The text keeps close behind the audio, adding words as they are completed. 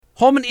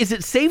Holman, is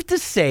it safe to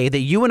say that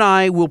you and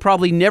I will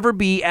probably never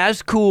be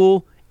as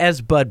cool as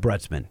Bud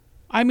Brutzman?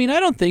 I mean, I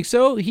don't think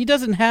so. He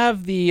doesn't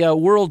have the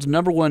world's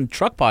 #1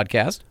 truck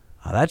podcast.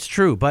 That's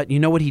true, but you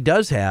know what he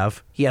does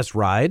have? He has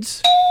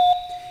rides.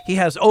 He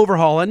has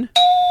overhauling.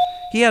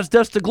 He has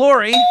Dust to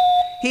Glory.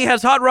 He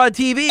has Hot Rod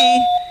TV.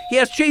 He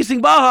has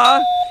Chasing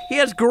Baja. He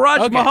has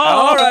Garage Mahal.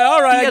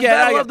 All right. He has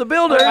Battle of the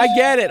Builders. I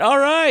get it. All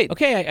right.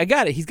 Okay, I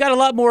got it. He's got a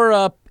lot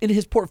more in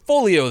his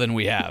portfolio than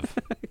we have.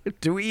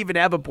 Do we even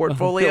have a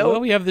portfolio?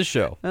 Well, we have this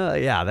show.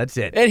 Yeah, that's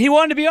it. And he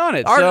wanted to be on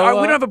it. We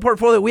don't have a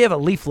portfolio. We have a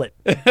leaflet.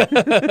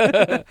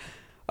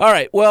 All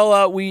right.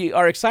 Well, we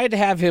are excited to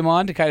have him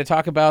on to kind of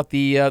talk about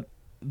the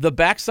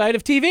backside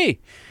of TV.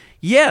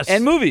 Yes.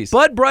 And movies.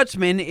 Bud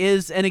Brutzman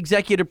is an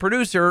executive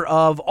producer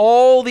of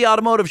all the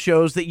automotive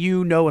shows that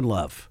you know and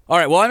love. All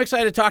right. Well, I'm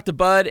excited to talk to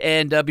Bud.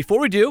 And before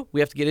we do, we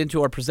have to get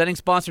into our presenting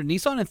sponsor,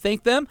 Nissan, and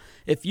thank them.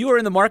 If you are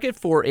in the market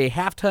for a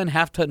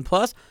half-ton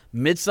plus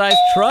mid-sized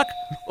truck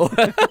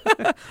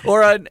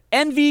or an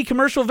NV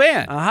commercial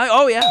van.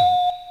 Oh, yeah.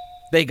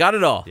 They got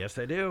it all. Yes,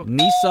 they do.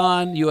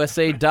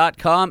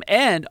 NissanUSA.com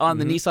and on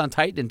the Nissan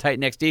Titan and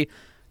Titan XD.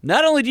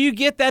 Not only do you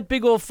get that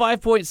big old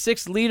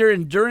 5.6-liter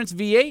endurance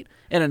V8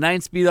 and a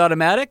 9-speed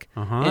automatic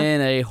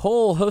and a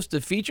whole host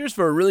of features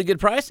for a really good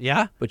price,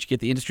 but you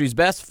get the industry's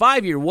best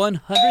 5-year,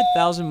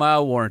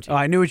 100,000-mile warranty. Oh,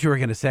 I knew what you were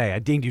going to say. I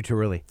dinged you too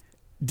early.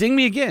 Ding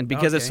me again,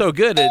 because it's so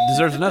good, it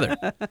deserves another.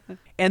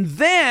 And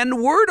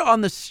then word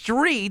on the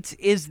street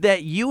is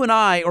that you and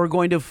I are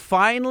going to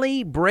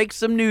finally break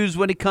some news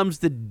when it comes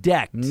to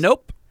Decked.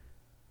 Nope.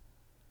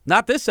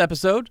 Not this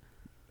episode.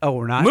 Oh,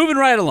 we're not? Moving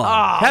right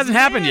along. Hasn't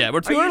happened yet.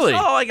 We're too early.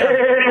 I got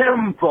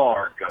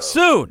Embargo.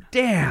 Soon.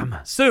 Damn.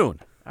 Soon.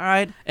 All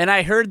right. And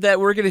I heard that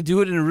we're going to do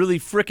it in a really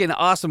freaking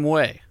awesome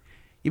way.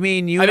 You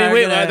mean you? We're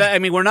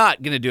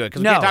not going to do it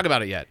because we can't talk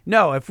about it yet.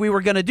 No, if we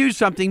were going to do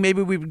something,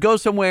 maybe we would go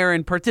somewhere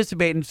and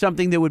participate in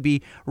something that would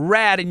be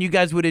rad and you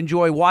guys would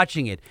enjoy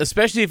watching it.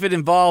 Especially if it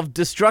involved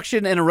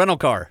destruction and a rental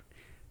car.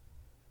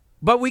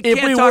 But we can't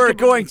talk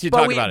about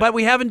it. But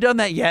we haven't done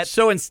that yet.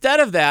 So instead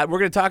of that, we're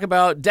going to talk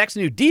about Deck's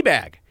new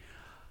D-Bag.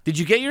 Did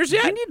you get yours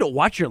yet? You need to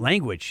watch your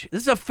language.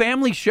 This is a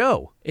family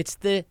show. It's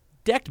the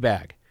Decked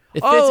bag.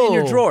 It fits in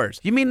your drawers.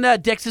 You mean the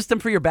deck system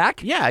for your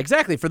back? Yeah,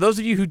 exactly. For those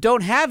of you who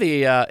don't have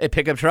a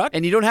pickup truck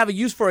and you don't have a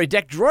use for a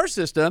deck drawer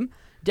system,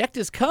 Decked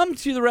has come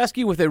to the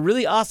rescue with a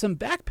really awesome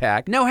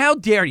backpack. Now, how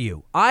dare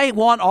you? I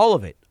want all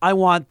of it. I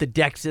want the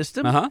deck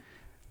system.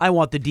 I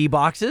want the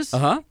D-boxes.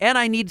 And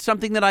I need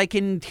something that I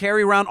can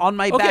carry around on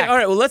my back. Okay, all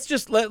right. Well,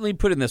 let me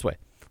put it in this way.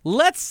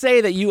 Let's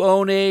say that you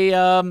own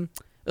a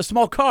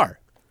small car.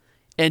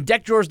 And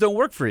deck drawers don't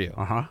work for you.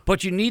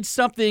 But you need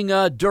something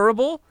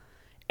durable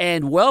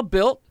and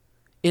well-built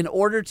in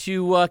order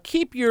to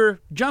keep your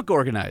junk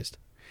organized.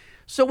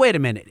 So wait a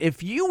minute.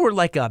 If you were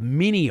like a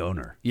mini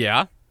owner.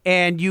 Yeah.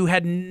 And you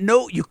had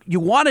you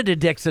wanted a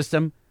deck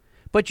system,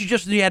 but you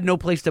had no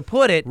place to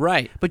put it.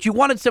 Right. But you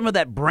wanted some of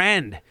that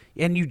brand,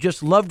 and you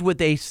just loved what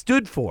they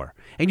stood for.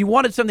 And you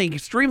wanted something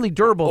extremely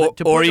durable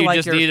to put or you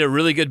just need a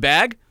really good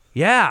bag?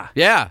 Yeah.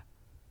 Yeah.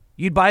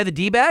 You'd buy the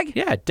D-bag?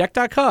 Yeah,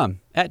 Deck.com,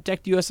 at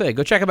Decked USA.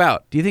 Go check them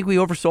out. Do you think we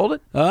oversold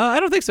it? I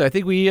don't think so. I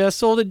think we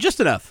sold it just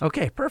enough.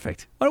 Okay,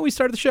 perfect. Why don't we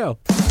start the show?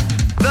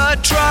 The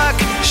Truck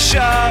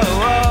Show.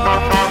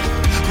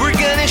 We're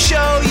gonna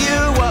show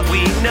you what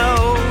we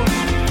know.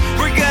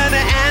 We're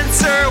gonna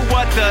answer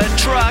what the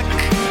truck,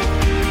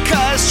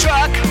 'cause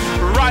truck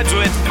rhymes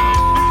with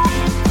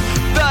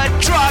the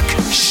Truck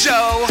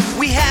Show.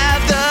 We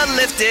have the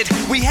lifted,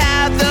 we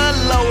have the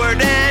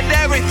lowered, and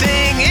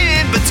everything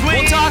in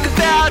between. We'll talk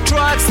about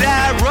trucks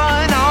that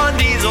run on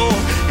diesel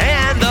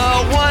and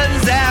the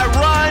ones that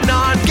run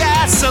on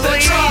gasoline. The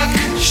Truck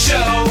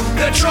Show,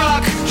 the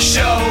Truck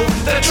Show,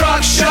 the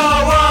Truck Show.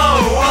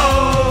 Oh,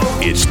 oh.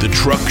 It's the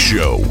Truck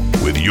Show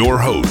with your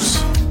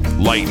hosts,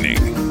 Lightning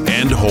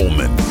and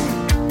Holman.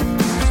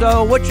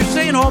 So what you're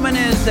saying, Holman,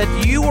 is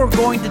that you are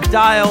going to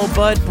dial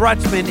Bud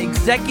Brutzman,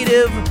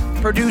 executive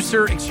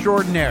producer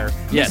extraordinaire,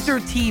 yes. Mr.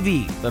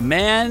 TV. The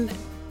man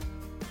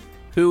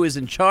who is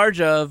in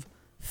charge of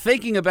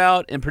thinking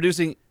about and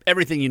producing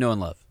everything you know and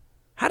love.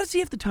 How does he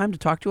have the time to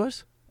talk to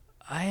us?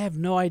 I have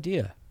no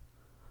idea.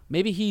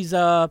 Maybe he's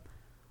on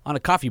a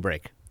coffee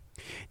break.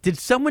 Did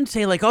someone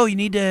say, like, oh, you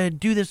need to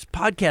do this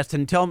podcast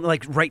and tell him,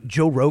 like, write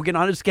Joe Rogan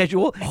on his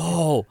schedule?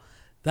 Oh,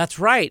 that's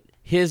right.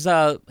 His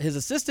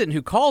assistant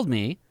who called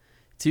me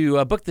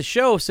to book the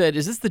show said,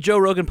 is this the Joe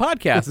Rogan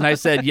podcast? And I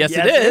said, yes,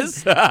 it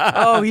is.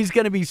 Oh, he's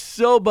going to be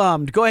so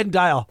bummed. Go ahead and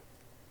dial.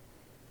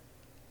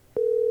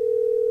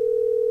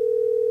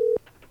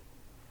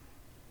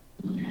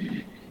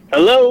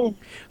 Hello?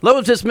 Hello,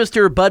 is this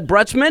Mr. Bud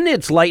Brutzman?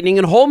 It's Lightning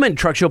and Holman,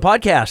 Truck Show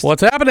Podcast.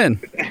 What's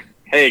happening?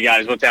 Hey,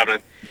 guys, what's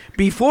happening?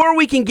 Before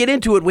we can get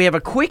into it, we have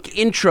a quick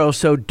intro,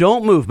 so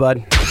don't move,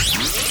 bud.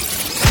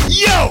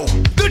 Yo,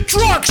 the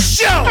Truck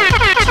Show!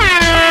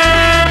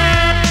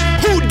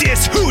 Who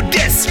dis? Who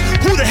dis?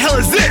 Who the hell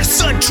is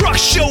this? A truck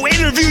show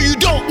interview you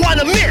don't want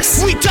to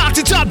miss. We talk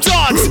to top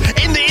dogs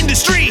in the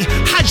industry.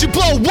 How'd you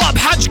blow up?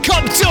 How'd you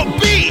come to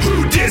be?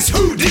 Who dis? dis?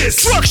 Who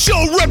dis? Truck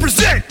Show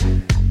represent.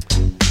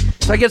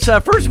 So I guess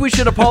first we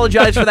should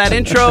apologize for that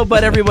intro,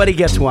 but everybody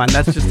gets one.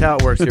 That's just how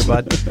it works here,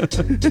 bud.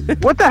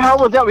 What the hell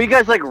was that? Were you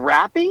guys like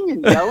rapping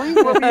and yelling?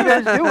 What were you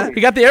guys doing?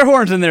 You got the air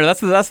horns in there. That's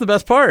the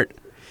best part.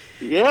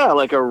 Yeah,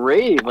 like a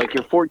rave, like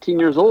you're 14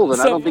 years old,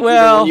 and I So, don't think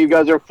well- either one of you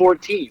guys are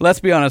 14. Let's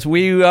be honest.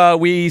 We were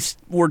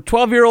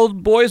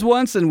 12-year-old boys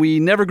once, and we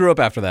never grew up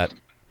after that.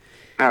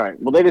 All right.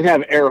 Well, they didn't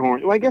have air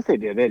horns. Well, I guess they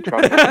did. They had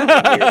truck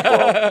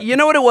horns. You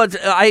know what it was?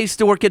 I used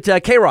to work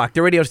at K-Rock,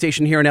 the radio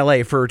station here in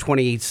L.A. for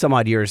 20 some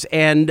odd years.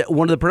 And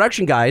one of the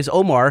production guys,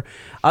 Omar,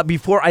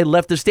 before I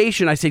left the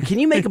station, I said, can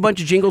you make a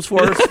bunch of jingles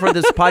for us for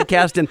this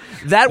podcast? And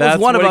that was That's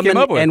one of what he them,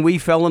 came up with. and we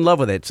fell in love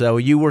with it. So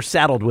you were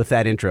saddled with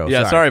that intro.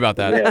 Yeah, sorry about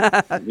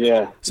that.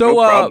 Yeah. So no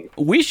problem.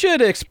 we should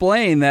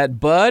explain that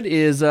Bud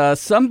is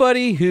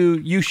somebody who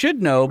you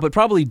should know, but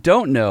probably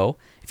don't know.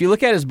 If you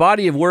look at his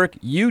body of work,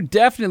 you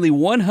definitely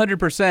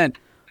 100%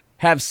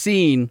 have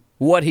seen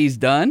what he's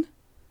done.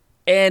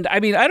 And, I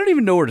mean, I don't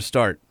even know where to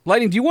start.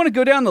 Lightning, do you want to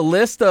go down the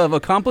list of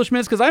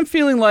accomplishments? Because I'm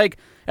feeling like,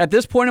 at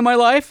this point in my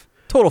life,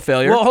 total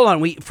failure. Well, hold on.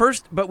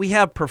 We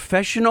have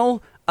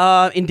professional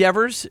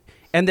endeavors,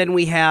 and then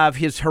we have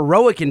his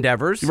heroic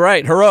endeavors.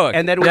 Right, heroic.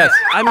 And then yes.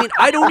 I mean,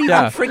 I don't even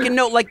Yeah. freaking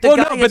know. Like the Well,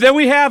 guy no, is- but then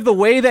we have the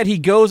way that he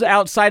goes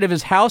outside of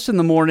his house in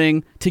the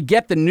morning to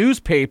get the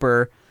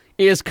newspaper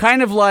is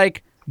kind of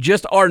like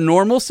just our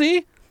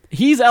normalcy.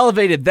 He's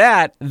elevated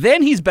that,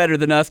 then he's better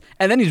than us,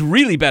 and then he's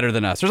really better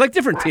than us. There's like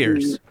different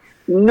tiers.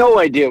 No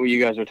idea what you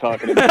guys are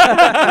talking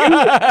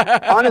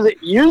about. Honestly,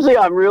 usually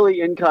I'm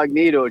really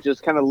incognito. It's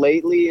just kind of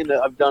lately, and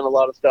I've done a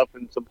lot of stuff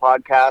in some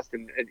podcasts,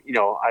 and you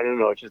know, I don't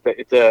know. It's just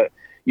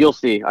you'll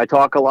see. I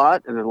talk a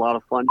lot, and there's a lot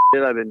of fun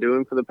shit I've been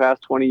doing for the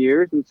past 20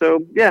 years, and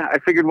so yeah, I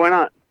figured why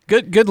not.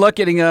 Good luck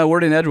getting a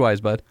word in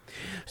edgewise, bud.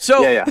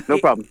 So Yeah, no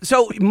problem.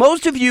 So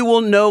most of you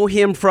will know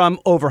him from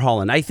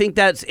Overhauling. I think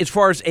that's as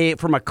far as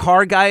from a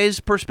car guy's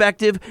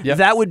perspective, Yep.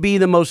 that would be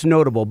the most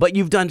notable. But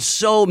you've done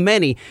so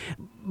many.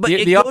 But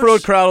The it the goes-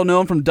 off-road crowd will know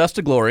him from Dust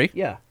to Glory.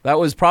 Yeah. That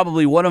was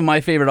probably one of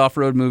my favorite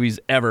off-road movies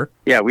ever.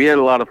 Yeah, we had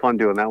a lot of fun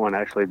doing that one,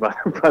 actually. By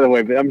the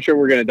way, but I'm sure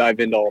we're going to dive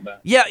into all that.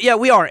 Yeah,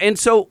 we are. And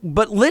so,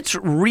 but let's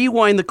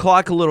rewind the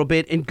clock a little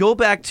bit and go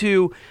back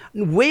to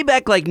way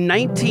back like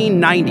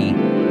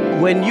 1990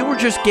 when you were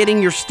just getting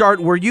your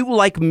start. Were you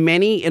like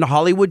many in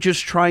Hollywood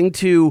just trying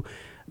to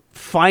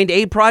find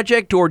a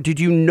project, or did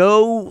you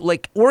know,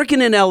 like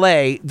working in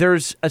LA,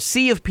 there's a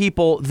sea of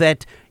people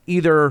that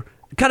either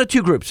kind of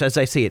two groups as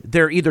I see it.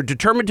 They're either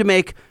determined to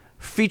make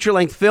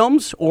feature-length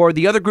films, or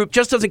the other group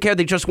just doesn't care.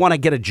 They just want to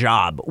get a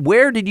job.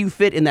 Where did you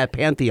fit in that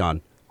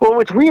pantheon? Well,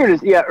 what's weird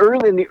is, in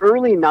the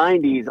early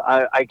 90s,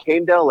 I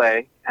came to LA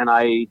and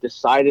I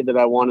decided that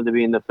I wanted to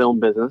be in the film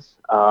business,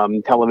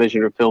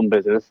 television or film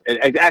business.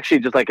 It actually,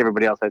 just like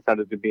everybody else, I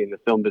decided to be in the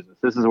film business.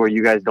 This is where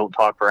you guys don't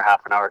talk for a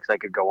half an hour because I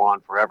could go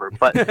on forever.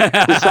 But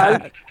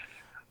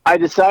I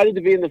decided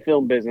to be in the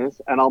film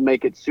business, and I'll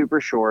make it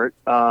super short.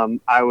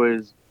 I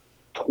was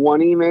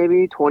 20,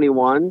 maybe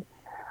 21.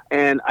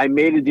 And I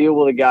made a deal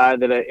with a guy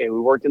that we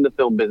worked in the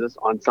film business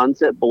on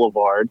Sunset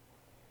Boulevard,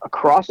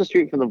 across the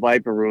street from the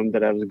Viper Room,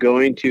 that I was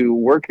going to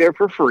work there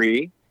for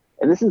free.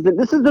 And this is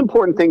the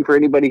important thing for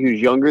anybody who's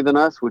younger than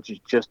us, which is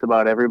just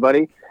about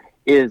everybody,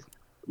 is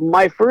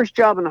my first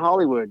job in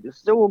Hollywood is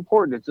so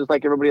important. It's just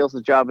like everybody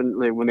else's job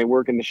when they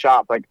work in the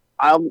shop. Like,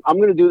 I'm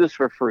going to do this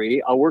for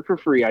free. I'll work for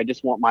free. I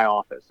just want my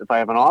office. If I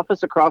have an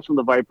office across from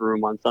the Viper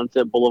Room on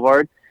Sunset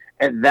Boulevard,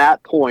 at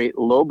that point,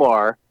 low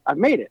bar, I've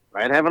made it,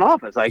 right? I have an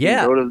office. I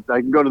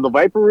can go to the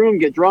Viper Room,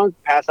 get drunk,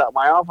 pass out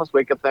my office,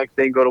 wake up the next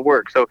day and go to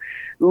work. So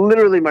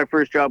literally my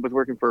first job was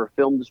working for a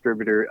film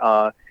distributor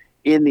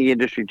in the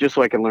industry just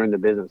so I can learn the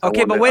business.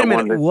 Okay, but wait a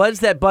minute. Was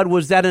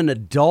that an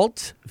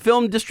adult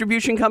film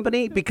distribution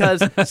company?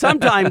 Because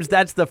sometimes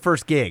that's the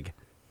first gig.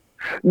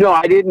 No,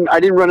 I didn't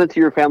run into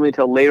your family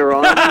until later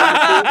on.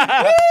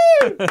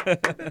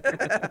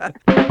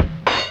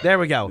 There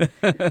we go.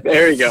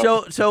 There you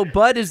go. So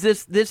Bud, is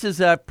this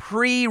is a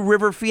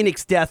pre-River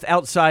Phoenix death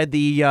outside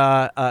the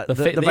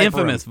Viper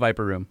infamous Room.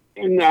 Viper Room.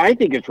 And I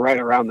think it's right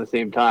around the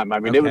same time. I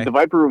mean, Okay. the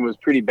Viper Room was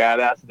pretty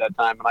badass at that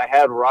time, and I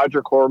had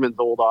Roger Corman's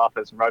old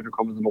office. Roger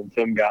Corman's an old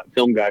film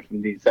guy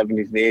from the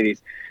 70s and the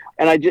 80s.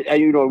 And I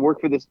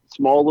worked for this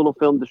small little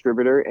film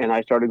distributor, and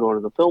I started going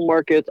to the film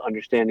markets,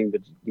 understanding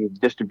the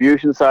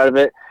distribution side of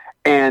it,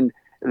 and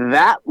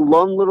that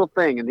one little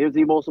thing, and here's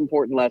the most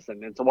important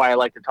lesson, and so why I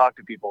like to talk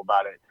to people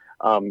about it,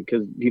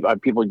 because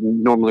people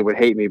normally would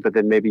hate me, but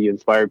then maybe you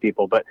inspire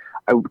people. But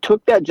I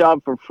took that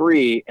job for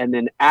free, and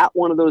then at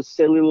one of those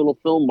silly little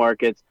film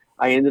markets,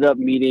 I ended up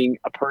meeting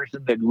a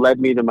person that led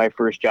me to my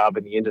first job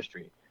in the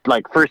industry,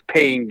 like first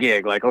paying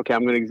gig. Like, okay,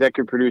 I'm going to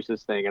executive produce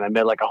this thing, and I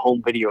met like a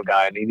home video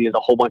guy, and he needed a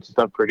whole bunch of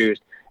stuff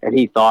produced, and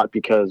he thought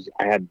because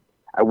I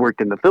worked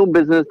in the film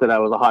business that I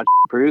was a hot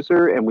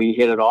producer, and we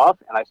hit it off,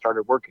 and I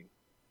started working.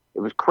 It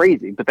was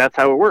crazy, but that's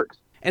how it works.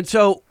 And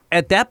so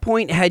at that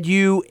point, had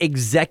you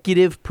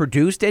executive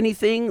produced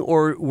anything,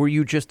 or were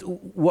you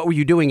what were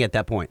you doing at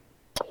that point?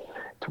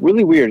 It's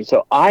really weird.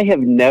 So I have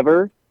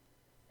never,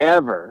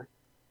 ever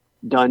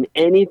done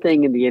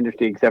anything in the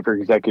industry except for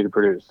executive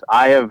produce.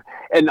 I have,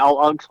 and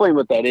I'll explain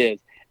what that is.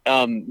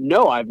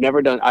 No, I've never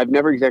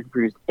executive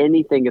produced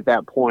anything at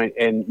that point.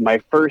 And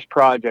my first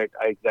project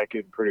I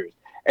executive produced,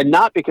 and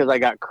not because I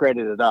got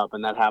credited up,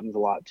 and that happens a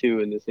lot too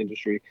in this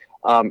industry.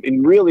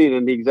 And really,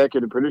 in the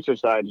executive producer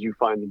side, you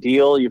find the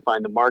deal, you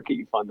find the market,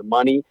 you find the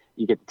money,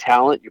 you get the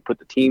talent, you put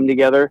the team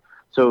together.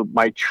 So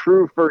my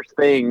true first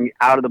thing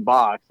out of the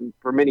box, and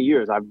for many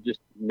years,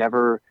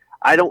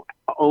 I don't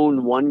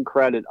own one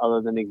credit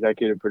other than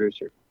executive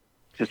producer.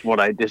 This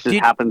just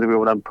happens to be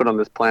what I'm put on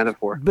this planet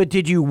for. But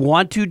did you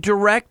want to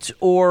direct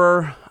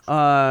or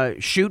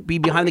shoot, be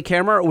behind the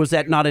camera, or was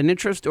that not an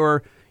interest,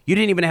 or you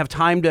didn't even have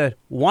time to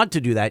want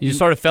to do that? You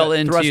sort of fell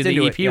into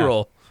the EP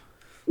role.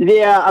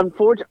 Yeah,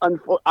 unfortunately,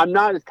 I'm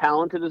not as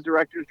talented as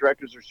directors.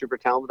 Directors are super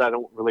talented. I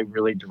don't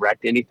really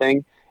direct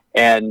anything.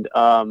 And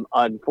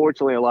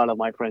unfortunately, a lot of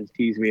my friends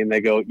tease me and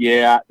they go,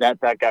 "Yeah, that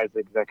guy's the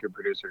executive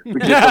producer."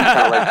 Which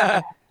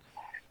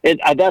is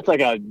that's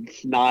like a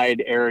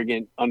snide,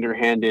 arrogant,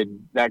 underhanded.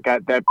 That guy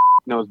that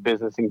knows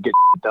business and gets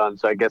it done.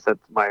 So I guess that's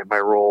my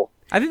role.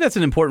 I think that's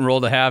an important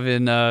role to have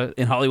in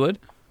Hollywood.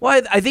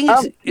 Well, I think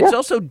it's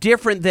also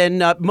different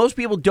than most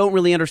people don't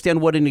really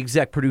understand what an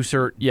exec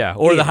producer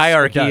or the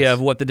hierarchy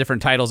of what the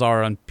different titles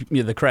are on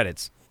the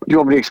credits. Do you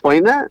want me to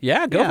explain that?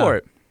 Yeah, go for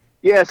it.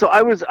 Yeah, so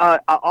I was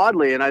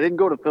oddly, and I didn't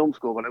go to film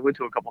school, but I went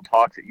to a couple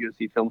talks at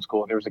USC Film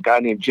School, and there was a guy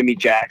named Jimmy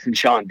Jacks and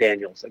Sean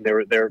Daniels, and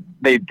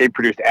they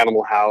produced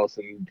Animal House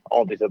and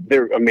all these.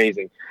 They're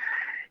amazing.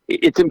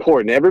 It's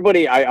important.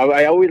 Everybody,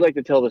 I always like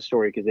to tell the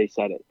story because they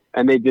said it,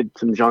 and they did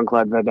some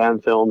Jean-Claude Van Damme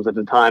films at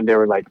the time. They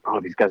were like, "Oh,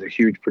 these guys are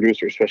huge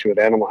producers, especially with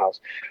Animal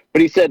House."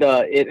 But he said,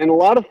 in a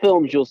lot of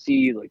films, you'll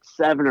see like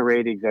 7 or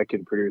 8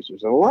 executive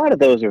producers, and a lot of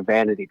those are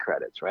vanity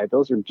credits, right?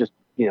 Those are just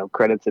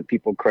credits that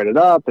people credit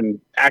up, and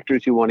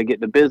actors who want to get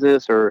into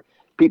business or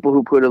people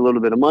who put a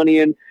little bit of money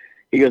in.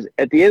 He goes,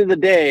 at the end of the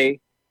day,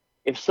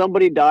 if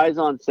somebody dies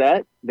on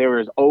set, there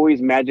is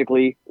always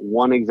magically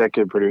one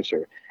executive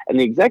producer, and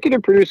the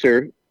executive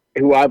producer,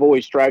 who I've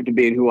always strived to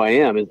be and who I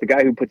am, is the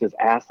guy who puts his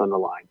ass on the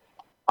line.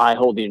 I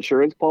hold the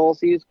insurance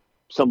policies.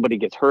 Somebody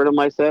gets hurt on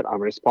my set,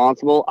 I'm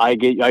responsible. I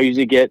get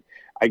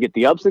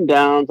the ups and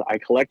downs. I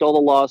collect all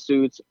the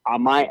lawsuits.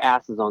 My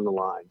ass is on the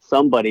line.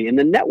 Somebody, and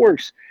the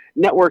networks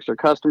or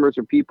customers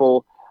or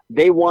people,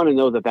 they want to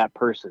know that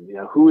person,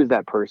 who is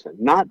that person?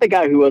 Not the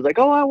guy who was like,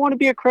 "Oh, I want to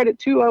be a credit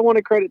too. I want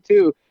a credit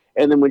too."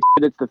 And then when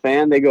shit hits the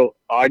fan, they go,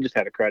 "Oh, I just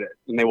had a credit,"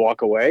 and they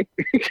walk away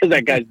because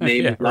that guy's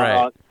name is not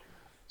on.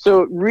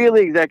 So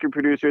really, executive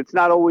producer, it's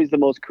not always the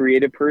most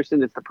creative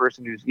person. It's the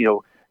person who's,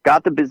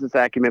 got the business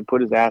acumen, put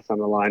his ass on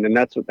the line. And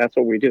that's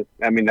what we do.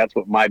 I mean, that's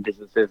what my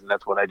business is. And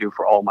that's what I do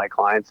for all my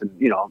clients. And,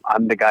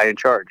 I'm the guy in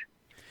charge.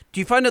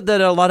 Do you find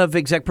that a lot of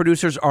exec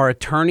producers are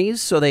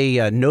attorneys, so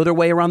they know their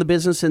way around the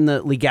business and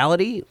the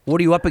legality? What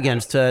are you up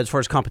against as far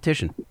as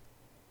competition?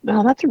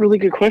 No, that's a really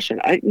good question.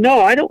 I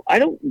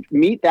don't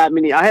meet that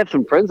many. I have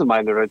some friends of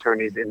mine that are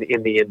attorneys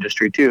in the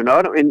industry too. No,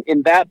 I don't,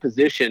 in that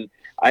position.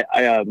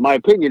 My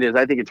opinion is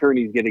I think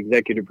attorneys get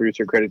executive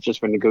producer credits just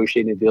for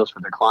negotiating deals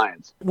for their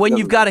clients. When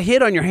you've got a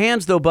hit on your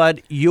hands, though,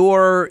 Bud,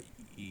 you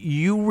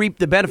reap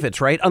the benefits,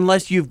 right?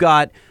 Unless you've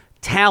got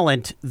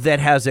talent that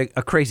has a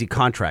crazy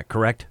contract,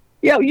 correct?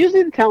 Yeah,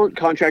 usually the talent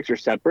contracts are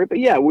separate. But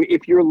yeah,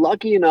 if you're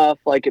lucky enough,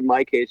 like in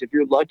my case, if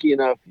you're lucky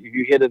enough,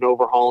 you hit an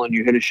overhaul and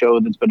you hit a show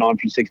that's been on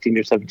for 16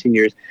 or 17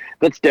 years,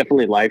 that's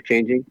definitely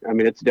life-changing. I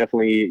mean, it's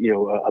definitely,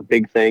 a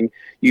big thing.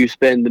 You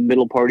spend the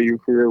middle part of your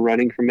career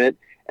running from it.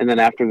 And then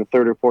after the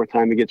 3rd or 4th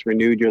time it gets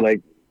renewed, you're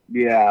like,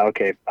 yeah,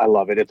 okay, I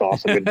love it. It's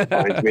awesome. It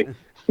defines me.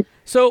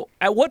 So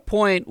at what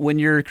point when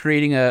you're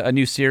creating a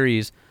new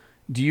series,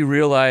 do you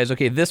realize,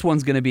 okay, this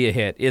one's going to be a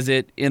hit? Is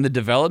it in the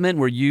development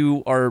where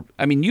you've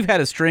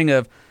had a string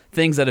of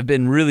things that have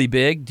been really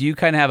big. Do you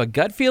kind of have a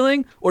gut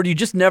feeling, or do you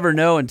just never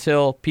know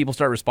until people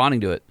start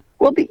responding to it?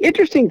 Well, the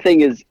interesting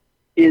thing is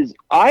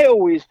I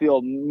always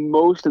feel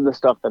most of the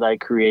stuff that I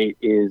create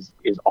is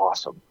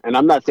awesome. And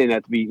I'm not saying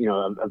that to be,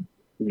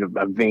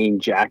 a vain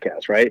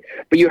jackass, right?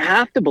 But you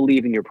have to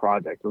believe in your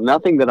project.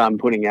 Nothing that I'm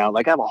putting out,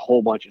 like I have a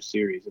whole bunch of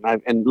series,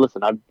 and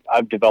listen,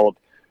 I've developed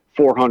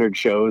 400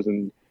 shows,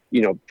 and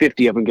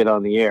 50 of them get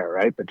on the air,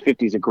 right? But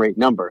 50 is a great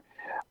number,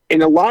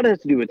 and a lot has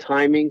to do with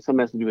timing. Some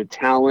has to do with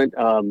talent.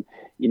 A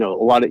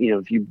lot of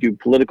if you do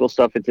political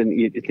stuff, it's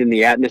in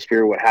the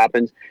atmosphere. What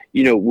happens,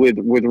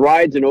 with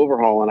Rides and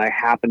Overhaul, and I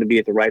happened to be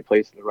at the right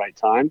place at the right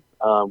time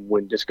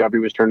when Discovery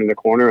was turning the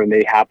corner, and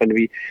they happened to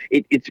be.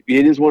 It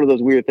is one of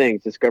those weird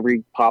things.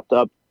 Discovery popped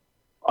up,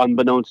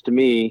 unbeknownst to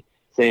me,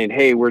 saying,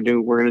 "Hey, we're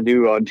going to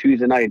do on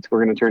Tuesday nights.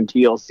 We're going to turn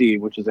TLC,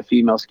 which is a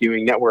female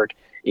skewing network,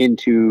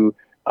 into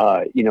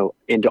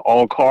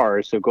all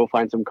cars. So go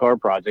find some car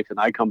projects." And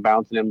I come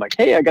bouncing in like,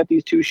 "Hey, I got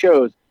these 2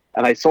 shows,"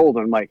 and I sold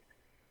them. I'm like,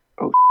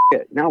 "Oh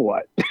shit, now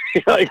what?"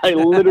 I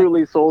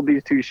literally sold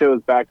these 2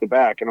 shows back to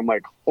back, and I'm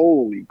like,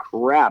 "Holy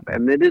crap!"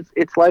 And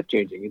it's life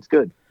changing. It's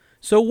good.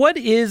 So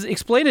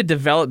explain a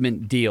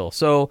development deal.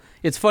 So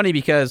it's funny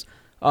because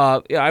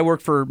I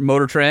work for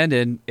Motor Trend,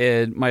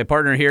 and my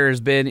partner here has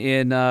been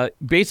in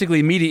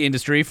basically media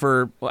industry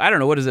for, I don't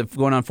know, what is it,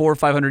 going on 400 or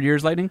 500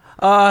 years, Lightning?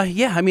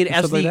 Yeah, I mean,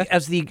 as Something like that?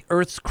 as the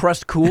Earth's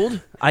crust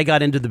cooled, I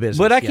got into the business.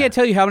 But I yeah. can't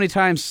tell you how many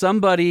times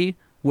somebody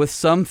with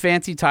some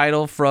fancy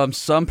title from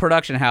some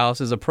production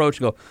house is approached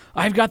and go,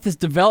 I've got this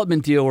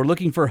development deal, we're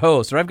looking for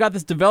hosts, or I've got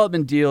this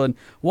development deal and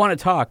want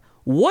to talk.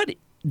 What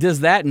does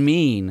that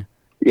mean?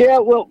 Yeah,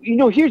 well,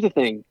 here's the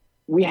thing.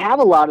 We have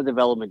a lot of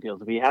development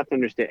deals. We have to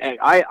understand. And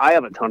I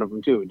have a ton of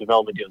them too.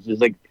 Development deals.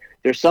 It's like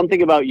there's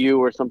something about you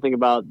or something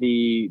about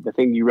the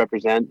thing you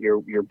represent,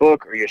 your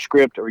book or your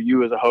script or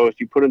you as a host.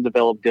 You put in a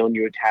development deal and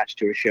you attach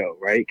to a show,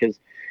 right? Because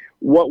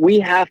what we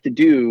have to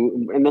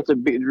do, and that's a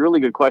really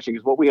good question,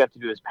 because what we have to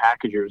do as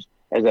packagers,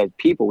 as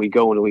people, we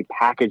go and we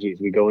package these.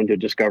 We go into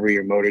Discovery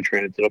or Motor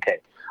Trend and say, okay,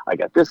 I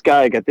got this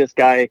guy, I got this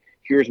guy.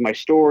 Here's my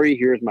story.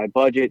 Here's my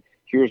budget.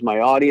 Here's my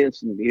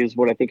audience, and here's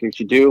what I think you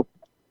should do.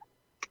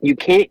 You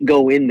can't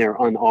go in there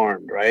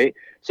unarmed, right?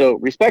 So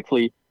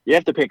respectfully, you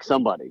have to pick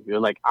somebody.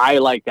 You're like, I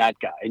like that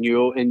guy.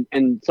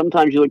 And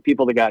sometimes you look at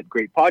people that got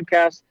great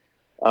podcasts,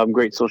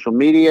 great social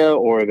media,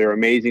 or they're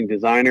amazing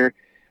designer.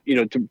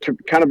 To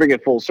kind of bring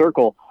it full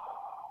circle,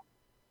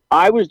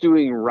 I was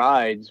doing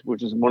Rides,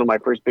 which is one of my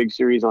first big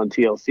series on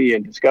TLC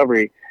and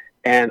Discovery,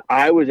 and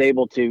I was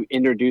able to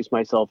introduce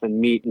myself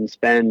and meet and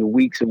spend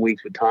weeks and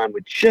weeks of time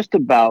with just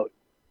about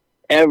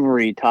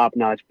every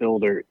top-notch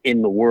builder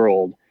in the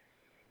world.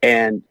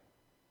 And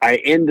I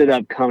ended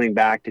up coming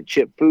back to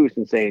Chip Foose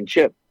and saying,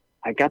 Chip,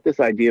 I got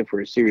this idea for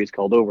a series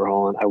called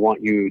Overhaul, and I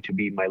want you to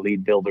be my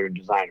lead builder and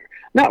designer.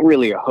 Not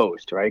really a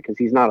host, right? Because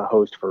he's not a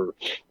host for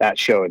that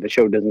show. The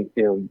show doesn't,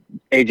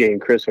 AJ and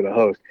Chris are the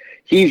host.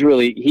 He's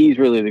really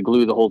the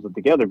glue that holds it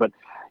together. But,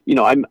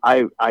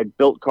 I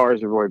built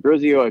cars with Roy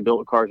Brizio. I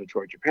built cars with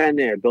Troy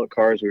Trepanier. I built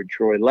cars with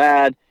Troy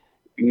Ladd.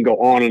 You can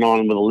go on and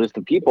on with a list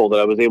of people that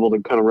I was able to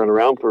kind of run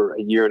around for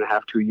a year and a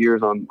half, 2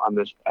 years on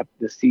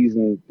this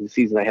season, the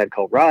season I had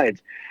called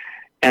Rides.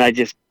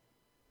 And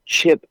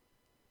Chip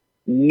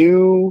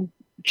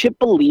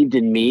believed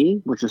in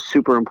me, which is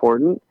super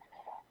important,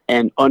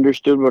 and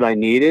understood what I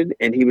needed.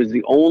 And he was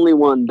the only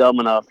one dumb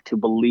enough to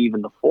believe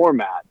in the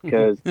format,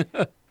 because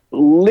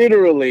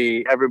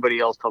literally everybody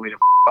else told me to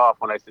off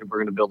when I said we're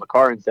going to build a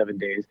car in 7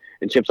 days.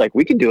 And Chip's like,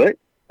 we can do it.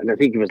 And I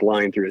think he was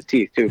lying through his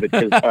teeth too,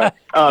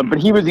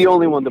 but he was the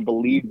only one that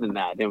believed in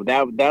that. And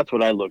that's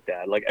what I looked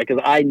at, like, because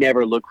I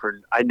never look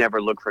for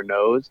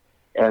no's.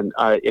 And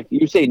if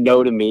you say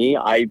no to me,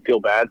 I feel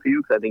bad for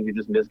you because I think you're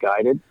just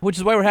misguided. Which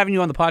is why we're having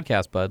you on the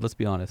podcast, bud. Let's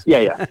be honest.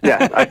 Yeah.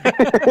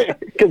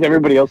 Because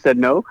everybody else said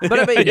no.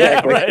 But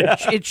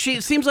it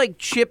seems like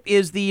Chip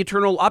is the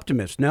eternal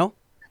optimist, no?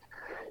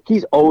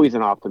 He's always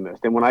an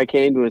optimist. And when I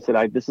came to him and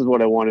said, this is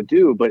what I want to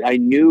do, but I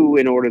knew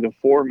in order to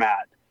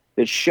format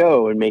the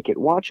show and make it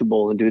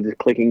watchable and do this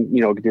clicking,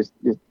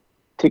 this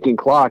ticking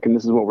clock, and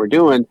this is what we're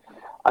doing,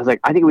 I was like,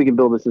 I think we can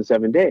build this in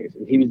 7 days.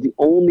 And he was the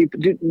only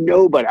dude,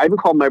 nobody. I even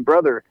called my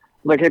brother.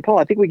 I'm like, hey, Paul,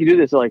 I think we can do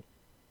this. They're like,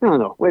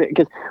 no, wait,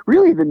 because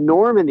really the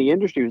norm in the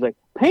industry was like,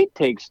 paint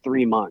takes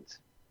 3 months.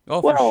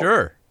 Oh, for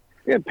sure.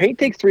 Yeah, paint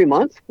takes 3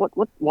 months. What?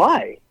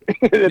 Why?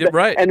 Yeah,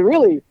 right. And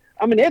really,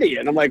 I'm an idiot.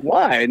 And I'm like,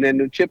 why? And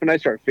then Chip and I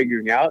start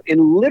figuring out.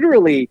 And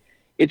literally,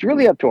 it's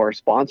really up to our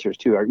sponsors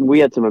too. We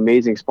had some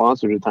amazing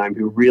sponsors at the time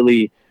who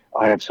really,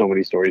 I have so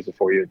many stories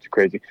for you. It's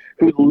crazy.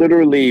 Who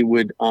literally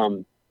would,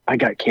 I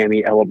got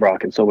Cammy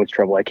Ellenbrock in so much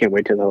trouble. I can't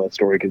wait to tell that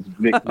story because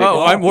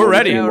we're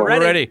ready. We're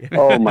ready.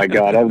 Oh my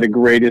God, I have the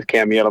greatest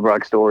Cammy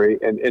Ellenbrock story,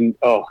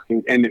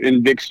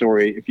 and Vic's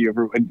story. If you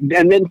ever,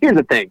 and then here's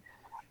the thing,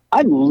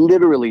 I'm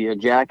literally a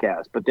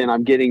jackass, but then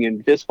I'm getting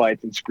in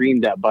fistfights and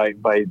screamed at by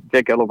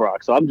Vic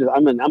Ellenbrock. So I'm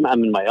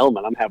in my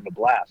element. I'm having a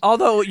blast.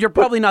 Although you're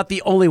probably not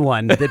the only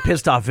one that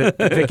pissed off Vic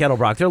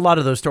Ellenbrock. There are a lot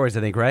of those stories, I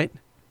think, right?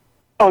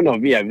 Oh no,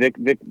 yeah,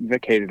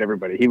 Vic hated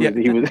everybody. He was.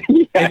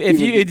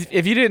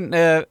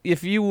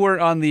 If you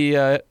weren't on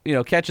the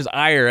catch his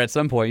ire at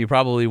some point, you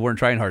probably weren't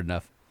trying hard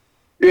enough.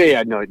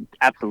 Yeah, no,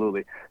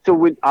 absolutely. So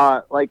when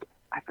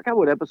I forgot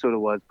what episode it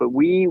was, but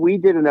we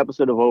did an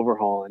episode of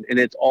Overhauling, and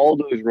it's all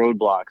those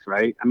roadblocks,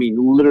 right? I mean,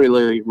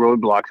 literally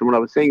roadblocks. And what I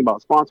was saying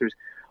about sponsors,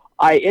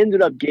 I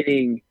ended up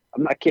getting.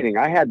 I'm not kidding.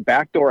 I had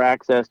backdoor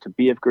access to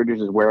BF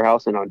Goodrich's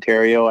warehouse in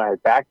Ontario. I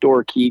had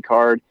backdoor key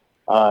card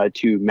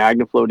to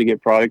Magnaflow to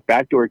get product,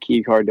 backdoor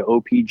key card to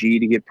OPG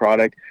to get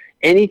product.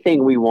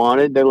 Anything we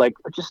wanted, they're like,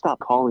 just stop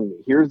calling me.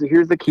 Here's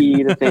the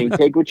key, the thing.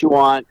 Take what you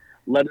want.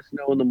 Let us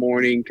know in the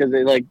morning, because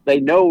they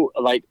know,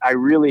 like, I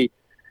really.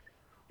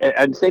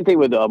 And same thing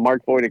with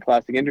Mark Boyd at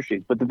Classic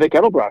Industries. But the Vic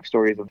Ellenbrock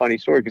story is a funny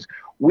story because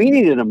we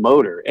needed a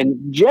motor.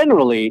 And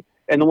generally,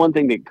 and the one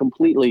thing that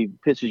completely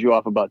pisses you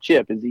off about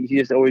Chip is he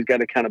just always got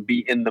to kind of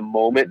be in the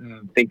moment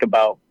and think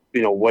about,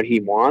 what he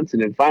wants.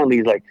 And then finally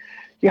he's like,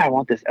 yeah, I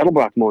want this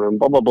Ellenbrock motor and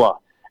blah, blah, blah.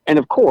 And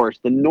of course,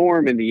 the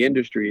norm in the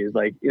industry is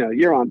like,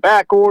 you're on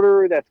back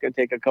order. That's going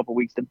to take a couple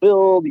weeks to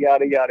build,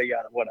 yada, yada,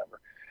 yada, whatever.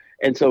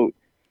 And so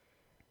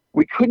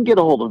we couldn't get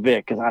a hold of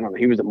Vic because, I don't know,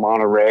 he was at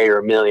Monterey or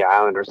Amelia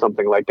Island or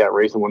something like that,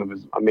 racing one of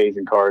his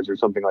amazing cars or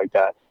something like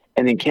that.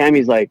 And then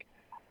Cammy's like,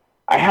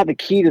 I had the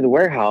key to the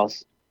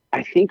warehouse.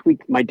 I think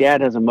my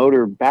dad has a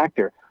motor back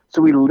there.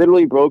 So we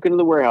literally broke into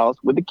the warehouse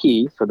with the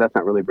key. So that's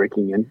not really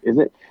breaking in, is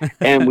it?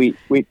 And we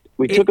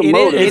took a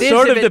motor. It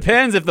sort of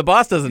depends if the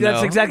boss doesn't know.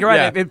 That's exactly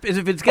right. Yeah.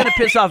 If it's going to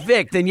piss off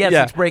Vic, then yes,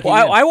 it's breaking in.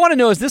 I want to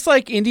know, is this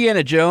like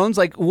Indiana Jones?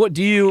 Like, what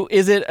do you,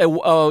 is it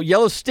a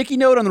yellow sticky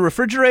note on the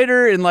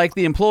refrigerator in like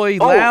the employee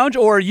lounge?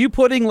 Or are you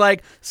putting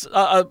like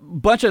a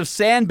bunch of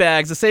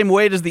sandbags the same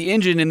weight as the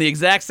engine in the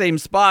exact same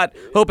spot,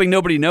 hoping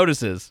nobody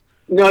notices?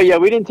 No, yeah,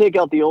 we didn't take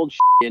out the old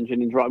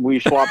engine and we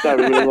swapped out.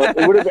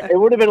 It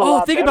would have been a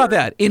lot think better. about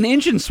that. An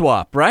engine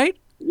swap, right?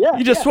 Yeah.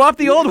 You just swap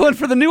the old one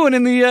for the new one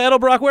in the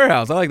Edelbrock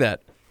warehouse. I like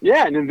that.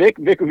 Yeah, and then Vic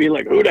would be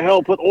like, "Who the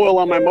hell put oil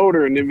on my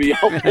motor?" And then we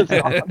all pissed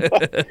off.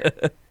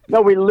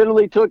 No, we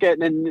literally took it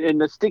and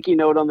the sticky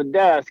note on the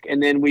desk,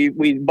 and then we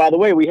by the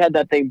way, we had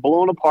that thing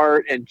blown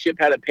apart, and Chip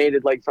had it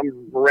painted like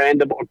some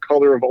random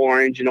color of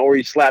orange and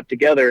already slapped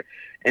together.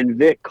 And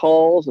Vic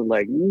calls and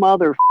like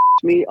mother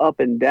me up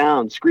and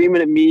down,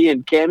 screaming at me,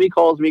 and Cammy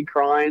calls me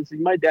crying,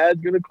 saying, "My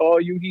dad's gonna call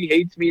you. He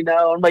hates me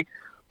now." I'm like,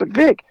 "But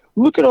Vic,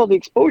 look at all the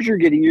exposure you're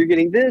getting. You're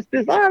getting this.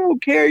 I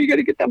don't care. You got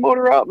to get that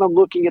motor out." And I'm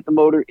looking at the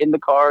motor in the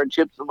car, and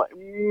Chip's, I'm like,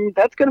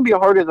 that's going to be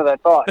harder than I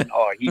thought. And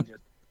he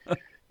just,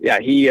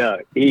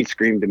 he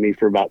screamed at me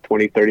for about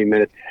 20, 30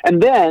 minutes.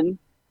 And then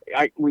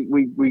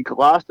we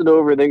glossed it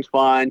over. Everything's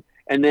fine.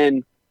 And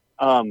then,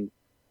 and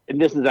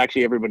this is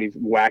actually everybody's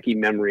wacky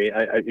memory,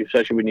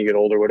 especially when you get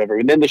older or whatever.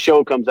 And then the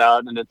show comes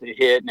out, and it's a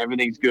hit, and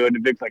everything's good.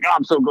 And Vic's like, "Oh,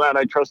 I'm so glad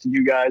I trusted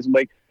you guys." I'm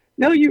like,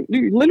 "No, you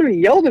literally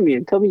yelled at me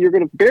and told me you're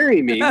going to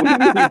bury me." What do you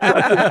mean you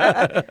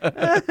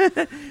trusted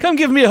me? Come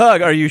give me a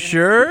hug. Are you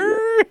sure?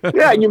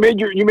 Yeah, and you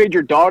made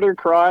your daughter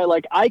cry.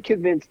 Like, I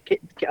convinced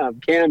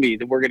Cammy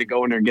that we're going to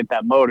go in there and get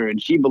that motor,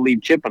 and she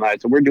believed Chip and I.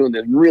 So we're doing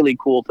this really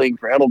cool thing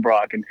for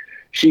Edelbrock, and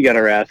she got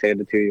her ass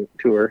handed to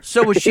her.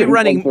 So was she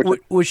running?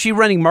 Was she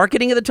running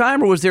marketing at the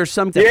time, or was there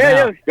something?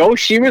 Yeah. Oh,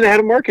 she was the head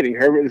of marketing.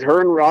 Her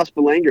and Ross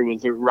Belanger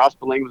was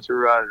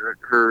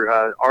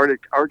her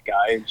art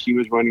guy, and she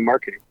was running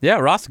marketing. Yeah,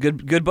 Ross,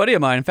 good buddy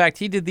of mine. In fact,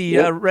 he did the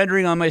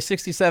rendering on my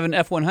 67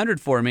 F100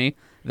 for me.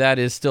 That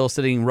is still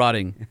sitting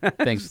rotting.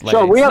 Thanks.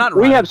 So we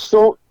have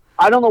so.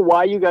 I don't know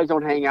why you guys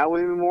don't hang out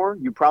with him anymore.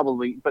 You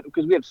probably, but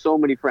because we have so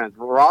many friends.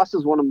 Ross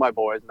is one of my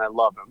boys, and I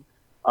love him.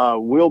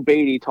 Will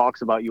Beatty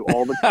talks about you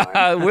all the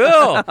time.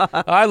 Will,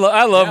 I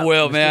love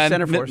Will, Mr. man,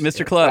 Centerforce.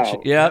 Mr. Clutch.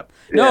 Oh, yeah.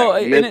 No,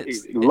 and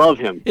love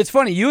him. It's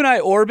funny. You and I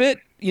orbit,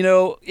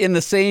 in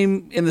the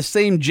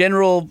same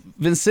general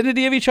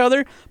vicinity of each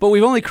other, but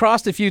we've only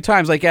crossed a few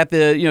times, like at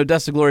the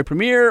Dust to Glory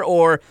premiere,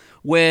 or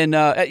when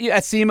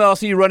at SEMA, I'll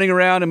see you running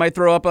around and might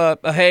throw up a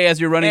hey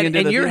as you're running into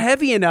the. And you're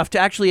heavy enough to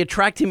actually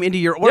attract him into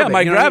your orbit. Yeah,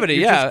 my gravity.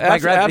 Yeah,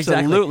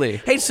 absolutely.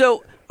 Exactly. Hey,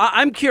 so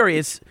I'm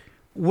curious.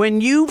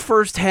 When you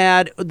first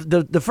had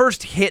the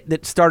first hit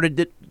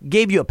that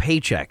gave you a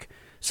paycheck,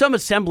 some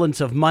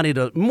semblance of money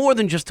to more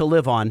than just to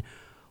live on,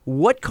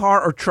 what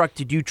car or truck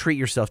did you treat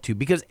yourself to?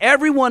 Because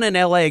everyone in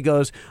LA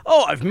goes,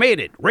 "Oh, I've made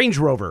it, Range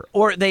Rover,"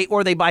 or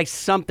they buy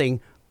something.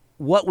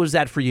 What was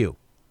that for you?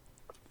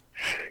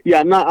 Yeah,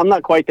 I'm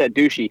not quite that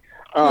douchey,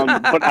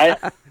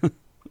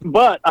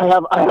 but I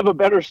have a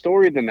better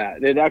story than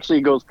that. It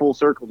actually goes full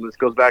circle. This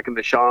goes back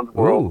into Sean's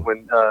world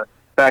when.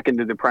 Back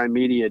into the Prime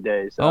Media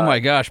days. Oh my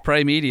gosh,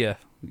 Prime Media.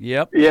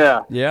 Yep.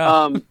 Yeah.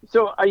 Yeah.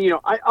 So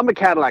I'm a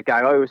Cadillac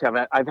guy.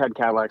 I've had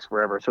Cadillacs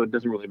forever, so it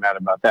doesn't really matter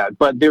about that.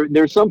 But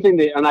there's something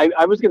that, and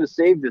I was going to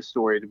save this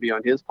story to be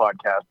on his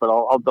podcast, but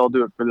I'll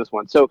do it for this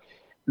one. So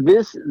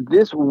this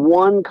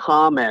one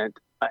comment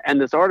and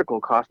this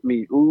article cost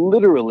me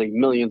literally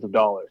millions of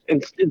dollars,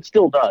 and it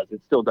still does.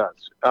 It still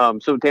does.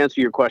 So to answer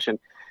your question,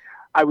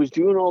 I was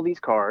doing all these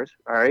cars,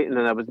 all right, and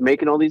then I was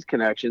making all these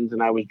connections,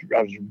 and I was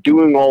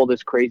doing all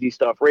this crazy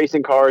stuff,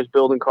 racing cars,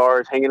 building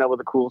cars, hanging out with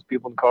the coolest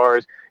people in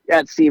cars,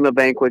 at SEMA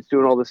banquets,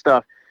 doing all this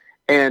stuff.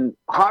 And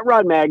Hot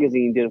Rod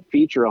Magazine did a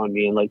feature on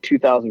me in like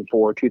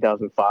 2004,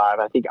 2005.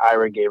 I think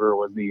Ira Gaber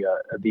was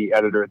the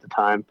editor at the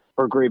time,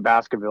 or Gray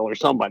Baskerville, or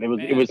somebody.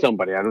 It was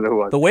somebody. I don't know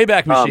who it was. The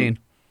Wayback Machine.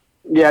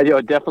 Yeah,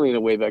 definitely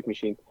the Wayback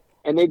Machine.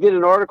 And they did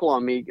an article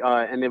on me,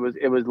 and it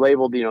was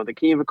labeled, the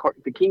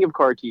King of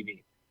Car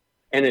TV.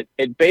 And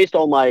it based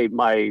on my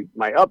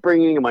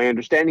upbringing and my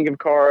understanding of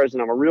cars,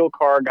 and I'm a real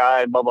car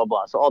guy, blah, blah,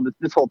 blah. So all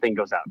this whole thing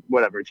goes out,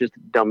 whatever. It's just a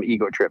dumb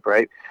ego trip,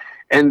 right?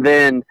 And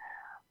then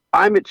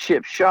I'm at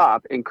Chip's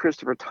shop, and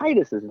Christopher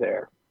Titus is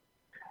there.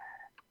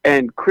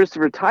 And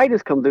Christopher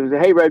Titus comes in and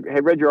says, hey,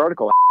 read your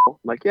article. I'm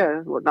like,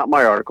 yeah, well, not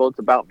my article. It's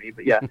about me,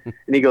 but yeah.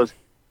 And he goes,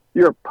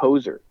 "You're a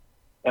poser."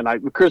 And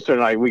Christopher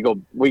and I, we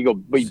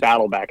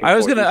battle back and forth. I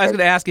was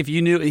gonna ask if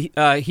you knew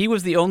he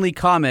was the only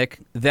comic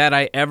that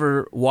I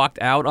ever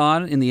walked out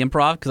on in the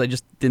Improv, because I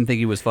just didn't think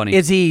he was funny.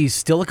 Is he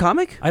still a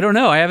comic? I don't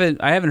know. I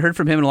haven't heard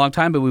from him in a long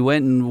time. But we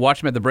went and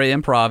watched him at the Bray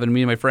Improv, and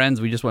me and my friends,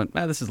 we just went,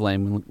 this is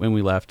lame when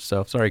we left.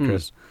 So sorry,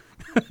 Chris.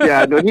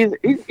 Yeah, no, he's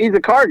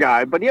a car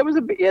guy, but he was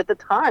at the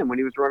time when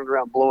he was running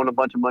around blowing a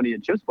bunch of money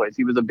at Chip's place.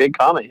 He was a big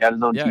comic. He had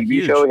his own TV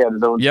huge show. He had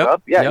his own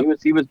stuff. Yeah,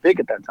 he was big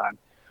at that time.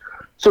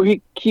 So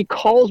he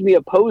calls me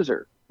a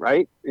poser,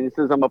 right? And he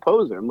says, "I'm a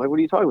poser." I'm like, "What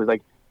are you talking about?" He's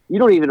like, you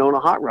don't even own a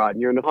hot rod,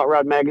 and you're in the Hot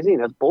Rod magazine.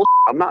 That's bullshit.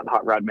 I'm not in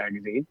Hot Rod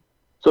magazine.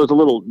 So it's a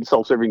little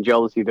self-serving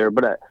jealousy there.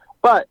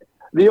 But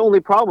the only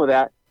problem with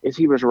that is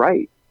he was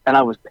right, and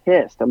I was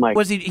pissed. I'm like,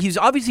 he's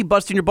obviously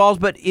busting your balls,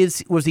 but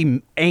was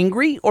he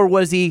angry, or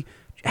was he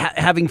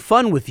having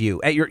fun with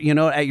you at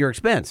your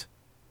expense?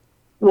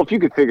 well, if you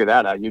could figure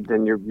that out,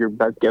 then your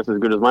best guess is as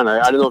good as mine.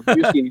 I don't know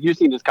if you've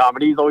seen his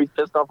comedy. He's always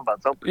pissed off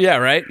about something. Yeah,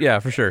 right. Yeah,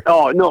 for sure.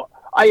 Oh no,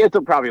 it's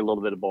probably a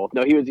little bit of both.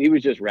 No, he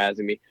was just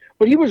razzing me,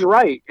 but he was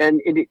right.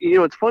 And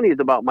it's funny.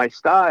 It's about my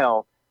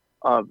style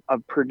of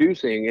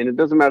producing, and it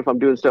doesn't matter if I'm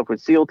doing stuff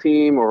with SEAL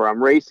Team or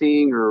I'm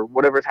racing or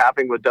whatever's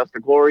happening with Dust to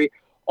Glory,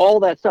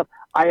 all that stuff.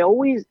 I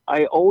always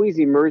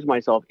immerse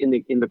myself in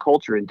the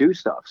culture and do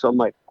stuff. So I'm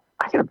like,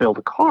 I gotta build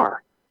a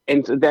car.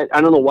 And so that,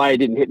 I don't know why it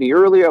didn't hit me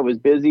earlier. I was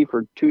busy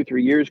for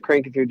 2-3 years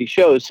cranking through these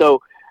shows. So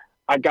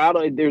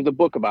there's a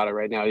book about it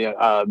right now.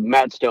 Yeah.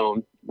 Matt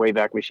Stone,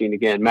 Wayback Machine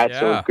again. Matt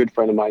Stone's a good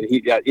friend of mine.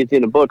 It's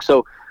in a book.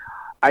 So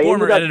I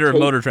former editor of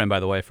Motor Trend, by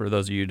the way, for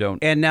those of you who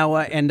don't. And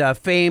now,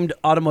 famed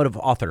automotive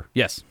author.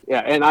 Yes. Yeah.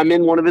 And I'm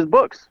in one of his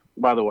books,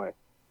 by the way.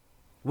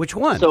 Which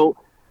one? So,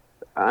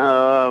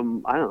 I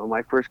don't know,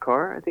 My First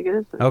Car, I think it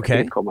is. Okay. I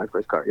think it's called My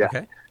First Car. Yeah.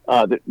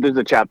 Okay. There's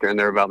a chapter in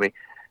there about me.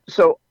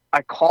 So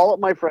I call up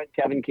my friend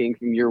Kevin King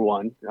from Year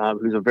One,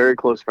 who's a very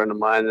close friend of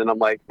mine, and I'm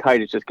like,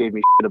 Titus just gave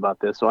me shit about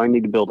this, so I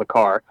need to build a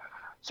car.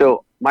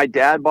 So my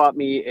dad bought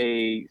me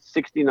a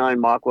 69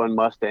 Mach 1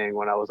 Mustang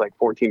when I was like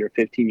 14 or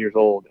 15 years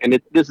old,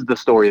 and this is the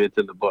story that's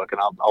in the book, and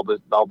I'll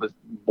just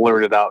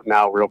blurt it out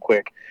now real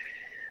quick.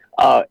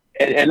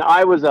 And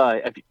I was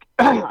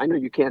I know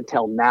you can't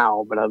tell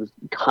now, but I was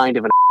kind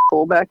of an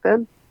asshole back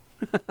then.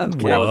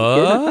 When I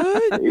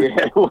was a kid.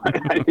 Yeah,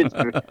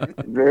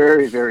 it's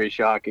very, very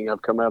shocking.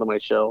 I've come out of my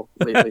shell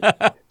lately.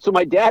 So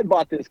my dad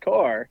bought this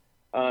car.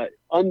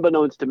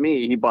 Unbeknownst to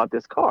me, he bought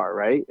this car,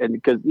 right? And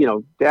because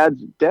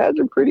dads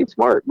are pretty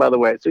smart, by the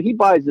way. So he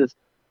buys this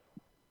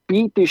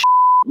beat this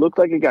looked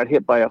like it got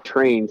hit by a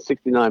train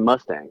 69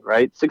 Mustang,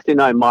 right?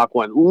 69 Mach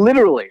 1.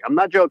 Literally, I'm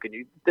not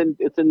joking.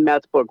 It's in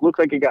Matt's book. Looks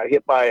like it got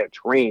hit by a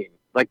train,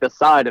 like the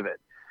side of it.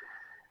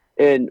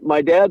 And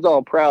my dad's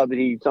all proud that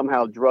he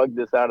somehow drugged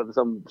this out of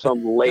some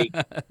lake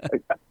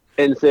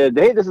and said,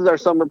 hey, this is our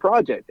summer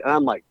project. And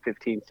I'm like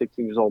 15,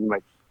 16 years old. I'm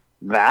like,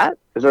 that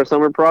is our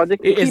summer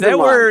project? Is that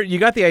where you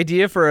got the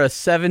idea for a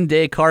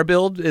 7-day car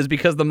build? Is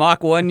because the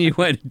Mach 1 you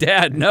went,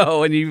 Dad,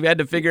 no, and you had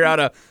to figure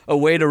out a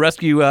way to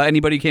rescue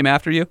anybody who came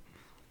after you?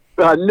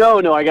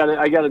 No, I got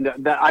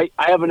I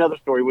have another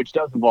story which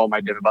does involve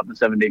my dad about the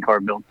 7-day car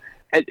build.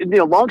 And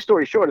long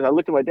story short, as I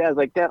looked at my dad, I was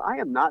like, Dad, I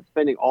am not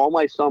spending all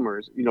my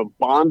summers,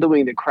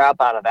 bondoing the crap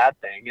out of that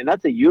thing. And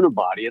that's a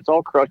unibody. It's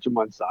all crushed on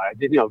one side.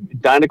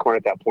 Dynacorn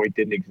at that point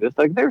didn't exist.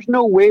 Like, there's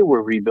no way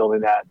we're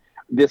rebuilding that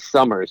this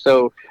summer.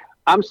 So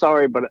I'm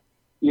sorry, but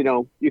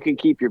you can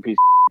keep your piece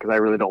because I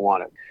really don't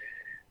want it.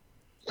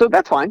 So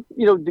that's fine.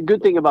 The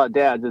good thing about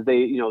dads is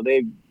they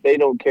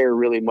don't care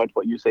really much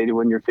what you say to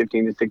when you're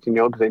 15 to 16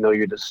 year old because they know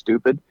you're just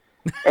stupid.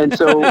 And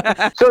so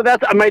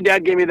that's my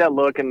dad gave me that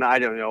look, and I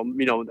don't know,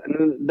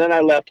 and then I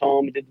left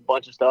home and did a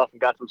bunch of stuff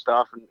and got some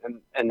stuff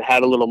and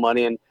had a little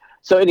money. And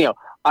so anyhow,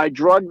 I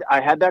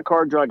had that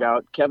car drug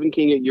out. Kevin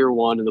King at Year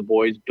One and the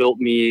boys built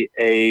me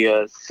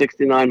a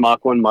 69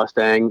 Mach 1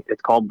 Mustang.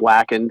 It's called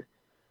Blackened.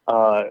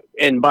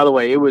 And by the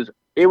way, it was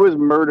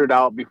murdered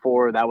out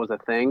before that was a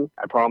thing.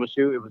 I promise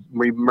you,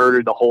 we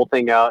murdered the whole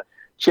thing out.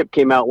 Chip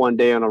came out one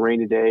day on a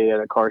rainy day at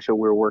a car show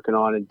we were working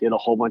on and did a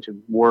whole bunch of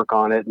work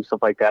on it and stuff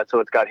like that. So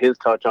it's got his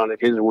touch on it,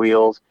 his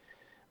wheels.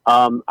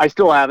 I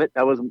still have it.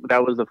 That was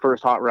the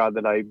first hot rod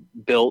that I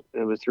built.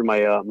 It was through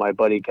my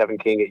buddy Kevin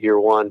King at Year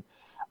One.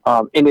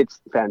 And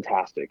it's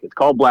fantastic. It's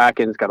called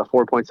Blackened. It's got a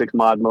 4.6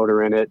 mod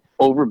motor in it,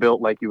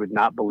 overbuilt like you would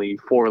not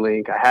believe,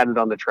 4-link. I had it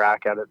on the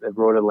track at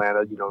Road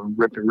Atlanta,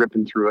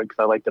 ripping through it because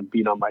I like to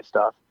beat on my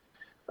stuff.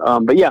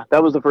 But yeah,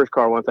 that was the first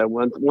car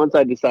once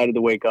I decided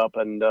to wake up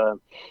and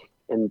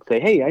say,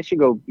 hey, I should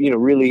go,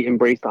 really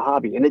embrace the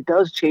hobby. And it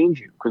does change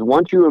you because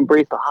once you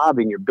embrace the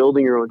hobby and you're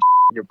building your own,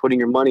 you're putting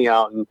your money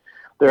out and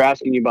they're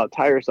asking you about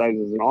tire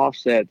sizes and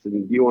offsets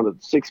and do you want a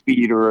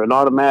 6-speed or an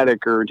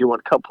automatic or do you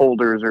want cup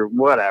holders or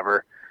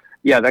whatever?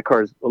 Yeah, that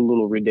car is a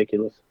little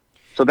ridiculous.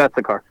 So that's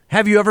the car.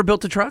 Have you ever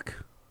built a truck?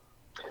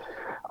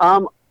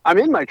 I'm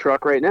in my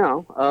truck right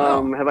now.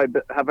 Have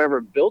I ever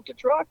built a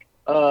truck?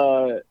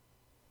 That's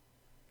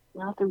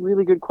a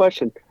really good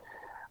question.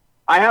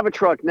 I have a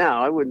truck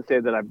now. I wouldn't say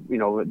that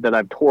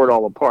I've tore it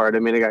all apart. I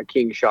mean, I got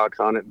King shocks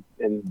on it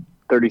and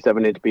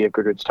 37-inch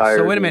Beatrice tires.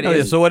 So wait a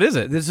minute. So what is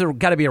it? This has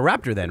got to be a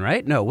Raptor then,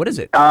 right? No, what is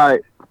it?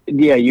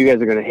 Yeah, you guys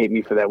are going to hate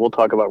me for that. We'll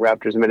talk about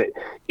Raptors in a minute.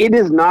 It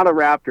is not a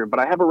Raptor, but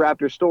I have a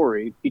Raptor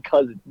story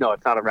because no,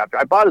 it's not a Raptor.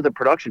 I bought it as a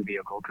production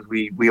vehicle because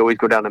we always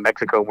go down to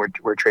Mexico and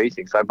we're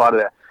chasing. So I bought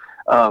it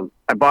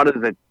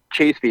as a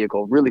chase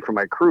vehicle, really for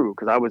my crew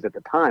because I was at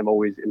the time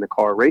always in the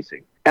car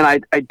racing. And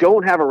I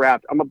don't have a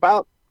Raptor. I'm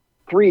about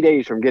 3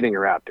 days from getting a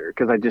Raptor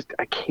because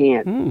I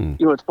can't.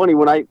 It's funny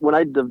when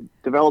I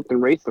developed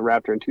and raced the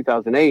Raptor in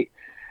 2008.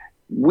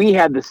 we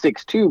had the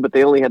 6.2, but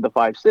they only had the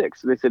 5.6.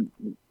 So they said,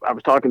 I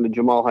was talking to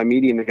Jamal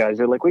Hamidi and the guys.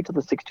 They're like, wait till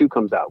the 6.2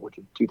 comes out, which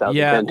is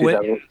 2010,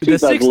 the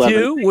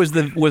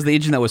 6.2 was the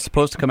engine that was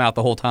supposed to come out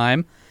the whole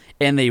time,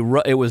 and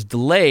it was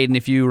delayed. And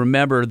if you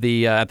remember, at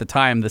the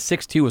time, the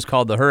 6.2 was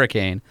called the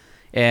Hurricane,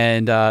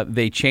 and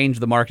they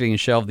changed the marketing and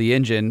shelved the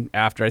engine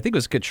after, I think it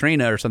was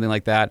Katrina or something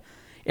like that.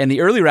 And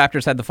the early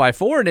Raptors had the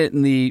 5.4 in it,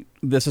 and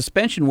the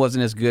suspension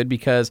wasn't as good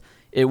because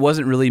it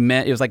wasn't really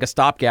meant. It was like a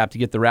stopgap to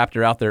get the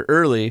Raptor out there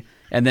early.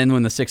 And then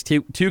when the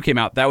 6.2 came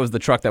out, that was the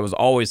truck that was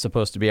always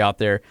supposed to be out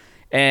there.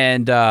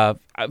 And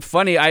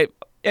funny,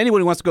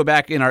 anyone who wants to go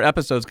back in our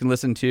episodes can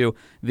listen to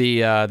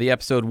the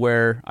episode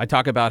where I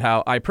talk about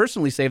how I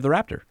personally saved the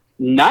Raptor.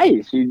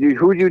 Nice.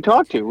 Who did you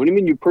talk to? What do you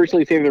mean you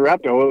personally saved the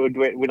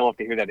Raptor? We don't have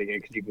to hear that again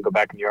because you can go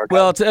back in the archive.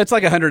 Well, it's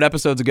like 100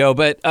 episodes ago,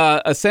 but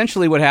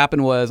essentially what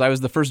happened was I was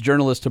the first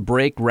journalist to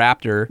break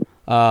Raptor,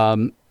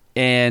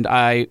 and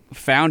I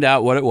found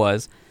out what it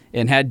was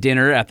and had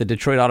dinner at the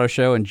Detroit Auto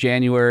Show in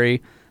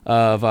January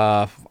of,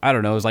 I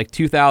don't know, it was like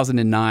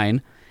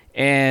 2009,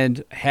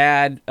 and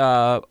had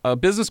a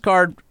business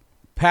card,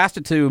 passed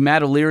it to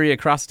Matt O'Leary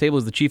across the table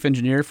as the chief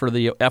engineer for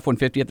the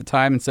F-150 at the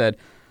time, and said,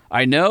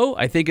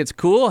 I think it's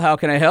cool. How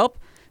can I help?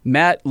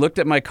 Matt looked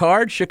at my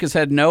card, shook his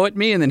head no at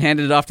me, and then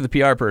handed it off to the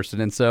PR person.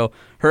 And so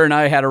her and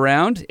I had a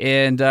round,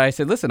 and I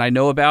said, listen, I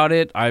know about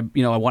it. I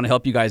want to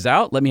help you guys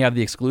out. Let me have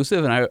the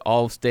exclusive, and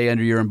I'll stay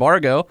under your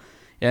embargo.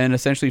 And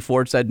essentially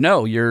Ford said,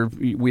 no,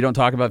 we don't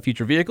talk about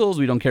future vehicles.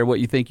 We don't care what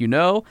you think you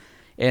know.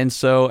 And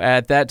so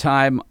at that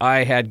time,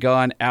 I had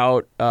gone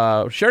out,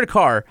 shared a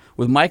car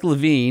with Mike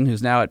Levine,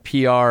 who's now at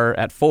PR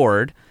at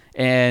Ford,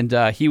 and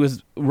he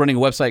was running a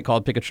website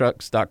called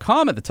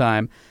pickatrucks.com at the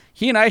time.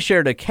 He and I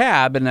shared a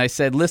cab, and I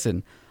said,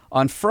 listen,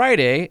 on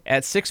Friday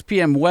at 6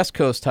 p.m. West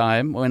Coast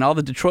time, when all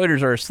the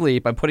Detroiters are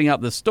asleep, I'm putting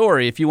out this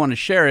story. If you want to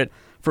share it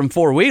from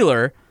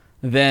four-wheeler,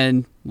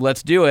 then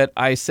let's do it.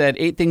 I said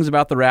 8 things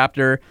about the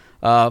Raptor,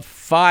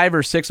 5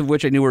 or 6 of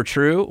which I knew were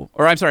true.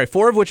 Or I'm sorry,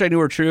 4 of which I knew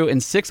were true,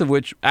 and 6 of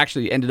which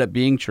actually ended up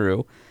being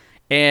true.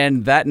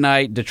 And that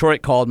night,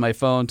 Detroit called my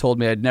phone, told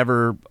me I'd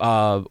never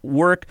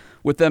work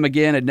with them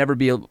again. I'd never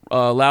be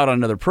allowed on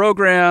another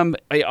program,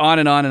 on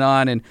and on and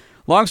on. And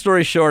long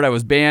story short, I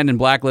was banned and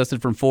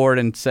blacklisted from Ford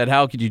and said,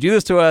 how could you do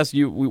this to us?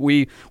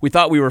 We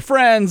thought we were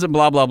friends and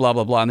blah, blah, blah,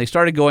 blah, blah. And they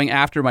started going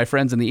after my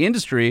friends in the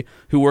industry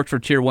who worked for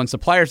Tier 1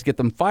 suppliers to get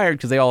them fired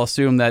because they all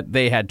assumed that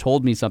they had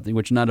told me something,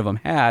 which none of them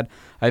had.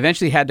 I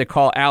eventually had to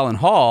call Alan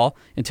Hall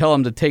and tell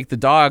him to take the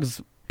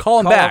dogs. Call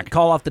off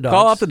the dogs.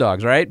 Call off the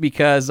dogs, right?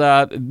 Because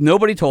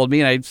nobody told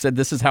me, and I said,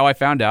 this is how I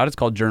found out. It's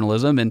called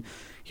journalism, and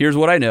here's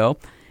what I know.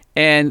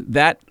 And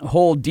that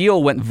whole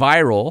deal went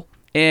viral.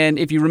 And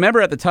if you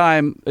remember at the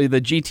time, the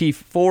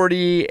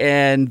GT40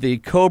 and the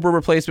Cobra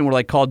replacement were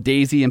like called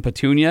Daisy and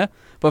Petunia.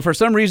 But for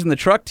some reason, the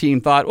truck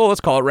team thought, well,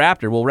 let's call it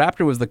Raptor. Well,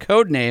 Raptor was the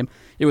code name.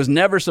 It was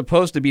never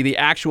supposed to be the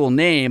actual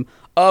name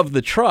of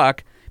the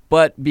truck.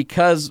 But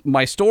because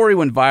my story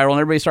went viral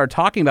and everybody started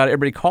talking about it,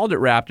 everybody called it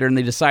Raptor, and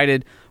they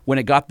decided when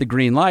it got the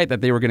green light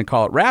that they were going to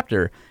call it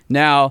Raptor.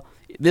 Now,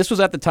 this was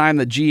at the time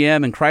that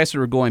GM and Chrysler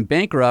were going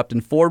bankrupt,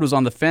 and Ford was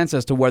on the fence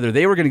as to whether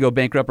they were going to go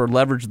bankrupt or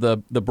leverage the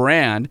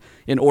brand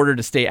in order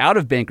to stay out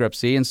of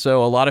bankruptcy. And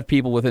so a lot of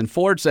people within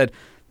Ford said,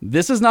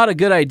 this is not a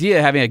good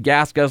idea having a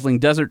gas-guzzling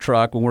desert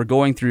truck when we're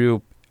going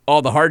through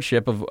all the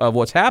hardship of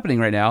what's happening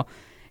right now.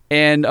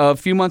 And a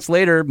few months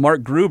later,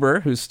 Mark Gruber,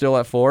 who's still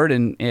at Ford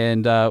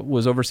and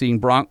was overseeing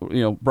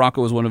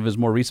Bronco was one of his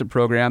more recent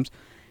programs,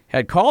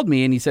 had called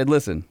me and he said,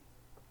 listen,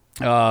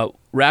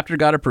 Raptor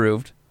got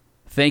approved.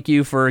 Thank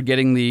you for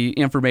getting the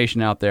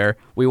information out there.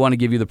 We want to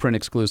give you the print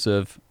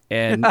exclusive,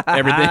 and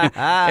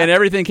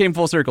everything came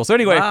full circle. So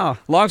anyway, Wow.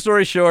 Long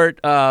story short,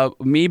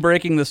 me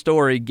breaking the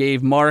story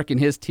gave Mark and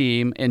his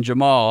team and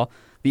Jamal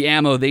the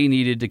ammo they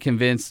needed to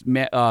convince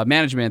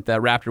management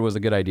that Raptor was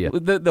a good idea.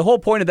 The whole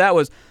point of that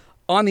was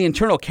on the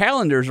internal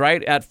calendars,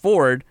 right, at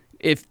Ford,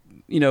 if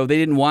they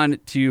didn't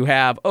want to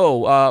have,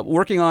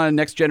 working on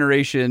next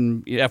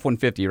generation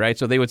F-150, right?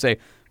 So they would say,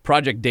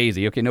 Project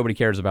Daisy. Okay, nobody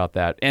cares about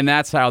that. And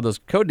that's how those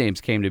code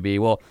names came to be.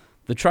 Well,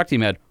 the truck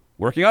team had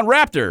working on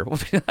Raptor. Well,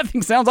 that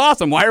thing sounds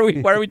awesome. Why are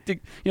we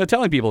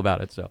telling people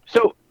about it? So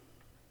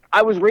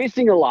I was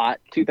racing a lot,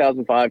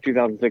 2005,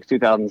 2006,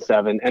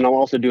 2007, and I'm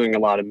also doing a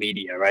lot of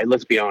media, right?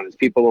 Let's be honest.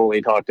 People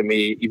only talk to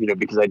me,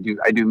 because I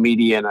do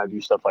media and I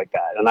do stuff like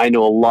that. And I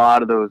know a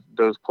lot of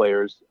those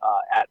players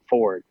at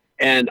Ford.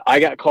 And I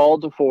got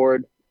called to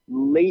Ford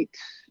late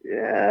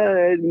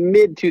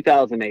mid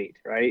 2008,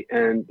 right?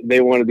 And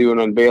they want to do an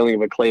unveiling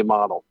of a clay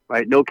model,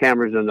 right? No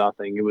cameras, no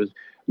nothing. It was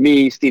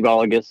me, Steve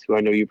Olagus, who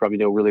I know you probably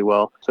know really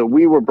well. So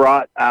we were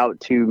brought out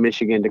to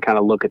Michigan to kind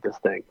of look at this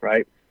thing,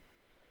 right?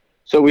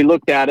 So we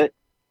looked at it.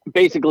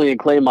 Basically, a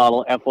clay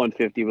model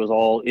F-150 was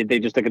all. They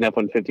just took an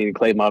F-150 and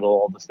clay model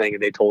all this thing,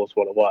 and they told us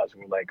what it was.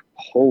 And we're like,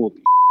 holy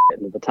shit.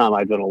 And at the time,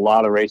 I'd done a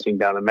lot of racing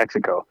down in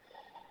Mexico.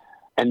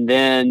 And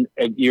then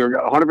you're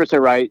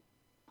 100% right.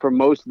 For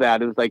most of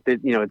that, it was like that.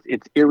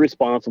 It's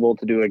irresponsible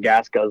to do a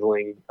gas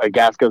guzzling,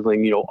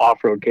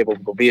 off-road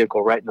capable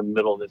vehicle right in the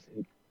middle of this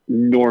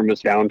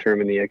enormous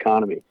downturn in the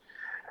economy.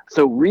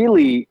 So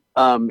really,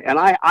 and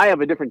I have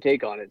a different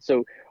take on it.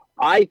 So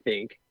I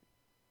think,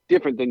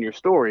 different than your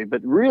story,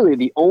 but really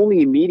the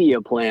only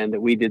media plan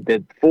that we did,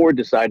 that Ford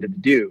decided to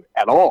do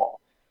at all,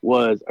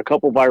 was a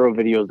couple viral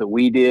videos that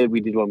we did.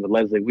 We did one with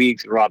Leslie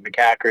Weeks and Rob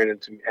McCachran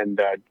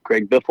and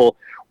Greg Biffle.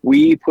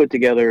 We put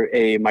together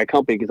my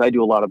company, because I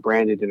do a lot of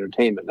branded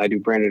entertainment. I do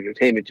branded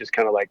entertainment, just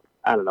kind of like,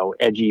 I don't know,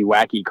 edgy,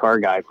 wacky car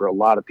guy for a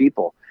lot of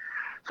people.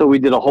 So we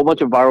did a whole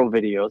bunch of viral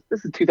videos.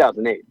 This is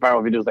 2008.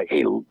 Viral videos like,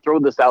 hey, throw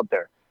this out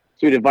there.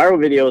 So we did viral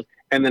videos,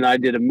 and then I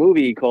did a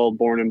movie called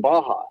Born in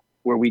Baja,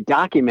 where we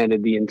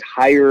documented the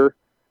entire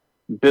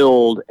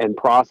build and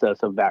process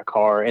of that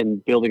car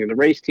and building the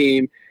race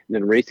team and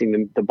then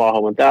racing the Baja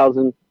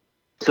 1000.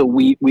 So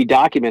we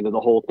documented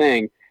the whole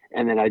thing.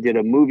 And then I did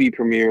a movie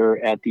premiere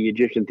at the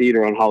Egyptian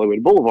Theater on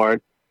Hollywood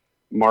Boulevard.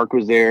 Mark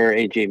was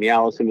there, Jamie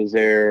Allison was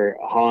there,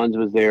 Hans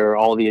was there,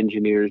 all the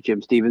engineers,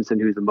 Jim Stevenson,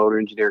 who's the motor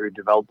engineer who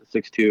developed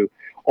the 6.2,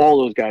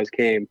 all those guys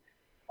came.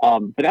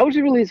 But that was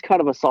really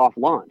kind of a soft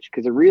launch,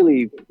 because it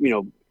really,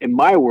 in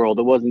my world,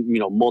 it wasn't,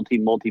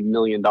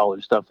 multi-million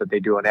dollar stuff that they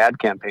do on ad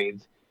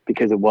campaigns,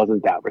 because it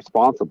wasn't that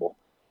responsible.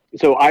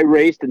 So I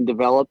raced and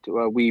developed.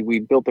 We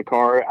built the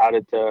car out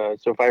at,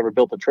 so if I ever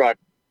built a truck,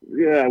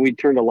 we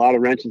turned a lot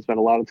of wrench and spent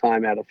a lot of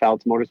time out of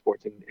Fouts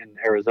Motorsports in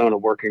Arizona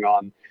working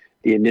on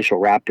the initial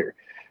Raptor.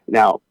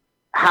 Now,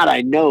 had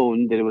I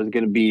known that it was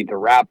going to be the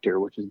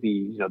Raptor, which is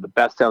the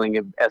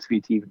best-selling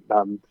SVT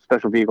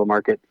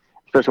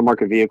special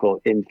market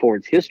vehicle in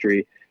Ford's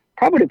history,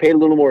 probably would have paid a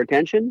little more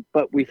attention.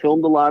 But we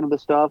filmed a lot of the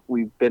stuff.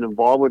 We've been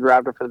involved with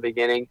Raptor from the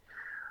beginning.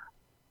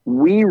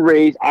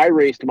 I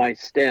raced my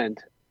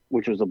Stent,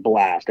 which was a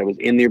blast. I was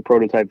in the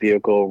prototype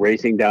vehicle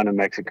racing down in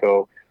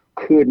Mexico.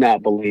 Could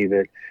not believe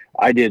it.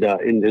 I did,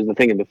 and there's the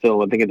thing in the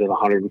film, I think I did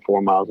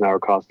 104 miles an hour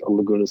across a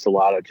Laguna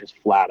Salada, just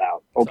flat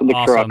out. Opened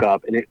the truck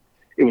up, and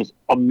it was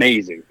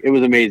amazing. It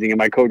was amazing. And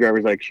my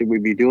co-driver's like, should we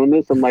be doing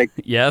this? I'm like,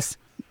 yes.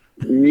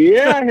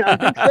 Yeah, I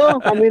think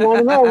so. I mean, I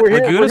don't know.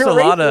 Laguna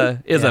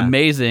Salada is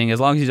amazing as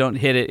long as you don't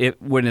hit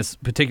it when it's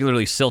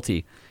particularly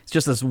silty. It's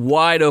just this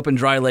wide open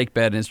dry lake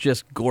bed, and it's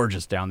just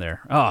gorgeous down there.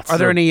 Oh, are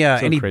there any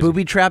crazy.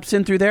 booby traps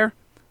in through there?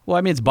 Well,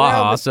 I mean, it's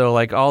Baja, so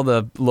like all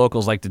the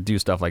locals like to do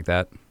stuff like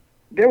that.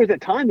 There was a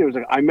time,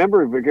 I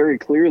remember very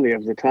clearly, there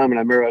was a time, and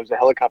I remember I was a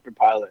helicopter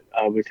pilot,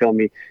 was telling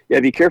me, yeah,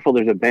 be careful,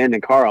 there's an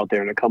abandoned car out there,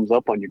 and it comes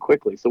up on you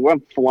quickly. So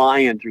I'm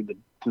flying through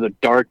the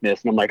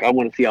darkness, and I'm like, I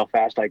want to see how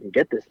fast I can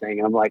get this thing.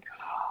 And I'm like,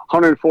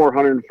 104,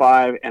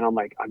 105, and I'm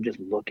like, I'm just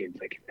looking,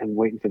 like, I'm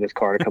waiting for this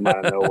car to come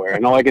out of nowhere.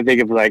 And all I can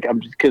think of is, like,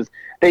 because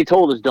they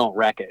told us don't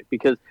wreck it.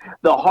 Because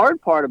the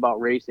hard part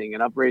about racing,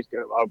 and I've raced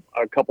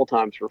a couple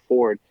times for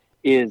Ford,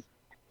 is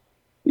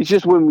it's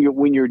just when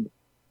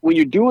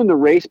you're doing the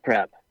race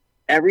prep,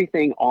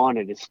 everything on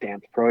it is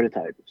stamped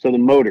prototype. So the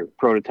motor,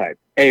 prototype,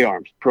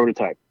 A-arms,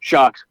 prototype,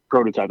 shocks,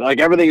 prototype.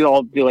 Like everything's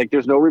all like,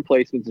 there's no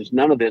replacements. There's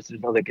none of this.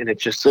 There's nothing, and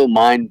it's just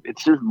mind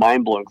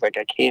blowing. It's like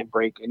I can't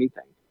break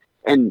anything.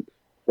 And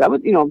that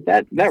was,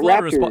 that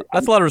Raptor.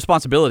 That's a lot of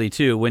responsibility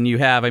too. When you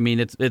have,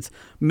 it's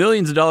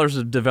millions of dollars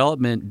of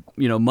development,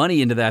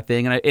 money into that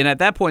thing, and at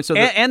that point,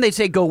 and they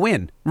say go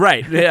win.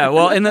 Right. Yeah.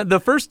 Well, and the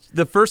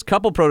first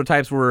couple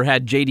prototypes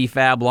had JD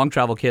Fab long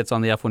travel kits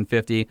on the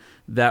F-150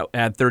 that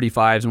had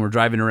 35s, and we're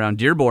driving around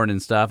Dearborn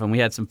and stuff, and we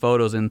had some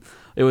photos, and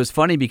it was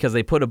funny because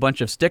they put a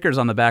bunch of stickers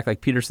on the back, like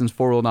Peterson's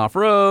 4-wheel and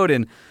off-road,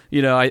 and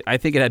I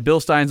think it had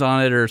Bill Stein's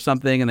on it or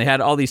something, and they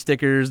had all these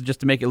stickers just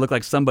to make it look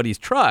like somebody's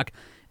truck.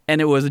 And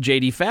it was a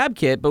JD Fab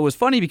kit, but it was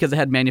funny because it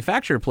had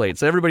manufacturer plates.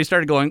 So everybody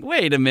started going,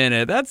 "Wait a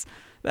minute,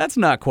 that's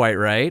not quite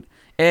right."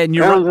 And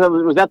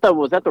was that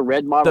the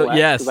red Model X?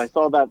 Yes, because I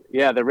saw that.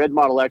 Yeah, the red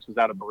Model X was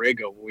out of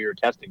Borrego when we were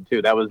testing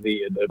too. That was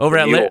the over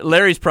at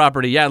Larry's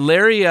property. Yeah,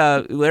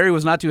 Larry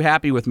was not too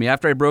happy with me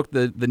after I broke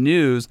the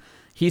news.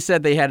 He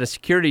said they had a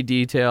security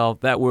detail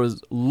that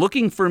was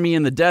looking for me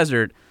in the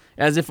desert,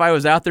 as if I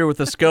was out there with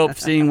a scope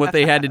seeing what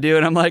they had to do.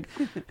 And I'm like,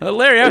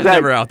 Larry, I was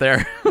never out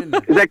there.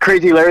 Is that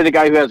Crazy Larry, the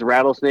guy who has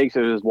rattlesnakes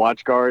as his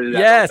watch guard?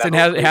 Yes, and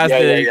has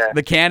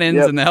the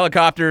cannons and the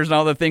helicopters and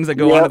all the things that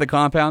go onto the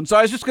compound. So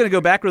I was just going to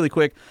go back really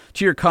quick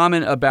to your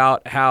comment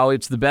about how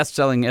it's the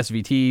best-selling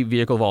SVT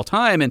vehicle of all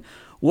time. And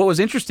what was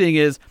interesting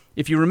is,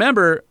 if you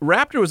remember,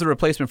 Raptor was a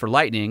replacement for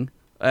Lightning,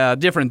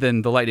 different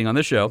than the Lightning on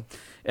this show,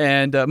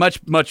 and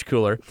much, much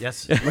cooler.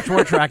 Yes, much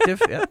more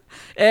attractive. Yeah.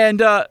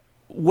 And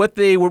what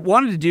they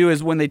wanted to do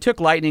is when they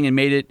took Lightning and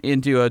made it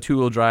into a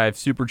two-wheel drive,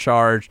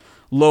 supercharged,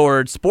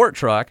 lowered sport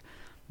truck,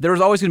 there was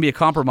always going to be a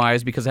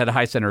compromise because it had a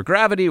high center of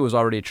gravity. It was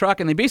already a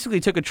truck, and they basically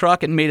took a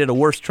truck and made it a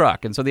worse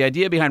truck. And so the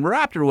idea behind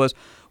Raptor was,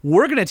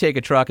 we're going to take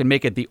a truck and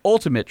make it the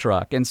ultimate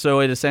truck. And so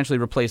it essentially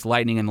replaced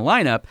Lightning in the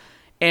lineup.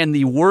 And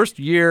the worst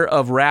year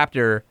of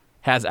Raptor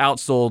has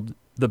outsold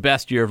the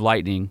best year of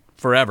Lightning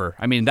forever.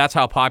 I mean, that's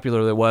how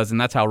popular it was,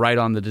 and that's how right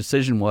on the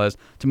decision was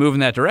to move in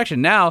that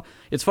direction. Now,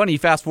 it's funny, you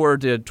fast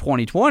forward to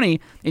 2020,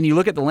 and you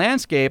look at the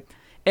landscape,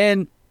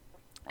 and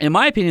in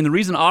my opinion, the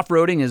reason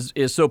off-roading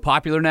is so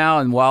popular now,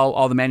 and while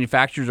all the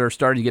manufacturers are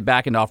starting to get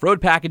back into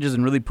off-road packages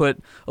and really put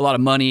a lot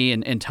of money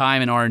and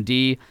time and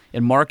R&D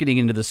and marketing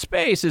into the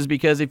space, is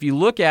because if you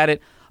look at it,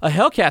 a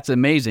Hellcat's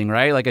amazing,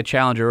 right? Like a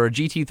Challenger or a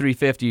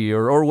GT350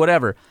 or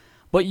whatever.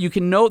 But you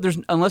can know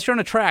unless you're on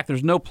a track,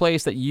 there's no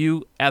place that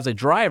you as a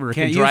driver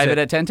can drive it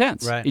at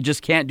 10/10. Right. You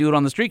just can't do it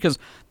on the street because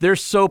they're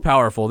so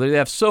powerful. They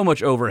have so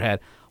much overhead.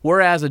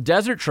 Whereas a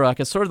desert truck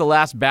is sort of the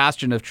last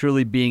bastion of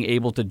truly being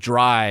able to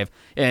drive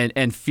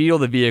and feel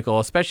the vehicle,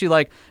 especially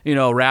like, a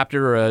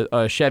Raptor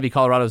or a Chevy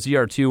Colorado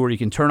ZR2 where you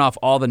can turn off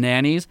all the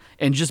nannies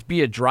and just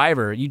be a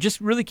driver. You just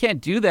really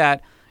can't do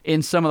that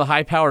in some of the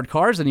high-powered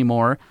cars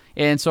anymore.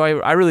 And so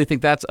I really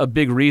think that's a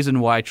big reason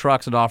why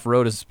trucks and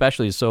off-road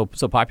especially is so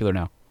popular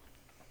now.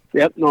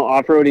 Yep, no,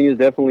 off-roading is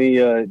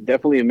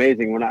definitely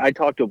amazing. When I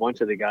talked to a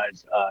bunch of the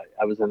guys,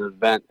 I was at an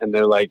event, and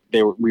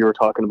we were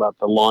talking about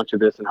the launch of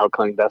this and how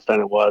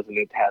clandestine it was, and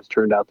it has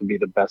turned out to be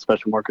the best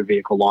special market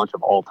vehicle launch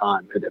of all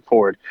time at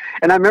Ford.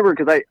 And I remember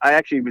because I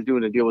actually was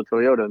doing a deal with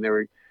Toyota, and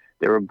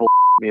they were bull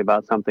me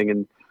about something,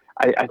 and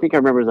I think I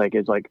remember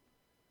it's like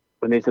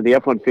when they said the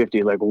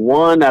F-150, like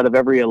 1 out of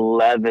every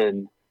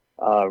 11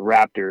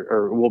 Raptor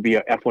or will be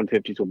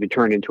F-150s will be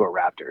turned into a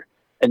Raptor.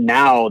 And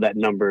now that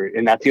number,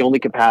 and that's the only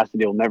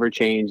capacity, it'll never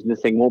change. And this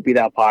thing won't be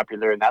that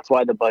popular. And that's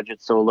why the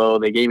budget's so low.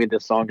 They gave me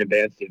this song and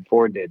dance that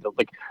Ford did.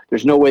 Like,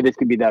 there's no way this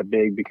could be that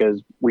big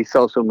because we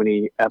sell so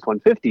many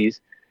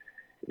F-150s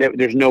that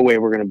there's no way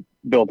we're going to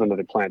build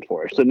another plant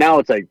for it. So now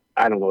it's like,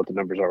 I don't know what the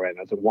numbers are right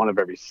now. It's like 1 of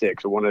every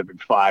 6 or 1 of every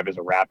 5 is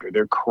a Raptor.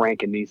 They're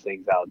cranking these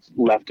things out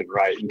left and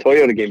right. And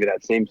Toyota gave me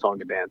that same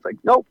song and dance. Like,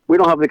 nope, we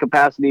don't have the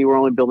capacity. We're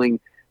only building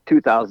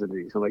 2,000 of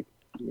these. I'm like,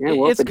 yeah,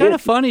 well, it's kind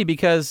of funny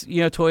because,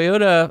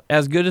 Toyota,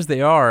 as good as they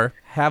are,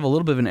 have a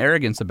little bit of an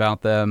arrogance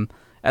about them,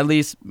 at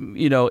least,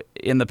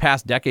 in the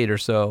past decade or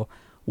so,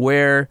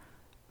 where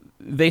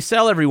they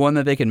sell every one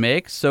that they can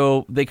make,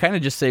 so they kind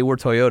of just say, we're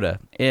Toyota.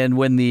 And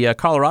when the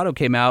Colorado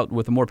came out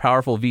with a more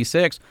powerful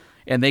V6,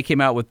 and they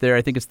came out with their,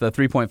 I think it's the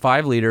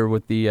 3.5 liter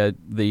with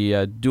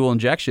the dual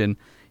injection,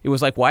 it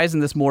was like, why isn't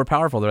this more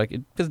powerful? They're like,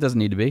 because it doesn't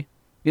need to be.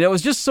 It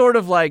was just sort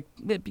of like,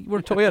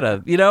 we're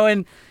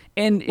Toyota,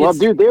 and well,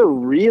 dude, they're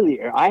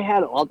really.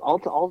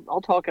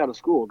 I'll talk out of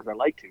school because I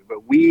like to.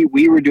 But we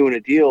were doing a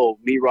deal.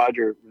 Me and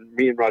Roger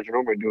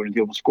Norman were doing a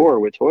deal with Score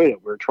with Toyota.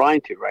 We're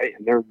trying to, right?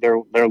 And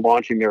they're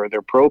launching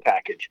their pro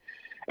package,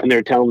 and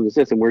they're telling us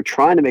this, and we're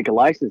trying to make a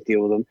license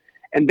deal with them.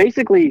 And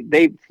basically,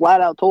 they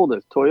flat out told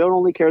us Toyota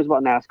only cares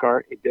about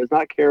NASCAR. It does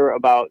not care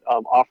about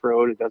off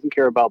road. It doesn't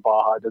care about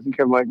Baja. It doesn't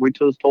care about. We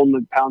just told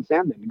them to pound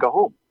sand and go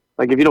home.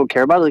 Like if you don't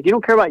care about it, like you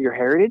don't care about your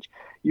heritage.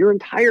 Your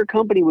entire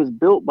company was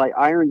built by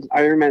Iron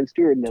Man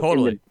Stewart in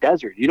the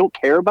desert. You don't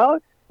care about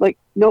it? Like,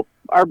 nope,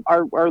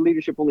 our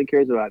leadership only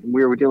cares about it. And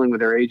we were dealing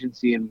with their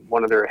agency and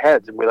one of their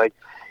heads. And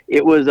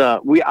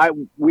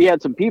we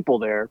had some people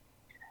there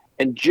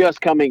and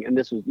just coming, and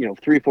this was,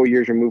 3-4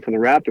 years removed from the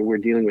Raptor, we're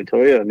dealing with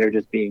Toyota and they're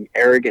just being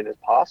arrogant as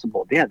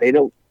possible. Yeah, they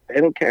don't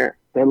care.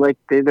 They're like,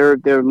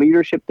 their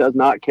leadership does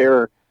not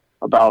care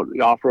about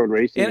off-road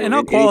racing. And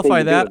I'll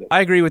qualify that.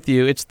 I agree with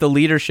you. It's the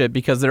leadership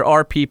because there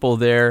are people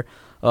there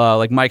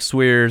like Mike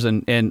Swears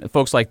and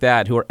folks like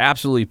that who are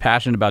absolutely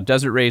passionate about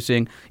desert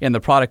racing and the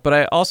product. But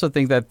I also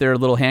think that they're a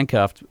little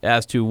handcuffed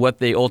as to what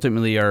they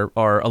ultimately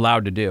are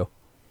allowed to do.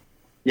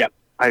 Yep,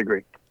 I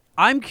agree.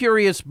 I'm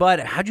curious, Bud,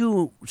 how'd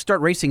you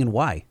start racing and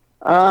why?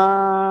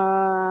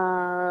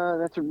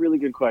 That's a really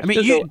good question. I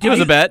mean, it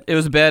was a bet. It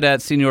was a bet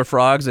at Senior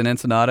Frogs in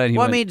Ensenada.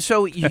 And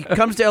so he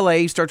comes to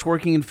L.A., starts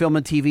working in film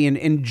and TV,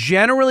 and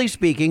generally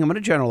speaking, I'm going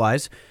to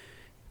generalize,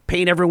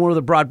 paint everyone with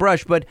a broad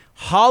brush, but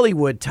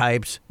Hollywood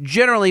types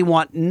generally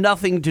want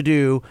nothing to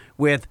do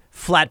with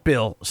flat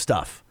bill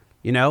stuff,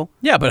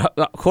 Yeah, but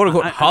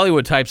quote-unquote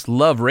Hollywood types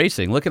love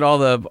racing. Look at all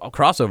the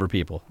crossover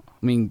people.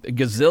 I mean, a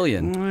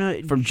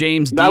gazillion. From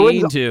James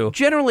Dean to...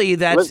 Generally,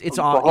 it's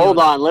all... Hold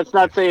on, let's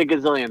not say a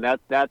gazillion.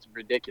 That's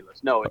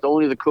ridiculous. No, it's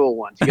only the cool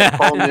ones. You got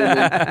Paul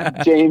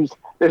Newman,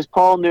 there's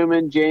Paul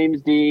Newman,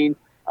 James Dean,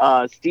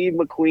 Steve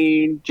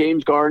McQueen,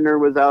 James Gardner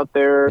was out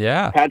there.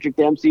 Yeah. Patrick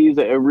Dempsey's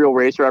a real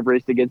racer. I've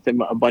raced against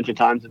him a bunch of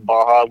times in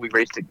Baja. We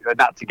raced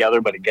not together,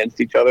 but against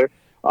each other.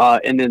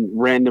 And then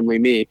randomly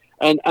me.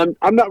 And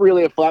I'm not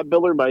really a flat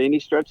biller by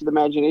any stretch of the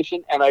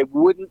imagination, and I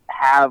wouldn't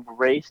have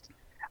raced.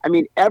 I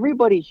mean,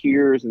 everybody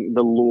hears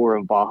the lure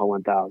of Baja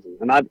 1000,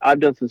 and I've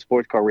done some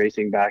sports car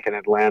racing back in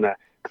Atlanta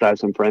because I have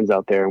some friends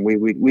out there, and we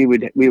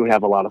would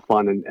have a lot of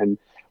fun.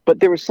 But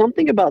there was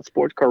something about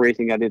sports car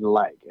racing I didn't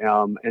like,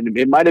 and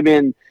it might have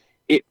been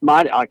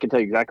I can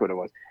tell you exactly what it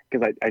was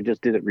because I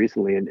just did it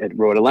recently at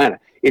Road Atlanta.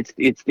 It's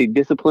the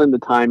discipline, the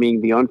timing,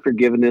 the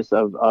unforgiveness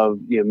of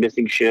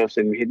missing shifts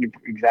and hitting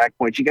exact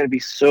points. You got to be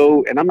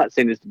so, and I'm not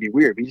saying this to be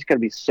weird, but you just got to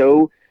be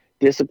so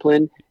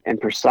disciplined and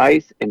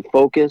precise and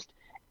focused.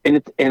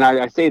 And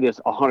I say this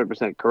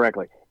 100%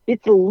 correctly.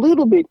 It's a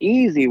little bit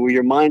easy where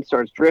your mind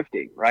starts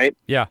drifting, right?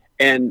 Yeah.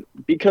 And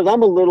because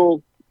I'm a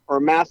little or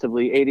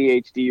massively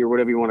ADHD or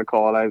whatever you want to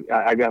call it,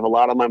 I have a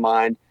lot on my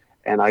mind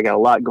and I got a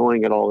lot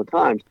going at all the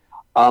times.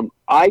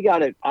 I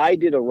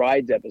did a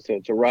Rides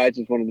episode. So Rides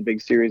is one of the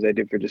big series I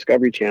did for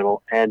Discovery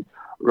Channel, and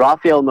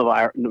Rafael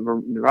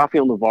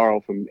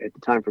Navarro from at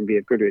the time from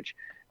BF Goodrich,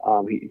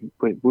 we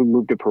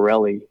moved to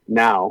Pirelli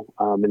now,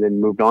 and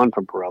then moved on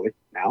from Pirelli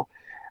now.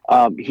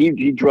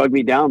 he drugged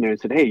me down there and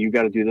said, "Hey, you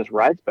got to do this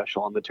ride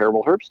special on the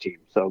Terrible Herbst team."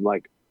 So I'm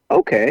like,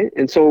 okay.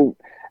 And so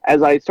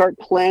as I start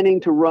planning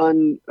to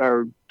run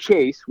or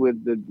chase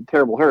with the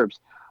Terrible Herbst,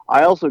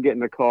 I also get in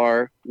the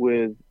car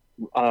with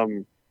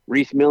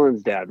Reese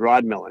Millen's dad,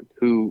 Rod Millen,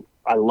 who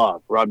I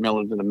love. Rod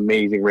Millen's an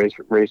amazing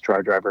race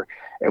car driver.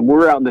 And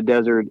we're out in the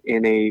desert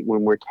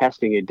when we're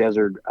testing a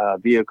desert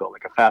vehicle,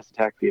 like a fast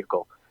attack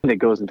vehicle, that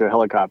goes into a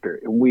helicopter.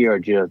 And we are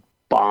just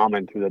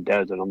bombing through the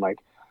desert. I'm like,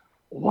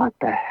 what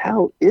the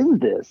hell is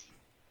this?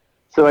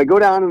 So I go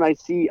down and I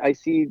see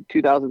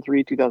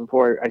 2003,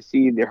 2004. I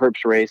see the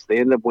Herbst race. They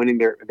end up winning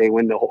they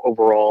win the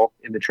overall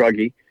in the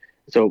Truggy.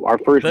 So our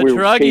first the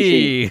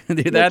Truggy,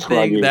 dude,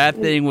 that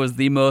thing was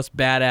the most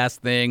badass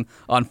thing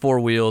on four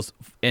wheels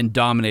and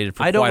dominated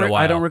for quite a while.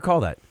 I don't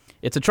recall that.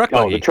 It's a truck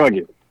buggy. Oh, the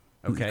Truggy.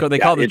 Okay, they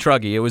call it the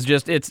Truggy. It was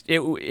just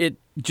it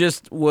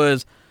just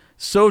was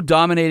so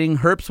dominating.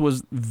 Herbst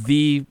was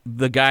the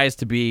guys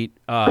to beat.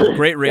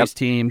 Great race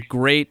team,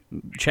 great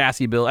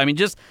chassis build. I mean,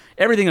 just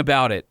everything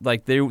about it.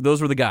 Like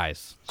those were the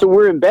guys. So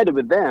we're embedded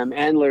with them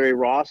and Larry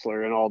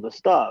Rossler and all the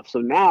stuff. So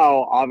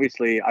now,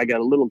 obviously, I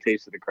got a little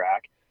taste of the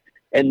crack.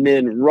 And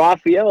then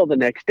Raphael the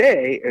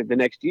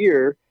next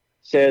year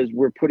says,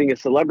 "We're putting a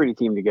celebrity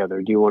team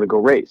together. Do you want to go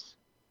race?"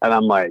 And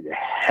I'm like,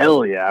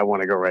 "Hell yeah, I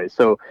want to go race."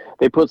 So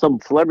they put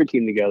some celebrity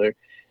team together.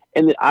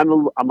 And I'm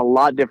a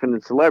lot different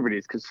than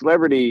celebrities, because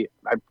celebrity,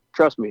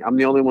 trust me, I'm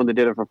the only one that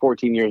did it for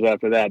 14 years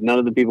after that. None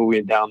of the people we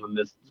had down on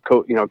this,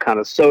 kind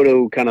of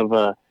Soto kind of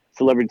a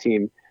celebrity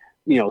team,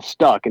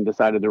 stuck and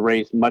decided to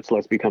race, much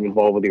less become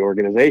involved with the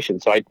organization.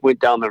 So I went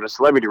down there to a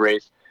celebrity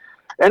race,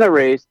 and I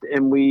raced,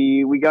 and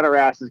we got our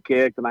asses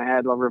kicked, and I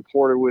had a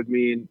reporter with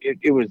me, and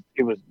it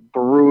was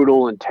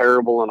brutal and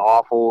terrible and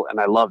awful, and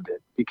I loved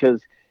it,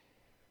 because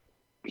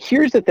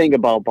here's the thing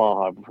about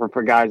Baja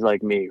for guys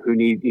like me who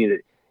need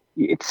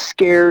it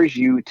scares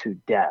you to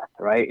death,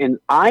 right? And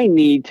I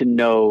need to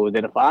know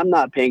that if I'm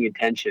not paying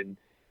attention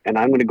and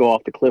I'm going to go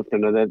off the cliff,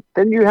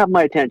 then you have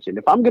my attention.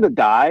 If I'm going to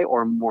die,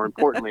 or more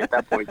importantly at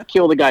that point,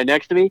 kill the guy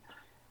next to me,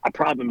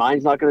 my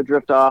mind's not going to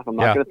drift off. I'm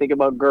not going to think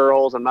about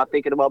girls. I'm not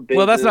thinking about business.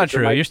 Well, that's not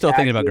true. You're still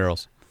thinking about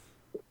girls.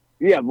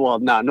 Yeah, well,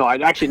 no, I'm not.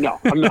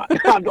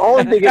 I'm all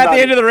I'm thinking at about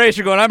the end of the race,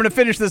 you're going, I'm going to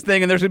finish this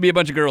thing, and there's going to be a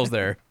bunch of girls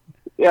there.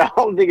 Yeah,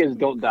 all I'm thinking is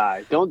don't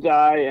die,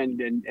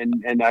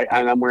 and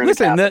I'm wearing.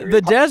 Listen,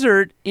 the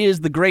desert is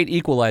the great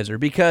equalizer,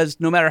 because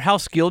no matter how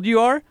skilled you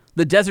are,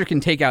 the desert can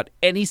take out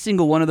any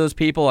single one of those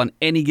people on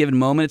any given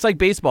moment. It's like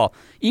baseball.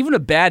 Even a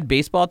bad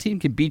baseball team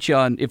can beat you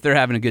on if they're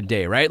having a good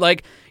day, right?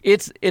 Like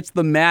it's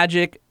the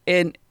magic,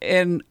 and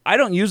I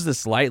don't use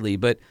this lightly,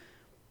 but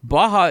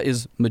Baja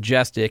is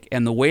majestic,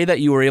 and the way that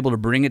you were able to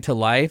bring it to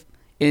life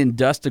in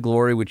Dust to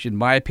Glory, which in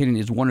my opinion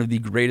is one of the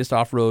greatest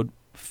off-road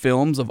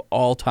films of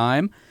all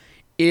time,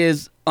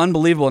 is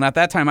unbelievable. And at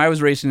that time, I was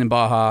racing in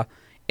Baja,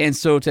 and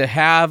so to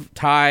have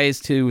ties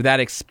to that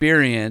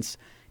experience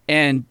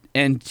and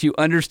to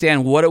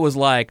understand what it was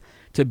like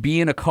to be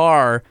in a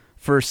car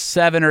for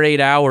 7 or 8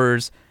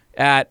 hours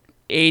at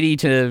 80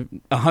 to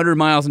 100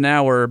 miles an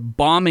hour,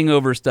 bombing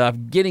over stuff,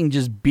 getting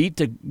just beat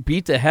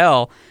to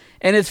hell.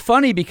 And it's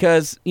funny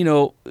because,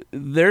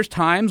 there's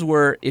times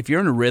where if you're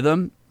in a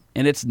rhythm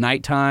and it's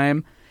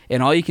nighttime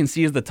and all you can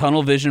see is the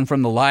tunnel vision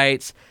from the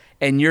lights,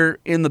 and you're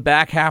in the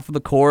back half of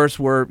the course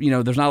where,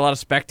 there's not a lot of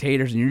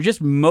spectators, and you're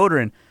just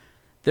motoring.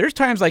 There's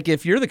times like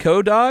if you're the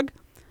co-dog,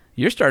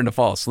 you're starting to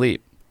fall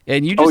asleep.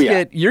 And you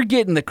just you're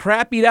getting the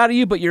crap beat out of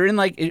you, but you're in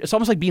it's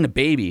almost like being a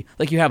baby.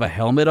 Like you have a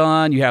helmet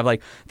on, you have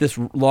like this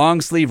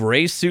long sleeve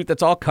race suit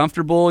that's all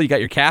comfortable. You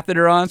got your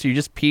catheter on, so you're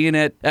just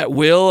peeing at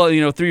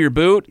will, through your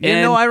boot.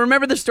 I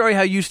remember the story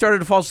how you started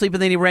to fall asleep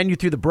and then he ran you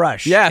through the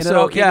brush. Yeah,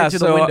 so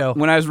the window.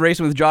 When I was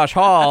racing with Josh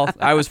Hall,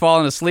 I was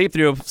falling asleep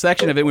through a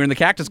section of it. We were in the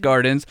Cactus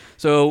Gardens,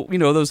 so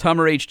those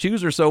Hummer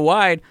H2s are so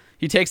wide.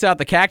 He takes out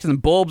the cactus and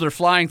bulbs are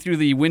flying through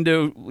the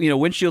window,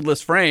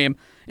 windshield-less frame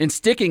and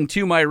sticking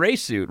to my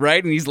race suit,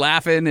 right? And he's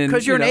laughing and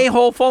because you're an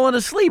a-hole falling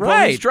asleep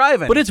while he's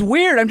driving. But it's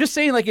weird. I'm just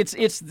saying, like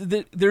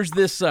there's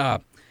this.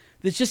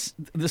 It's just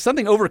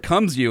something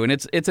overcomes you, and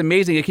it's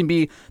amazing. It can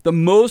be the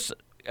most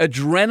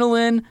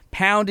adrenaline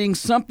pounding.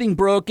 Something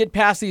broke. Get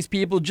past these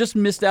people. Just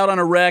missed out on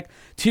a wreck.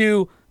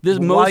 To this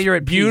most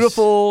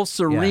beautiful,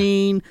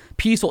 serene,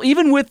 peaceful.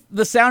 Even with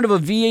the sound of a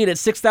V8 at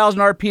 6,000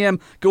 RPM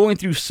going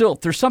through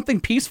silt, there's something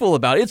peaceful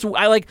about it.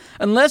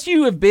 Unless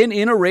you have been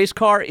in a race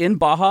car in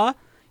Baja,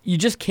 you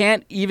just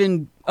can't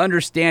even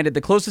understand it.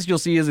 The closest you'll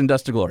see is in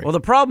Dust to Glory. Well, the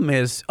problem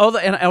is,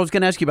 and I was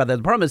going to ask you about that.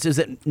 The problem is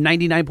that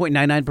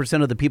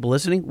 99.99% of the people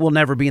listening will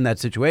never be in that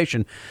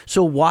situation.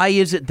 So why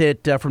is it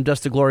that From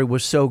Dust to Glory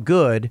was so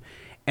good?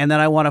 And then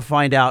I want to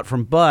find out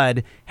from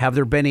Bud, have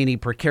there been any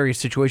precarious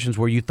situations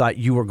where you thought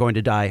you were going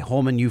to die?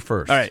 Holman, you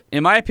first. All right.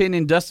 In my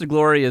opinion, Dust to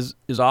Glory is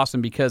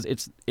awesome because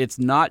it's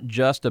not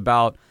just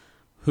about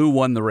who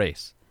won the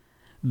race.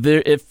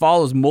 It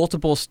follows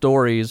multiple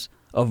stories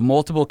of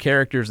multiple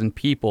characters and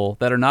people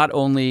that are not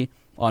only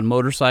on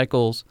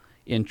motorcycles,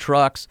 in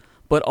trucks,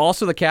 but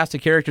also the cast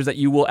of characters that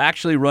you will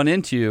actually run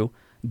into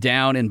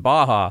down in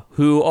Baja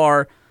who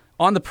are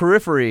on the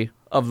periphery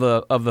of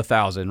the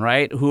 1,000,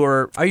 right? Who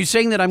are you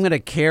saying that I'm going to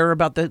care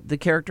about the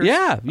characters?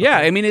 Yeah.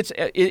 I mean,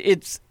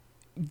 it's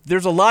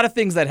there's a lot of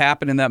things that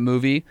happen in that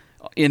movie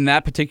in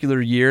that particular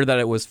year that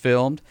it was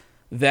filmed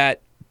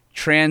that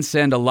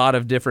transcend a lot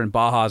of different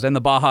Bajas and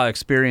the Baja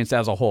experience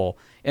as a whole.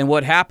 And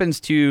what happens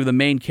to the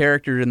main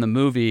character in the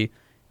movie,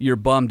 you're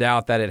bummed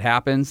out that it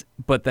happens,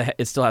 but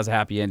it still has a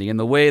happy ending. And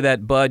the way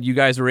that, Bud, you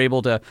guys were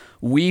able to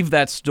weave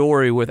that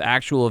story with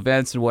actual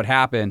events and what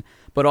happened,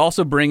 but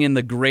also bring in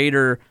the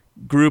greater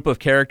group of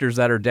characters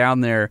that are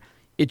down there,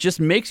 it just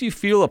makes you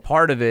feel a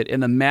part of it,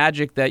 and the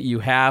magic that you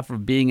have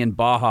from being in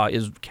Baja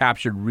is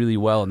captured really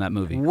well in that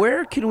movie.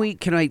 Where can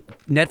I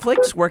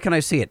Netflix? Where can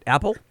I see it?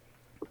 Apple?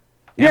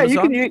 Yeah,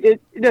 Amazon?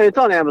 it's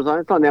on Amazon.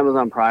 It's on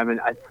Amazon Prime, and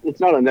it's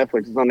not on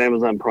Netflix. It's on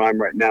Amazon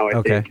Prime right now,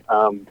 I think.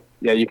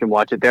 Yeah, you can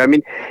watch it there. I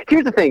mean,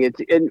 here's the thing.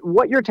 And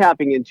what you're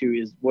tapping into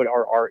is what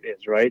our art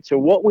is, right? So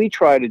what we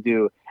try to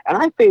do, and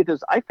I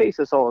face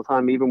this all the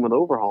time, even with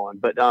Overhauling,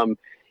 but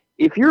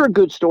if you're a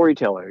good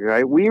storyteller,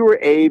 right, we were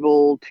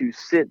able to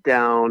sit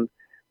down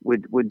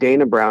with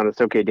Dana Brown.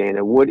 It's okay,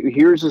 Dana.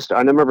 Here's the. I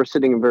remember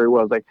sitting in very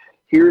well. I was like,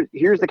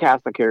 here's the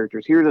cast of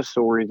characters. Here's the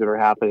stories that are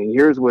happening.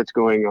 Here's what's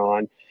going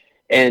on.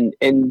 And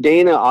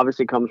Dana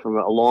obviously comes from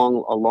a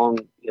long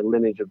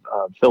lineage of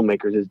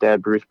filmmakers. His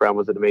dad, Bruce Brown,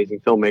 was an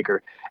amazing filmmaker.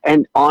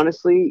 And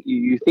honestly,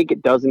 you think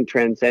it doesn't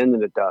transcend,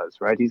 and it does,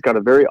 right? He's got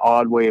a very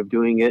odd way of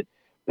doing it,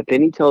 but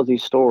then he tells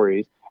these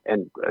stories.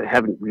 And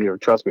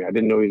trust me, I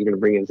didn't know he was going to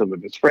bring in some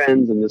of his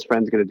friends, and this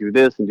friend's going to do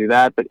this and do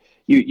that. But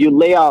you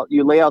lay out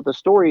the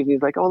stories, and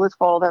he's like, oh, let's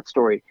follow that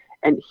story.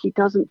 And he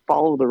doesn't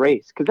follow the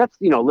race, because that's,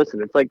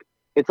 listen,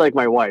 it's like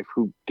my wife,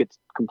 who gets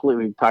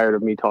completely tired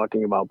of me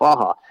talking about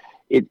Baja.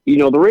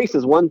 The race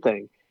is one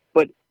thing,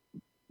 but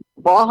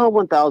Baja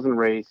 1000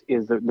 race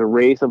is the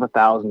race of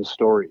 1,000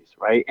 stories,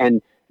 right?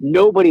 And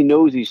nobody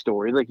knows these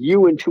stories. Like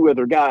you and two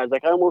other guys,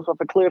 like I almost off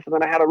a cliff, and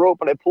then I had a rope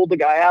and I pulled the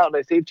guy out and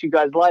I saved 2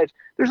 guys' lives.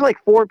 There's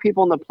like 4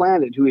 people on the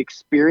planet who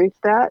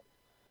experienced that.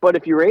 But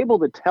if you're able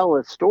to tell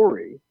a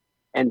story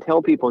and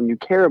tell people, and you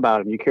care about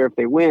them, you care if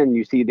they win,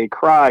 you see they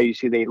cry, you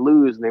see they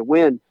lose and they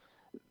win.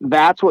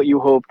 That's what you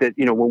hope that,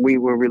 when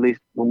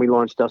we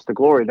launched Dust to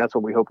Glory, that's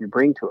what we hope you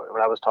bring to it.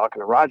 When I was talking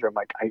to Roger, I'm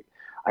like,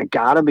 I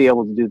got to be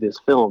able to do this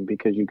film,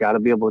 because you got to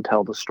be able to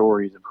tell the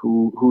stories of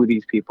who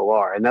these people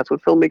are. And that's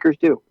what filmmakers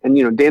do.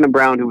 And, Dana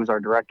Brown, who was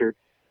our director,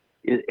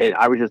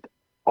 I was just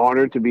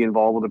honored to be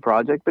involved with the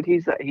project, but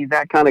he's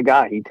that kind of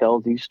guy. He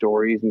tells these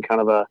stories in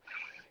kind of a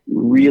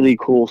really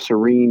cool,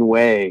 serene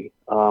way.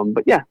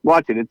 But yeah,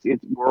 watch it.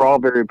 We're all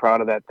very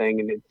proud of that thing.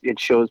 And it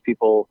shows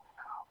people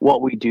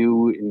what we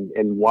do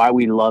and why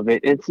we love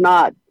it. It's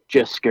not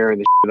just scaring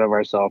the shit out of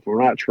ourselves.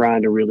 We're not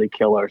trying to really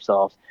kill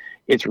ourselves.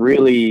 It's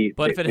really.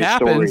 But if it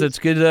happens, stories. It's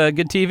good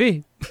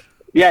TV.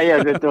 Yeah,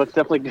 it's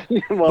definitely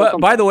good. Well,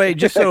 by the way,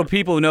 just so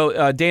people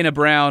know, Dana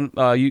Brown,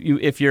 you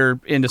if you're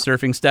into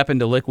surfing, Step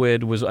Into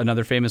Liquid was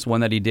another famous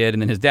one that he did,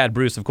 and then his dad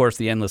Bruce, of course,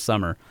 The Endless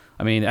Summer.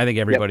 I mean, I think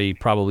everybody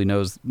probably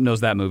knows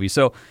that movie.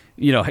 So,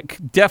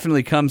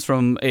 definitely comes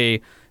from a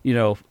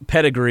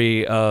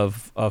pedigree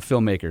of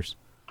filmmakers.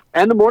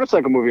 And the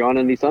motorcycle movie on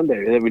Any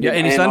Sunday.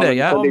 Any Sunday,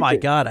 yeah. Oh my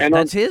God,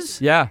 that's his?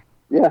 Yeah.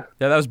 Yeah,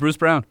 that was Bruce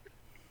Brown.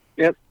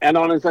 Yep, and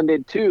on a Sunday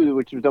 2,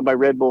 which was done by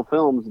Red Bull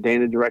Films,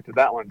 Dana directed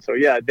that one. So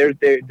yeah,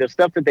 the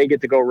stuff that they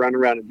get to go run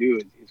around and do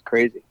is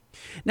crazy.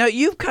 Now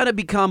you've kind of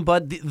become,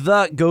 Bud,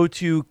 the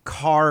go-to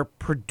car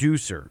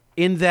producer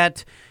in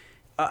that.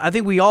 I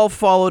think we all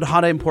followed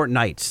Honda Import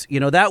Nights.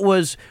 That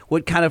was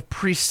what kind of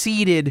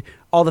preceded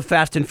all the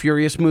Fast and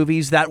Furious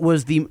movies. That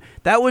was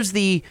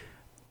the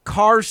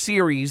car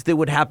series that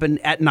would happen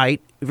at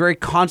night, very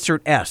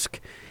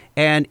concert-esque,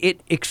 and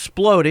it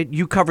exploded.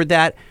 You covered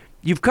that.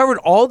 You've covered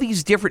all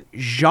these different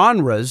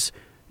genres.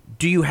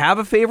 Do you have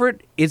a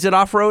favorite? Is it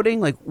off-roading?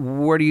 Like,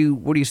 where do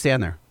you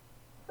stand there?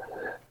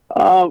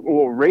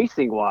 Well,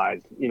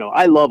 racing-wise,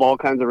 I love all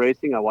kinds of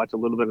racing. I watch a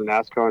little bit of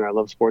NASCAR, and I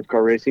love sports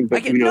car racing.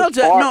 But no,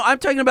 I'm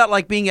talking about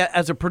like being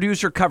as a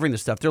producer covering the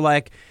stuff. They're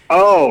like,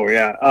 oh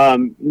yeah,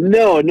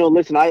 no.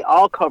 Listen,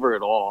 I'll cover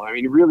it all. I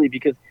mean, really,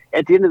 because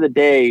at the end of the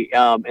day,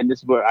 and this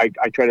is what I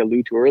tried to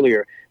allude to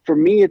earlier. For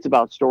me, it's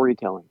about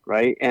storytelling,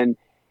 right? And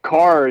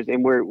cars,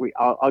 and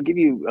I'll give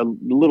you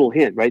a little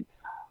hint, right?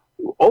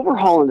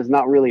 Overhauling is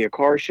not really a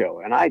car show,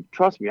 and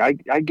trust me, I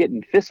get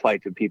in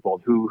fistfights with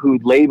people who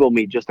label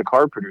me just a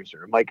car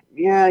producer. I'm like,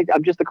 yeah,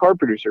 I'm just a car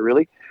producer,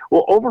 really.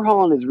 Well,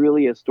 Overhauling is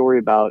really a story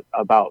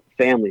about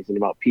families and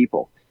about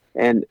people,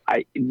 and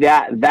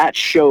that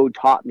show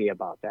taught me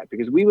about that,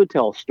 because we would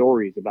tell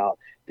stories about,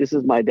 this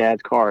is my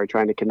dad's car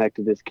trying to connect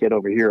to this kid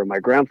over here. My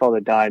grandfather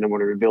died, and I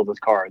want to rebuild this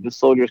car. This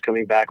soldier's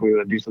coming back, and we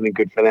want to do something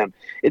good for them.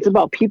 It's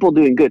about people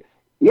doing good.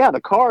 Yeah,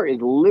 the car is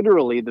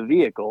literally the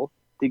vehicle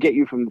to get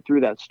you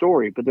through that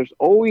story, but there's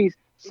always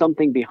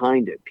something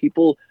behind it.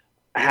 People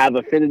have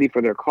affinity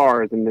for their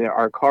cars, and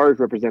our cars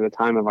represent a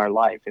time of our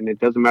life, and it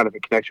doesn't matter if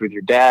it connects you with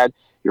your dad,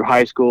 your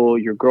high school,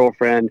 your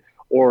girlfriend,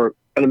 or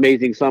an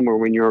amazing summer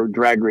when you're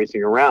drag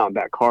racing around.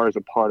 That car is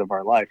a part of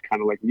our life,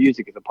 kind of like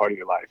music is a part of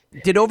your life.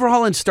 Did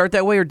Overhauling start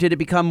that way, or did it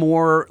become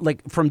more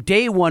like from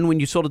day one when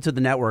you sold it to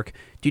the network?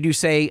 Did you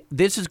say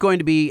this is going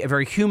to be a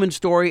very human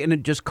story and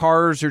it just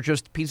cars are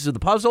just pieces of the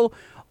puzzle?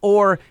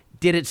 Or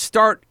did it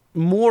start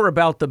more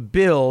about the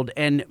build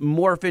and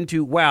morph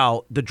into,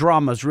 wow, the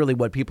drama is really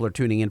what people are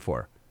tuning in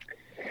for?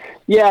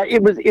 Yeah,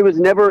 it was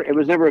never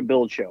a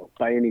build show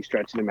by any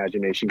stretch of the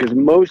imagination, because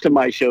most of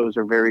my shows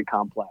are very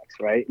complex,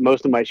 right?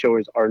 Most of my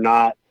shows are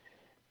not,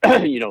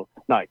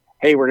 not,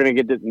 hey, we're gonna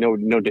get this.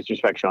 No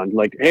disrespect, Sean.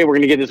 Like, hey, we're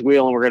gonna get this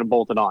wheel and we're gonna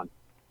bolt it on.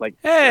 Like,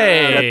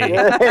 hey,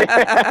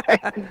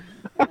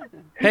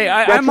 hey,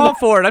 I'm all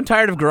for it. I'm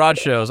tired of garage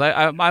shows.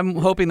 I'm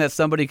hoping that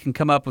somebody can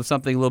come up with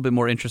something a little bit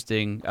more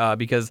interesting,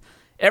 because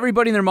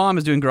everybody and their mom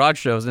is doing garage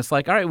shows, and it's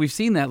like, all right, we've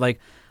seen that. Like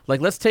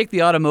let's take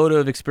the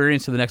automotive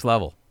experience to the next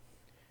level.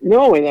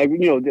 No, and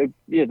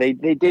they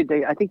did.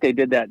 I think they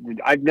did that.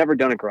 I've never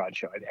done a garage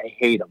show. I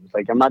hate them. It's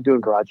like, I'm not doing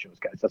garage shows,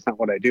 guys. That's not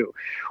what I do.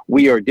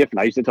 We are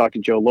different. I used to talk to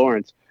Joe St.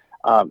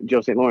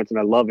 Lawrence, and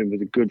I love him.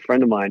 He's a good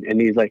friend of mine. And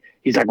he's like,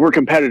 we're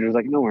competitors.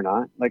 Like, no, we're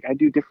not. Like, I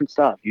do different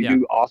stuff. You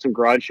do awesome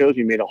garage shows.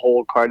 You made a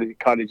whole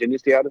cottage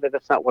industry out of it.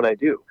 That's not what I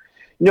do.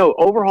 No,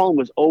 Overhauling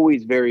was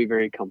always very,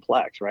 very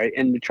complex, right?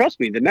 And trust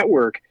me, the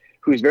network,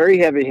 who's very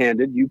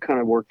heavy-handed, you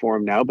kind of work for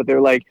him now, but they're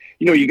like,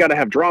 you got to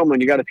have drama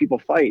and you got to people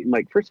fight. And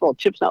like, first of all,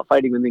 Chip's not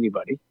fighting with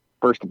anybody,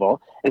 first of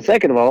all. And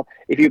second of all,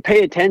 if you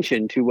pay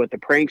attention to what the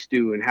pranks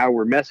do and how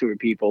we're messing with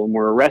people and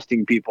we're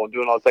arresting people and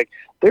doing all this, like,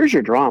 there's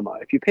your drama.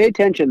 If you pay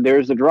attention,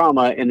 there's the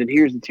drama, and then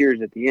here's the tears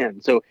at the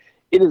end. So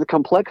it is a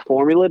complex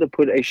formula to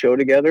put a show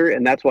together,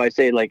 and that's why I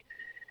say, like,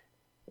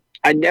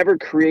 I never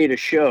create a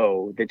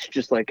show that's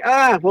just like,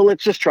 well,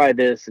 let's just try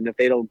this, and if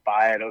they don't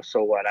buy it, oh,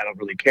 so what? I don't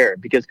really care.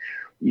 Because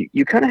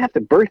you kind of have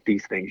to birth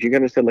these things. You got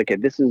to say, like,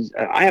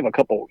 I have a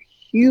couple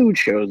huge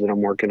shows that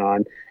I'm working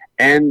on,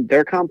 and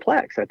they're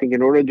complex. I think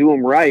in order to do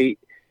them right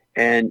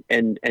and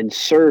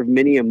serve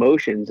many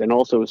emotions and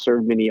also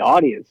serve many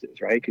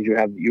audiences, right? Because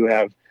you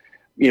have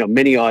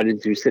many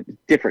audiences who sit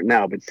different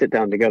now, but sit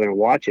down together and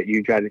watch it.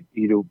 You try to,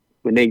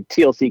 when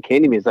TLC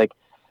came to me, it's like,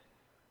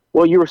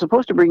 well, you were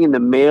supposed to bring in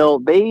the male.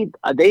 They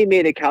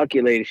made a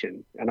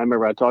calculation, and I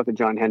remember I talked to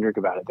John Hendrick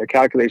about it. Their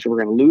calculation: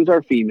 we're going to lose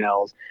our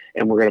females,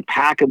 and we're going to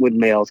pack them with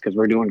males because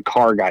we're doing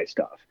car guy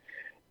stuff.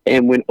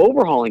 And when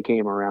Overhauling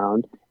came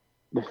around,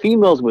 the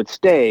females would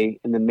stay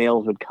and the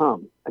males would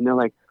come, and they're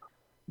like,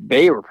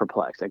 they were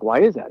perplexed. Like, why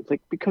is that? It's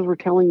like, because we're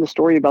telling the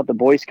story about the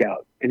Boy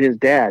Scout and his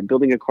dad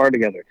building a car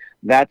together.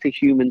 That's a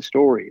human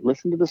story.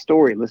 Listen to the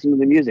story. Listen to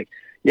the music.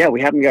 Yeah,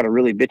 we haven't got a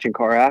really bitchin'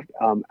 car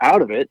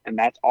out of it, and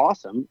that's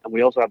awesome. And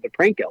we also have the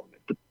prank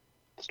element. The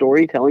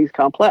storytelling is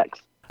complex.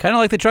 Kind of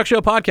like the Truck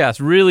Show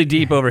podcast, really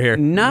deep over here.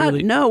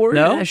 We're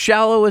as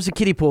shallow as a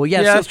kiddie pool.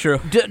 Yeah, that's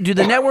true. Do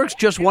the networks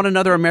just want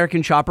another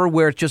American Chopper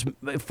where it's just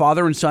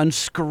father and son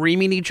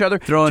screaming at each other?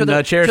 Throwing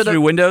chairs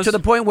through windows? To the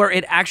point where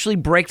it actually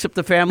breaks up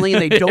the family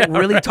and they don't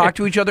really talk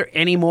to each other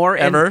anymore.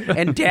 Ever.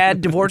 And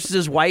dad divorces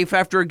his wife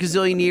after a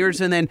gazillion years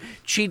and then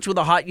cheats with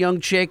a hot young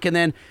chick, and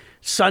then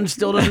son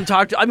still doesn't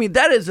talk to... I mean,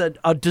 that is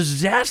a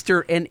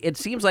disaster, and it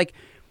seems like...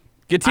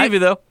 Good TV,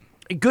 though.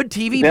 Good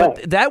TV,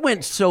 but that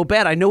went so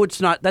bad. I know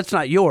that's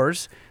not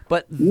yours,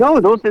 but no,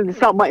 it's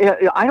not my.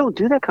 I don't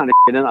do that kind of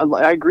shit, and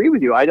I agree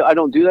with you. I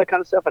don't do that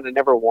kind of stuff, and I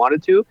never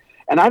wanted to,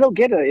 and I don't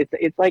get it.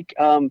 It's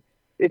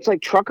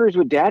like truckers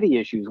with daddy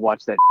issues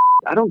watch that.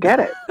 I don't get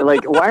it.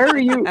 Like, why are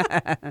you?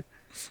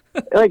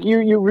 Like,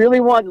 you really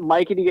want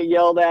Mikey to get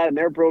yelled at, and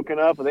they're broken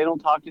up, and they don't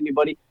talk to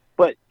anybody.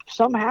 But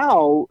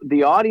somehow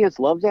the audience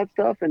loves that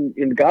stuff,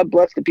 and God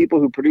bless the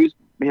people who produce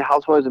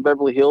Housewives of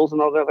Beverly Hills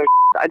and all that other.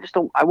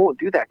 I won't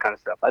do that kind of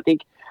stuff. I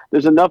think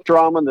there's enough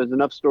drama, there's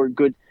enough story,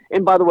 good.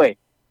 And by the way,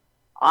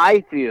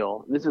 I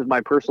feel, this is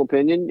my personal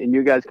opinion, and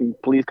you guys can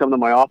please come to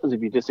my office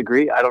if you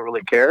disagree. I don't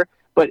really care,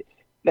 but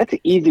that's an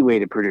easy way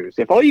to produce.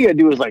 If all you gotta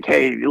do is like,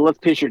 hey, let's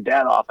piss your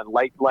dad off and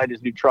light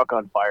his new truck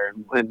on fire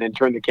and then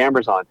turn the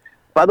cameras on.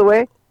 By the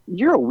way,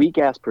 you're a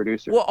weak-ass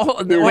producer.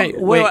 Well, wait.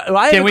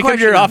 Can we come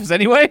to your office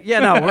anyway? Yeah,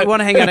 no, we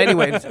want to hang out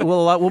anyway.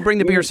 We'll bring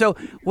the beer. So,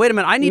 wait a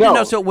minute. I need to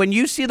know. So, when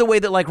you see the way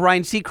that, like,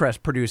 Ryan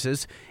Seacrest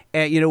produces,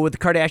 with the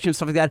Kardashians and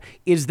stuff like that,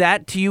 is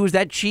that, to you, is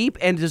that cheap?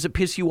 And does it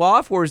piss you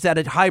off? Or is that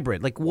a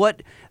hybrid? Like,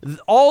 what?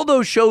 All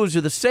those shows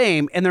are the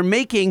same, and they're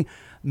making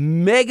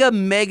mega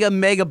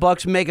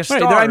bucks, mega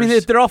stars. Right, I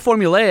mean, they're all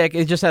formulaic.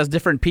 It just has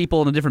different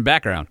people and a different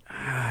background.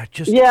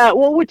 Yeah,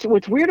 well,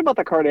 what's weird about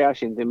the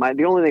Kardashians,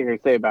 the only thing I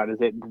can say about it is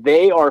that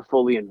they are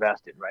fully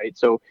invested, right?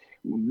 So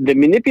the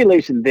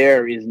manipulation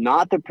there is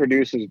not the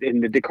producers,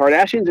 and the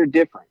Kardashians are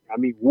different. I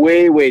mean,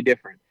 way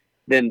different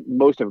than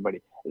most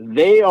everybody.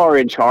 They are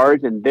in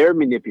charge, and they're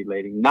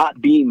manipulating,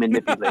 not being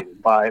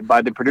manipulated by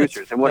the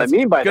producers. And what I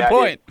mean by that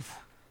is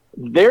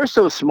they're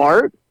so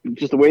smart,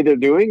 just the way they're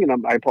doing,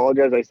 and I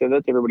apologize I said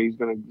that to everybody who's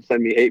going to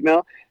send me hate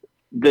mail,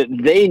 that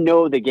they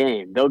know the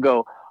game. They'll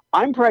go,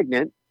 I'm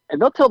pregnant,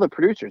 and they'll tell the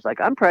producers, like,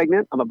 I'm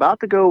pregnant. I'm about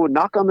to go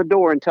knock on the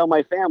door and tell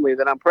my family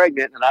that I'm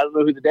pregnant, and I don't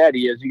know who the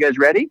daddy is. You guys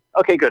ready?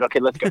 Okay, good. Okay,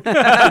 let's go.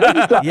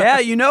 Yeah,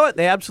 you know it.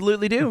 They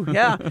absolutely do.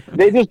 Yeah.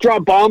 They just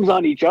drop bombs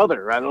on each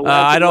other. I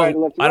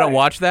don't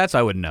watch that, so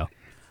I wouldn't know.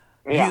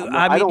 Yeah,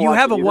 I mean, you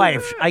have a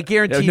wife. I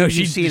guarantee No,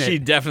 you've seen she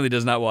it. definitely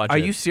does not watch it. Are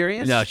you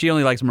serious? No, she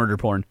only likes murder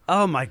porn.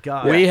 Oh, my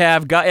God. We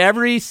have got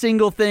every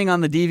single thing on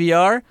the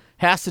DVR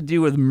has to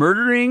do with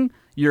murdering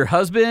your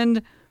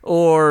husband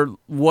or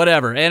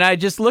whatever. And I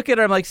just look at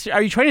her, I'm like,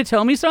 are you trying to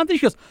tell me something?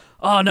 She goes,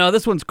 oh, no,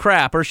 this one's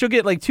crap. Or she'll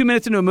get like 2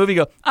 minutes into a movie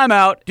and go, I'm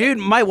out. Dude,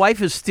 my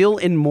wife is still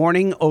in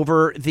mourning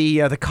over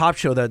the cop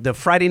show, the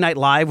Friday Night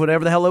Live,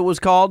 whatever the hell it was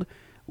called.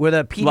 With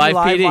a PD Live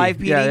PD. Live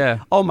PD.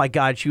 Yeah. Oh, my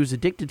God, she was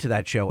addicted to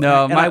that show.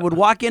 No, and I would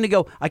walk in and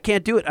go, I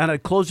can't do it. And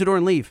I'd close the door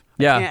and leave.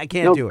 Yeah. I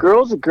can't do it.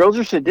 Girls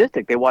are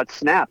sadistic. They watch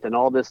Snapped and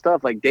all this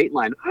stuff like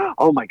Dateline.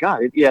 Oh my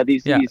God!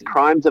 These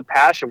crimes of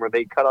passion where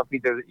they cut off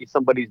either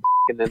somebody's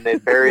and then they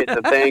bury it in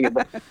the thing.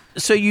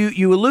 So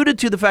you alluded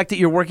to the fact that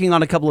you're working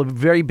on a couple of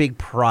very big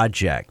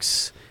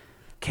projects.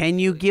 Can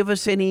you give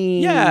us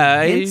any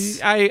hints?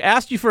 I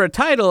asked you for a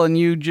title and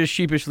you just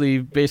sheepishly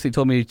basically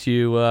told me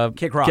to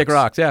Kick Rocks. Kick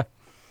Rocks, yeah.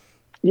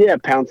 Yeah,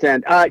 Pound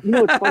Sand. You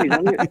know what's funny?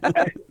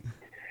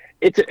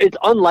 It's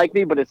unlike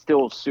me, but it's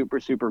still super,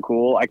 super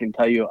cool. I can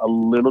tell you a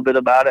little bit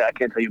about it. I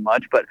can't tell you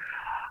much, but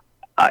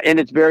and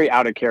it's very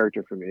out of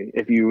character for me.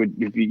 If you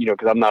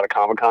because I'm not a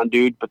Comic-Con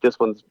dude, but this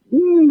one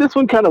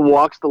kind of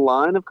walks the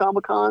line of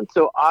Comic-Con.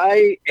 So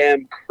I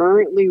am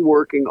currently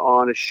working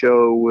on a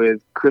show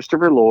with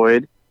Christopher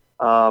Lloyd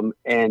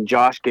and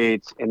Josh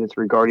Gates, and it's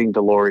regarding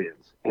DeLoreans.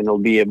 And it'll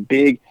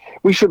be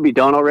we should be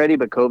done already,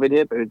 but COVID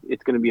hit. But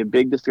it's going to be a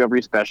big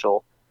Discovery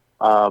special.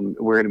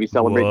 We're going to be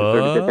celebrating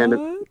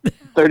the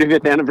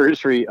 35th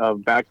anniversary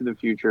of Back to the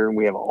Future, and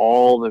we have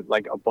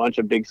a bunch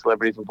of big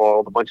celebrities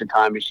involved, a bunch of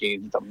time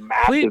machines. It's a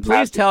massive.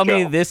 Please tell show.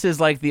 me this is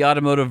like the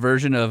automotive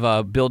version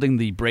of building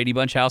the Brady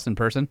Bunch house in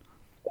person.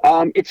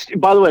 It's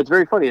by the way, it's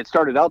very funny. It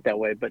started out that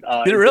way, but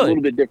Did it really? a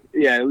little bit different.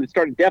 Yeah,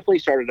 definitely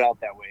started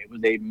out that way. It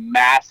was a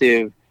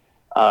massive.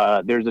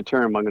 There's a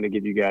term I'm going to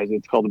give you guys.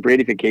 It's called the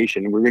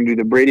Bradyfication. We're going to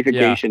do the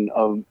Bradyfication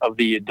of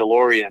the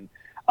DeLorean.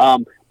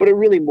 But it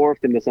really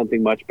morphed into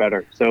something much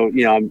better. So,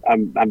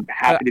 I'm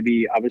happy to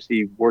be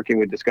obviously working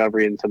with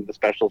Discovery and some of the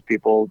specials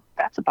people.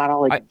 That's about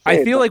all I can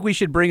say. I feel like we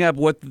should bring up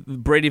what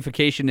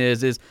Bradyfication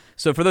is.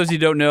 So for those of you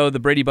who don't know, the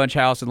Brady Bunch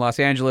house in Los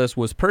Angeles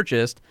was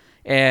purchased,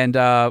 and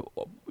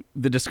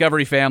the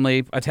Discovery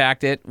family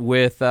attacked it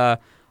with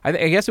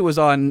I guess it was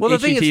on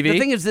HGTV. The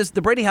thing is this: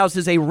 the Brady house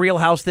is a real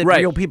house that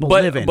real people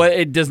live in. But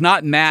it does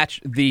not match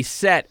the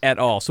set at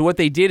all. So what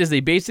they did is they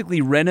basically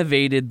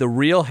renovated the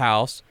real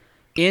house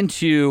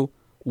into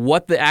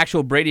what the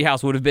actual Brady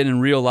house would have been in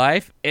real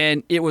life,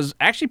 and it was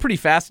actually pretty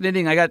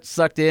fascinating. I got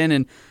sucked in,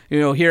 and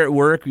here at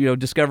work,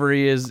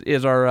 Discovery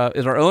is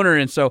our owner,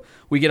 and so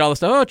we get all this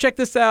stuff. Oh, check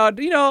this out!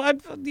 We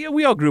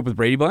all grew up with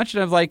Brady Bunch,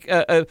 and I'm like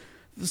a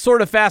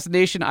sort of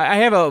fascination. I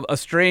have a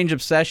strange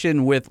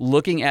obsession with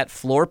looking at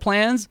floor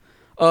plans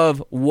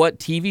of what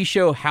TV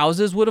show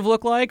houses would have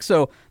looked like.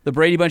 So the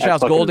Brady Bunch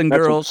house, Golden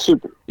Girls.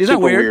 Isn't that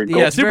weird?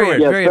 Yeah, it's super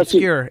weird. Very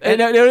obscure.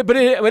 But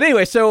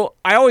anyway, so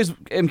I always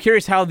am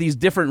curious how these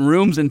different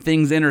rooms and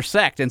things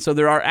intersect. And so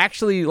there are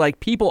actually like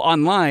people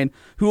online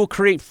who will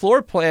create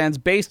floor plans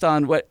based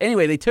on what.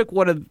 Anyway, they took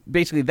one of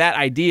basically that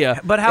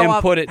idea. But how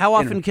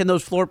often can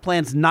those floor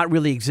plans not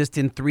really exist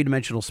in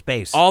three-dimensional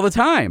space? All the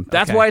time.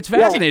 That's why it's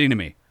fascinating to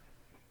me.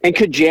 And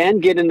could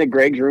Jan get into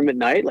Greg's room at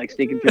night, like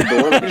sneaking through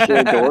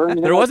the door?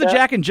 There was a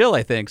Jack and Jill,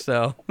 I think.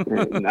 So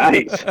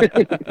nice.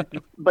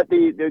 But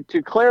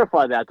to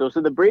clarify that though,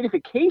 so the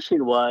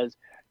Bradyfication was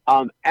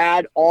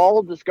add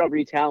all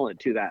Discovery talent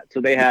to that. So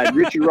they had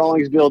Richie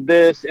Rawlings build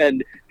this,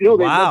 and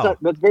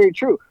that's very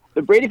true.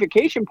 The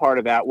Bradyfication part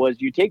of that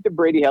was you take the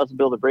Brady house and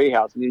build the Brady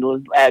house, and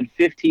let's add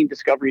 15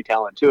 Discovery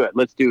talent to it.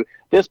 Let's do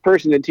this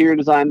person interior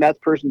design,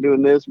 that person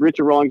doing this,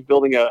 Richie Rawlings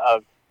building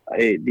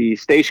the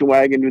station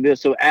wagon, do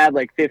this, so add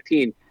like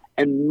 15.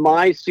 And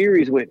my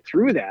series went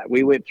through that.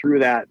 We went through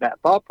that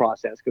thought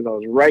process because I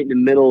was right in the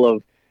middle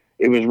of,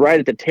 it was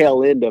right at the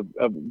tail end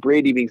of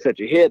Brady being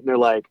such a hit. And they're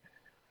like,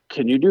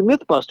 can you do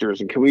Mythbusters?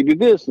 And can we do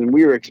this? And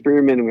we were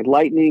experimenting with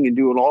lightning and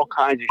doing all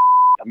kinds of shit.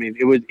 I mean,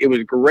 it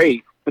was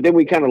great. But then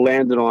we kind of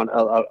landed on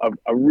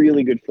a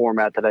really good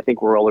format that I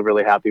think we're all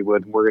really happy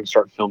with. We're going to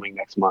start filming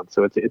next month.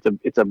 So it's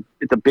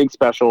a big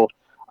special.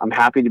 I'm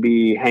happy to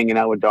be hanging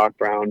out with Doc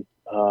Brown.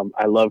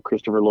 I love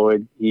Christopher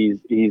Lloyd. He's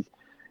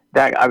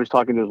that. I was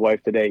talking to his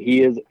wife today.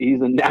 He's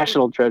a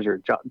national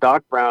treasure.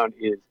 Doc Brown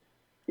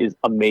is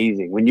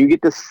amazing. When you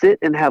get to sit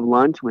and have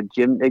lunch with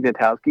Jim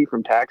Ignatowski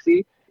from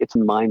Taxi, it's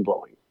mind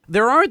blowing.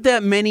 There aren't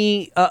that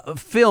many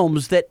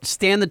films that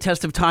stand the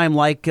test of time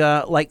like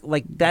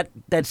that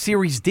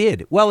series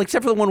did. Well,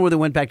 except for the one where they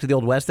went back to the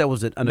Old West. That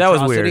was an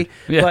atrocity.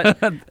 Yeah.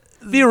 But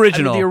the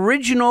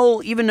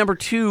original, even number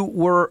 2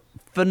 were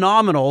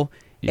phenomenal.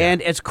 Yeah.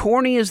 And as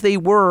corny as they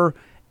were,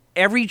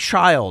 every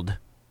child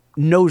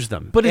knows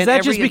them. But is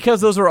that just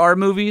because those are our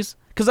movies?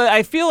 Because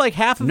I feel like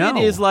half of it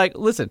is like,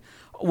 listen,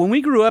 when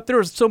we grew up, there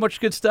was so much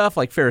good stuff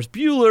like Ferris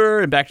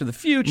Bueller and Back to the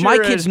Future. My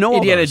kids know all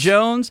Indiana those.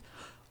 Jones.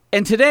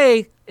 And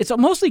today, it's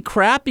mostly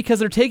crap because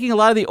they're taking a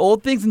lot of the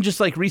old things and just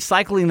like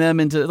recycling them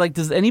into like.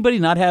 Does anybody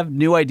not have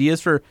new ideas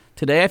for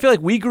today? I feel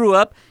like we grew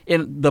up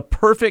in the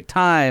perfect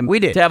time. We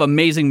did to have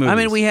amazing movies. I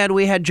mean, we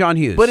had John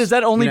Hughes. But is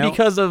that only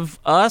because of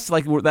us?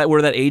 Like we're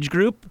that age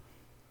group?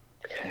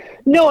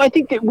 No, I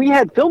think that we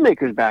had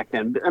filmmakers back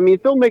then. I mean,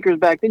 filmmakers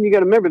back then, you got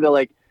to remember, they're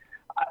like,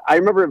 I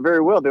remember it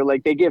very well. They're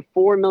like, they give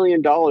 $4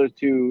 million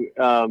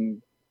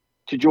to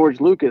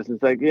George Lucas. And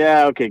it's like,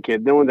 yeah, okay,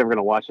 kid, no one's ever going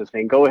to watch this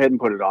thing. Go ahead and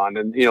put it on.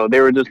 And,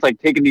 they were just like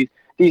taking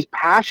these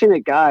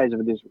passionate guys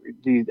with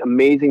these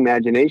amazing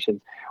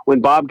imaginations. When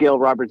Bob Gale,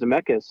 Robert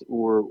Zemeckis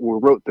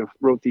wrote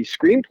the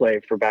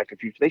screenplay for Back to the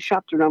Future, they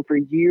shopped around for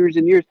years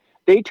and years.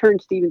 They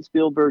turned Steven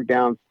Spielberg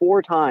down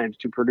 4 times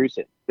to produce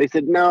it. They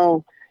said,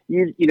 no,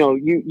 you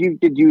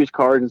did used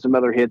cars and some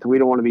other hits. We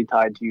don't want to be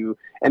tied to you.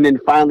 And then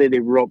finally they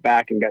wrote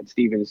back and got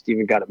Steven.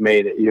 Steven got it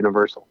made at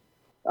Universal,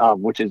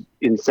 which is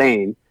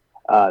insane.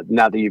 Not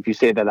that if you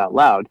say that out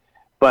loud,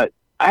 but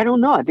I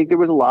don't know. I think there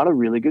was a lot of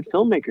really good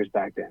filmmakers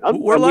back then.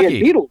 We're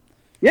lucky. Beatles.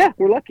 Yeah,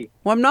 we're lucky.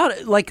 Well, I'm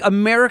not like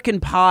American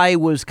Pie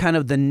was kind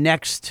of the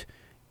next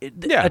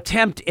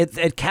attempt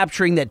at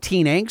capturing that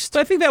teen angst. So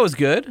I think that was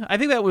good. I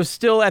think that was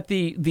still at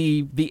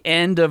the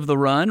end of the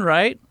run,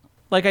 right?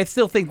 Like, I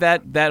still think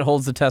that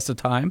holds the test of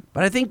time.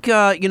 But I think,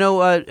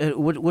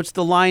 what's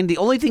the line? The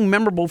only thing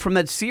memorable from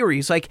that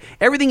series, like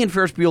everything in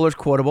Ferris Bueller is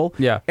quotable.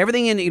 Yeah.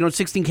 Everything in,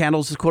 16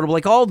 Candles is quotable.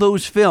 Like all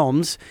those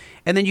films.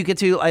 And then you get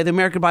to the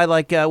American Pie,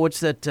 like,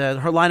 what's that,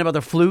 her line about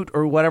the flute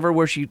or whatever,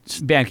 where she...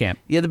 Bandcamp.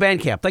 Yeah, the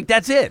Bandcamp. Like,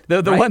 that's it.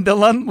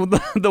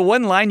 The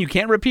one line you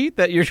can't repeat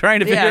that you're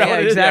trying to figure out what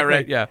it is. Exactly. Yeah,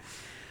 right, yeah.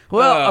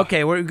 Well,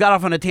 okay, we got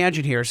off on a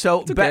tangent here.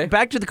 So okay.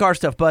 Back to the car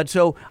stuff, bud.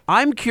 So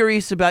I'm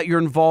curious about your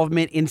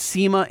involvement in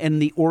SEMA and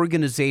the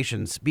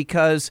organizations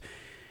because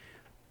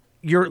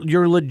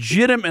you're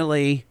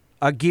legitimately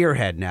a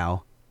gearhead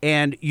now,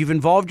 and you've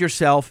involved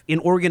yourself in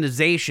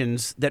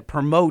organizations that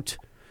promote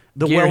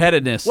the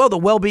gearheadedness. the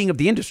well-being of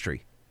the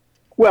industry.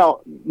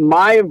 Well,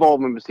 my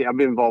involvement with SEMA, I've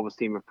been involved with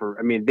SEMA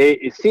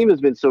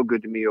SEMA's been so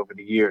good to me over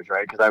the years,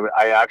 right? Because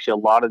I actually,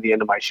 a lot of the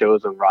end of my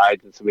shows on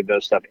rides and some of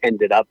those stuff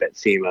ended up at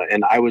SEMA.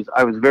 And I was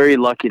very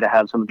lucky to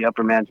have some of the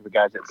upper management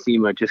guys at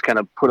SEMA just kind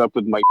of put up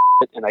with my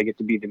shit, and I get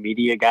to be the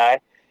media guy.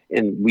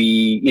 And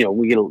we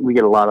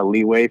get a lot of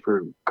leeway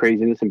for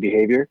craziness and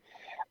behavior.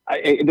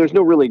 There's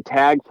no really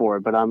tag for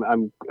it, but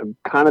I'm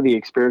kind of the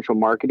experiential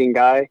marketing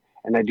guy.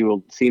 And I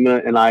do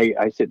SEMA, and I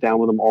sit down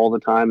with them all the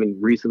time. And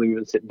recently we've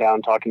been sitting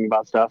down talking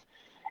about stuff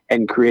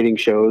and creating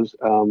shows.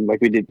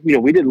 Like we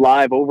did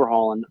live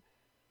overhauling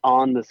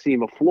on the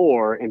SEMA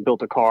floor and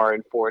built a car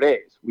in 4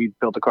 days. We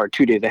built a car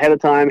 2 days ahead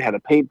of time, had a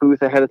paint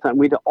booth ahead of time.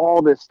 We did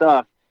all this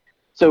stuff.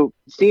 So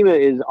SEMA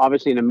is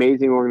obviously an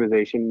amazing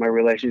organization. My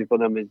relationship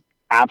with them is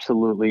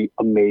absolutely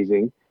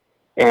amazing.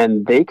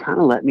 And they kind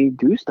of let me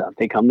do stuff.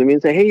 They come to me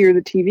and say, hey, you're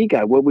the TV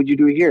guy. What would you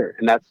do here?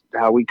 And that's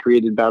how we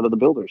created Battle of the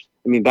Builders.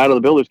 I mean, Battle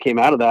of the Builders came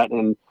out of that.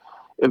 And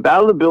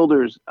Battle of the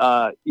Builders,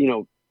 by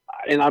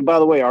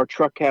the way, our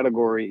truck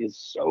category is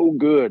so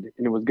good.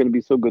 And it was going to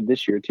be so good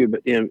this year, too.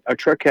 But our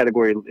truck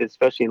category,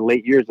 especially in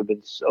late years, have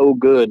been so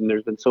good. And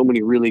there's been so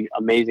many really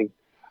amazing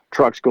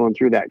trucks going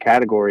through that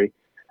category.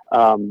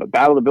 But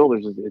Battle of the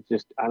Builders it's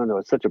just, I don't know,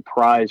 it's such a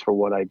prize for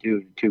what I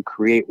do to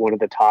create one of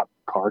the top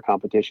car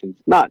competitions,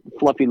 not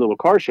fluffy little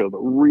car show, but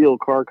real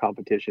car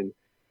competition,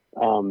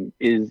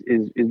 is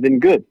been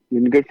good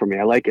for me.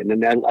 I like it.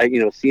 And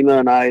then SEMA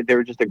and I, they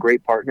were just a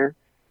great partner.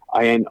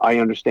 I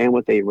understand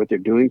what they're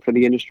doing for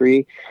the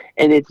industry,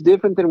 and it's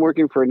different than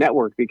working for a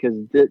network because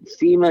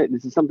SEMA,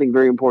 this is something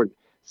very important.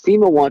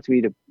 SEMA wants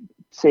me to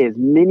say as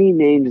many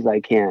names as I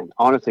can,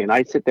 honestly. And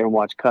I sit there and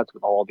watch cuts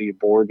with all the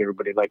board and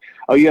everybody like,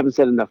 oh, you haven't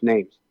said enough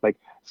names. Like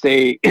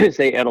say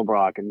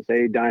Edelbrock and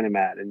say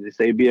Dynamat and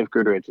say BF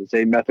Goodrich and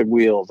say Method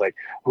Wheels. Like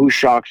whose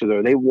shocks are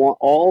there? They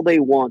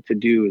want to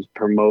do is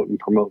promote and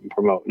promote and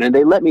promote. And then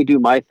they let me do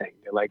my thing.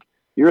 They're like,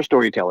 you're a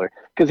storyteller.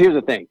 Because here's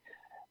the thing.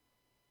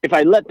 If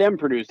I let them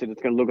produce it,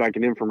 it's going to look like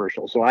an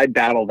infomercial. So I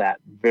battle that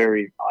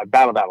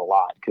a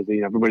lot because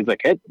everybody's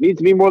like, it needs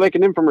to be more like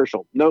an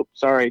infomercial. Nope,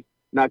 sorry.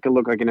 Not going to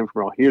look like an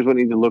infomercial. Here's what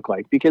it needs to look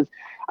like. Because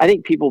I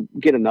think people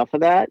get enough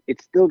of that.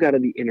 It's still got to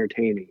be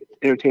entertaining. It's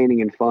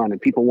entertaining and fun,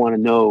 and people want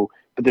to know,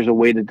 but there's a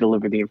way to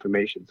deliver the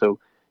information. So,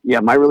 yeah,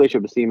 my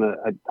relationship with SEMA,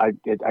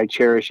 I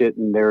cherish it,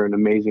 and they're an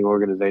amazing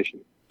organization.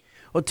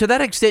 Well, to that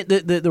extent,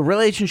 the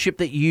relationship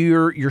that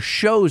your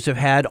shows have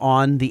had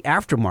on the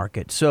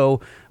aftermarket.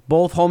 So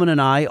both Holman and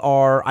I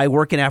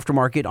work in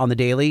aftermarket on the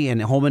daily,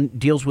 and Holman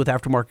deals with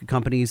aftermarket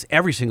companies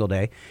every single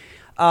day.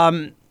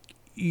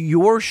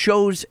 Your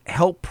shows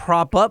help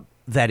prop up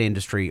that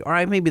industry. All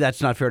right, maybe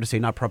that's not fair to say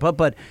not prop up,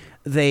 but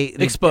they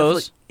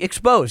expose.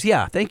 Expose,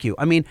 yeah, thank you.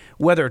 I mean,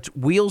 whether it's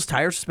wheels,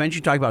 tires,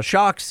 suspension, talking about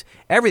shocks,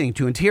 everything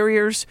to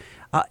interiors,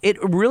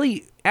 it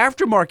really,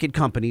 aftermarket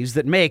companies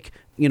that make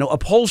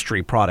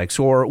upholstery products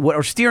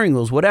or steering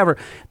wheels, whatever.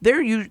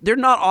 They're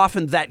not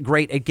often that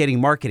great at getting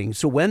marketing.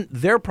 So when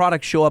their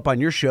products show up on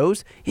your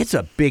shows, it's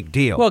a big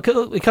deal. Well,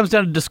 it comes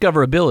down to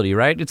discoverability,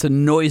 right? It's a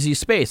noisy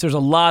space. There's a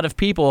lot of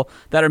people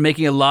that are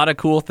making a lot of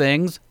cool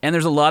things, and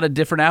there's a lot of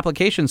different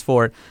applications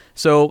for it.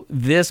 So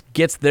this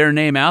gets their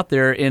name out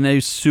there in a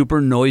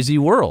super noisy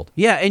world.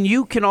 Yeah, and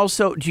you can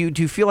also, do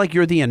you feel like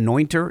you're the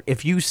anointer?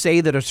 If you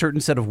say that a certain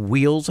set of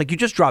wheels, like you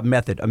just dropped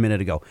Method a minute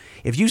ago,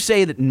 if you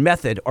say that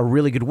Method are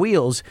really good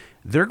wheels,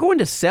 they're going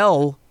to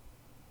sell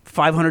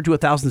 500 to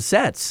 1,000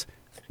 sets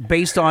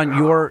based on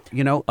your,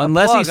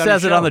 unless he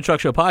says it on the Truck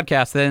Show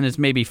podcast, then it's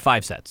maybe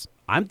 5 sets.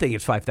 I'm thinking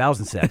it's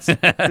 5,000 sets.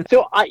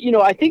 So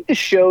I think the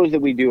shows that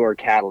we do are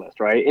catalyst,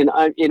 right? And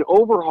in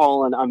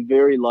overhauling, I'm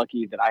very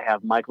lucky that I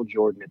have Michael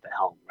Jordan at the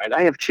helm, right?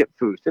 I have Chip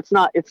Foose.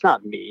 It's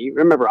not me.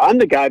 Remember, I'm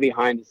the guy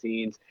behind the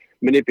scenes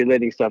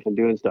manipulating stuff and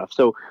doing stuff.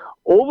 So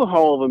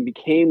overhaul of them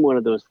became one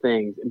of those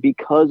things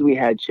because we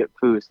had Chip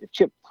Foose. If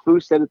Chip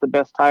Foose said it's the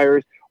best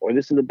tires, or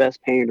this is the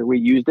best paint, or we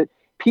used it,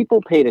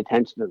 people paid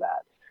attention to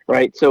that,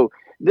 right? So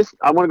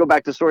I want to go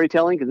back to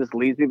storytelling because this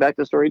leads me back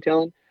to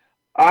storytelling.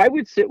 I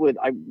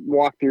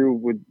walk through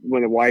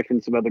with a wife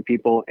and some other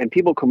people, and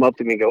people come up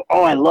to me and go,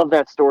 "Oh, I love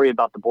that story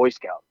about the Boy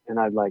Scout." And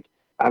I'm like,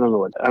 I don't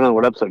know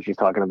what episode she's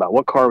talking about.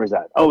 What car was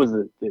that? Oh, it was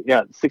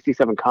the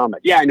 67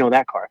 Comet. Yeah, I know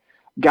that car.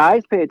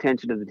 Guys pay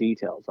attention to the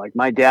details. Like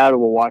my dad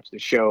will watch the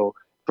show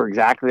for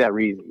exactly that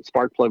reason.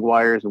 Spark plug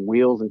wires and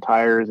wheels and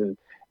tires and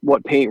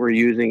what paint we're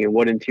using and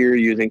what interior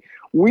you're using.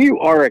 We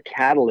are a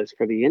catalyst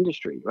for the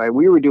industry, right?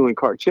 We were doing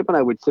cars. Chip and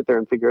I would sit there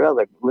and figure out,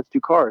 like, let's do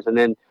cars. And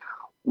then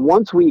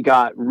once we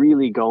got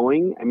really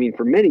going, I mean,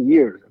 for many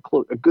years,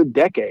 a good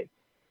decade,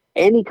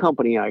 any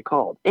company I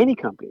called,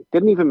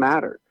 didn't even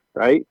matter,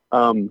 right?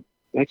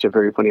 Actually,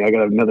 very funny. I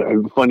got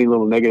a funny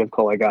little negative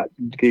call I got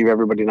to give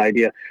everybody an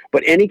idea.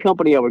 But any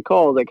company I would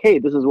call, like, hey,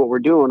 this is what we're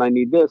doing. I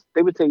need this.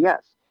 They would say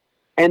yes.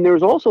 And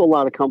there's also a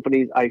lot of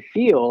companies I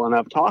feel and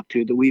I've talked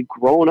to that we've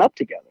grown up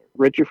together.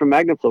 Richard from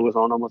MagnaFlow was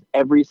on almost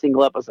every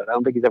single episode. I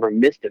don't think he's ever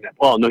missed an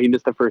episode. Well, no, he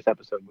missed the first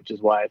episode, which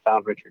is why I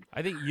found Richard.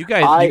 I think you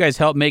guys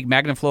helped make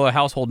MagnaFlow a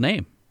household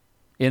name.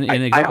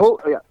 I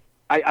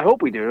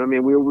hope we do. I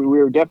mean, we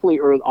were definitely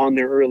on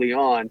there early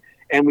on,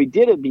 and we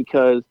did it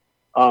because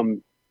this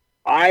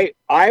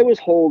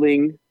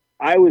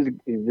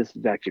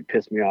has actually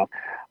pissed me off.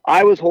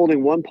 I was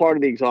holding one part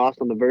of the exhaust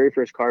on the very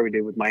first car we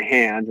did with my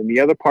hands, and the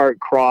other part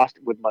crossed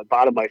with my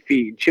bottom of my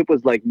feet. And Chip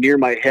was like near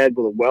my head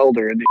with a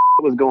welder, and the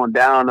was going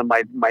down on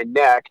my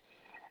neck.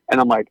 And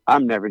I'm like,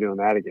 I'm never doing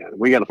that again.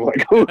 We got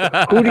to who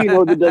do you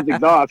know that does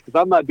exhaust? Because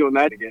I'm not doing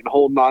that again,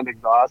 holding on to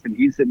exhaust. And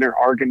he's sitting there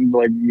arguing,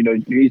 like,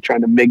 he's trying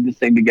to make this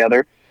thing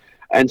together.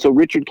 And so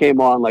Richard came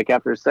on like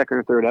after a second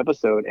or third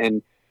episode,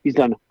 and he's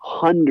done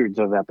hundreds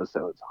of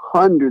episodes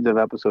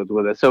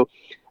with us. So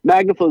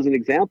MagnaFlow is an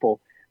example,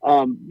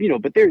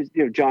 but there's,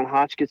 John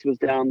Hotchkiss was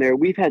down there.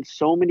 We've had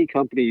so many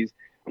companies,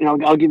 and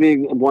I'll give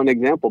you one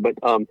example, but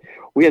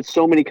we had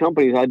so many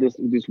companies. I had this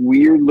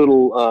weird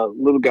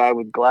little guy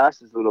with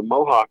glasses, little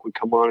mohawk, would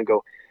come on and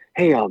go,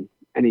 hey, and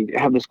he'd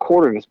have this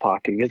quarter in his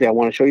pocket. He goes, hey, I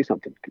want to show you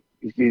something.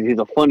 He's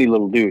a funny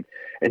little dude.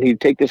 And he'd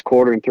take this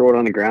quarter and throw it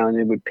on the ground,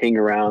 and it would ping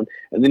around.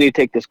 And then he'd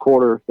take this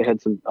quarter that had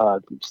some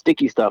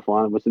sticky stuff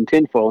on it with some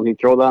tinfoil, and he'd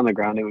throw it on the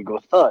ground, and it would go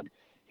thud.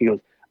 He goes,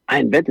 I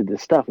invented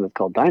this stuff, and it's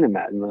called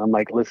Dynamat. And I'm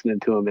like listening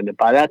to him, and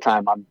by that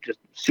time, I'm just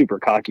super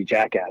cocky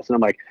jackass. And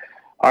I'm like,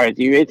 all right,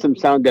 you made some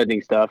sound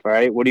deadening stuff, all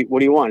right? What do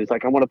you want? He's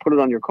like, I want to put it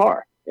on your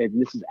car.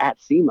 And this is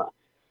at SEMA.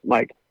 I'm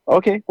like,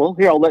 okay, well,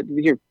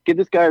 here, give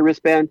this guy a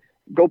wristband,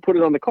 go put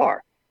it on the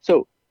car.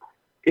 So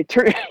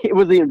it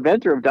was the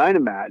inventor of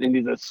Dynamat, and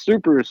he's a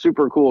super,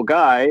 super cool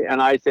guy.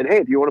 And I said, hey,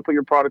 if you want to put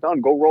your product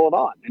on, go roll it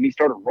on. And he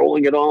started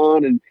rolling it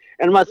on. And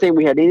I'm not saying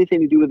we had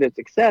anything to do with its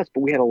success, but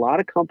we had a lot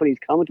of companies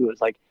coming to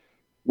us like,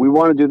 we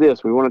want to do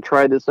this. We want to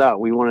try this out.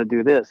 We want to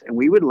do this. And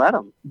we would let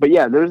them. But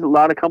yeah, there's a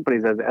lot of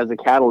companies as a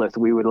catalyst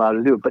we would allow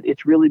to do it. But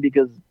it's really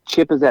because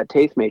Chip is that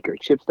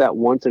tastemaker. Chip's that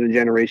once in a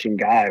generation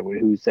guy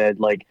who said,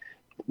 like,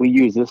 we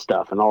use this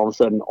stuff. And all of a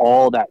sudden,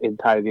 all that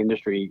entire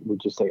industry would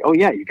just say, oh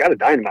yeah, you got a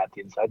Dynamat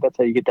the inside. That's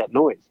how you get that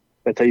noise.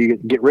 That's how you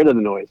get rid of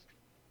the noise.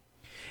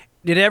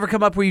 Did it ever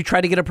come up where you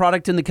tried to get a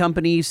product in the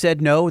company,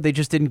 said no, they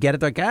just didn't get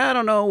it? They're like, I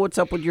don't know what's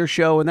up with your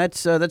show, and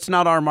that's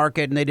not our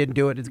market, and they didn't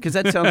do it? Because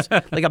that sounds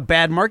like a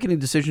bad marketing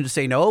decision to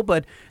say no,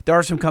 but there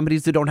are some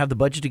companies that don't have the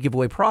budget to give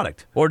away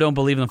product. Or don't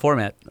believe in the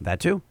format. That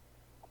too.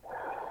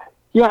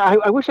 Yeah,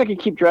 I wish I could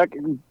keep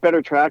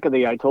better track of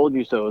the I told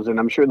you so's, and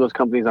I'm sure those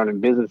companies aren't in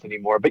business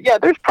anymore. But yeah,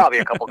 there's probably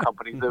a couple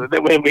companies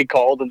that we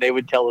called and they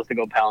would tell us to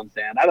go pound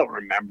sand. I don't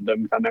remember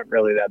them. I'm not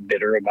really that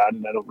bitter about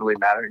it. I don't really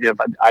matter. Yeah,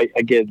 but I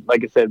get,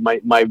 like I said,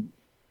 my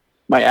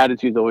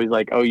attitude's always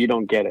like, oh, you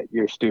don't get it,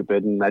 you're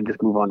stupid, and I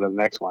just move on to the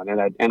next one.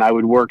 And I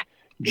would work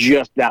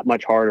just that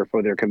much harder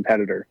for their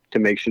competitor to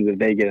make sure that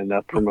they get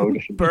enough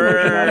promotion.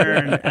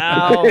 Burn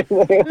out.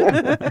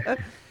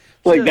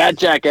 Like that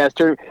jackass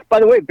term.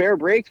 By the way, Bear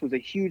Brakes was a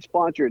huge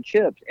sponsor of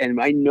Chips,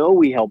 and I know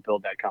we helped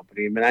build that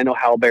company. I mean, I know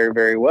Hal Berry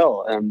very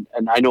well, and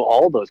I know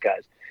all those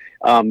guys.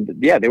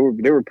 Yeah, they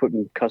were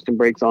putting custom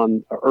brakes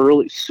on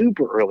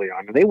super early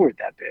on, and they weren't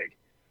that big.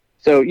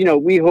 So,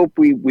 we hope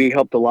we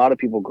helped a lot of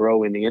people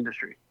grow in the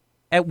industry.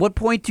 At what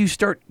point do you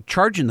start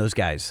charging those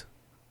guys?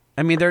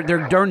 I mean, they're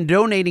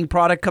donating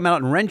product, come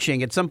out and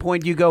wrenching. At some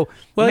point, you go,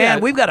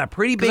 we've got a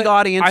pretty big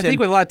audience. I think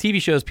with a lot of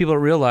TV shows, people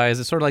realize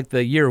it's sort of like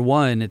the year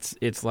one.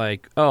 It's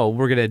like, oh,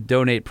 we're going to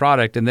donate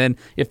product, and then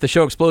if the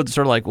show explodes, it's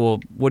sort of like, well,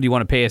 what do you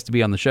want to pay us to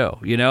be on the show?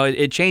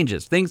 It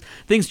changes.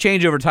 Things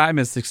change over time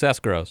as success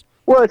grows.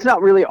 Well, it's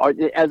not really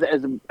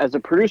as a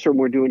producer when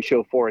we're doing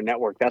show for a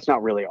network. That's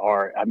not really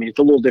our. I mean, it's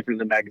a little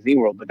different in the magazine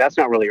world, but that's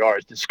not really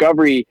ours.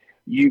 Discovery,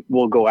 you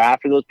will go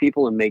after those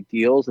people and make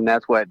deals, and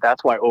that's why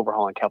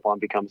Overhaul and Kevlar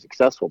becomes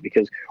successful,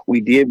 because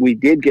we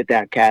did get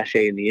that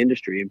cachet in the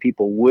industry, and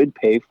people would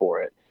pay for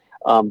it.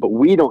 But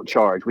we don't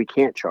charge. We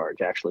can't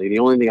charge, actually. The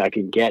only thing I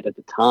could get at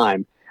the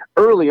time,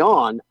 early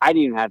on, I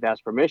didn't even have to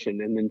ask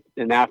permission, and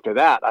then after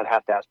that, I'd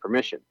have to ask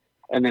permission.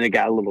 And then it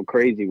got a little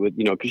crazy with,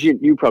 because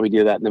you probably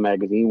do that in the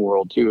magazine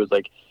world too. It's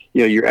like,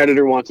 your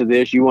editor wants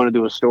this, you want to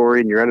do a story,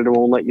 and your editor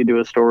won't let you do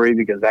a story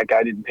because that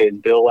guy didn't pay his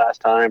bill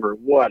last time or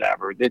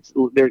whatever.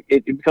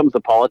 It becomes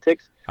the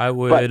politics. I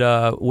would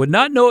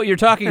not know what you're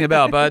talking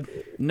about, bud.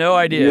 No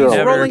idea. He's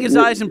rolling his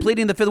eyes and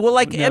pleading the fifth. Well,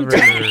 like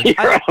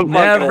MTV,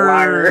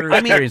 never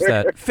experienced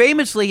that.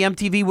 Famously,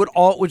 MTV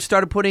would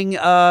start putting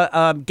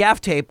gaff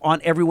tape on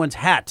everyone's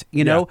hat.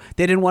 They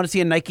didn't want to see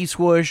a Nike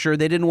swoosh, or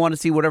they didn't want to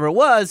see whatever it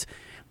was.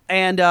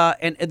 And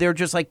they're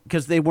just like,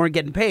 because they weren't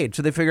getting paid.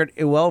 So they figured,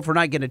 well, if we're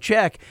not getting a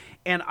check.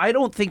 And I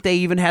don't think they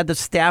even had the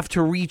staff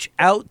to reach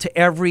out to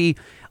every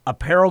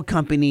apparel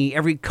company,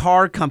 every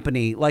car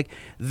company. Like,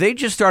 they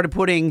just started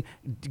putting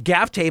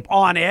gaff tape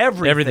on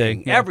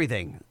everything. Yeah.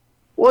 Everything.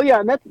 Well, yeah,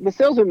 and that's the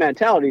salesman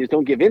mentality is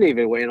don't give any of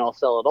it away and I'll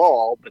sell it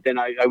all. But then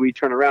we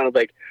turn around and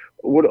like,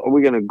 what are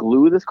we going to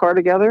glue this car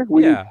together?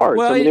 We need parts.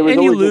 Well, and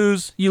you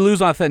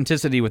lose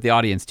authenticity with the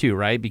audience too,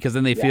 right? Because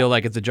then they feel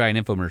like it's a giant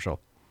infomercial.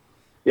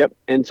 Yep.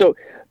 And so,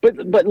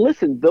 but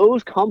listen,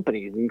 those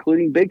companies,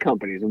 including big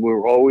companies,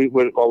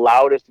 what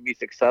allowed us to be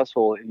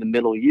successful in the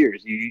middle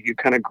years. You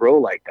kind of grow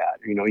like that.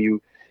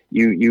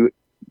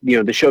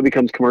 The show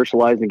becomes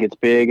commercialized and gets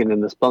big, and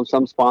then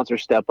some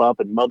sponsors step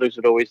up, and Mothers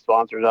would always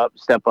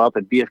step up,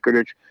 and BF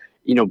Goodrich,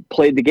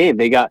 played the game.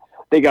 They got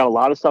a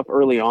lot of stuff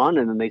early on,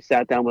 and then they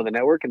sat down with a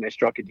network and they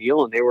struck a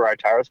deal, and they were our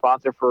tire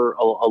sponsor for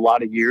a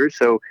lot of years.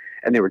 So,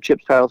 and they were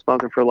Chip's tire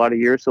sponsor for a lot of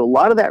years. So a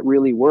lot of that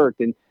really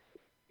worked. And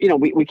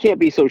we can't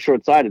be so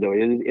short-sighted, though.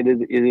 It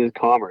is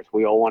commerce.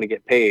 We all want to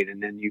get paid.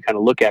 And then you kind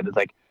of look at it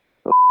like,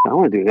 oh, I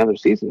want to do another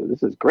season.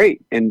 This is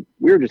great. And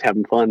we were just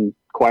having fun,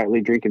 quietly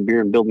drinking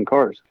beer and building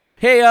cars.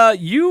 Hey,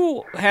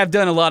 you have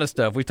done a lot of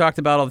stuff. We talked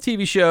about all the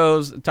TV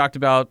shows, talked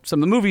about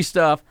some of the movie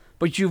stuff,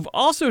 but you've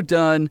also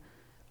done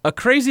a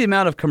crazy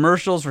amount of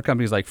commercials for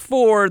companies like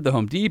Ford, the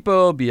Home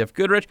Depot, BF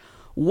Goodrich.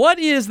 What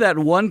is that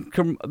one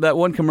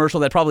commercial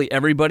that probably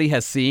everybody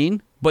has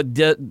seen, but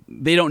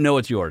they don't know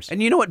it's yours?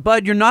 And you know what,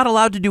 Bud? You're not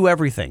allowed to do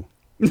everything.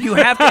 You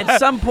have to, at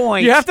some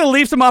point. You have to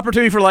leave some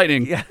opportunity for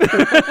lightning. Yeah.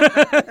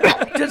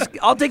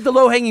 I'll take the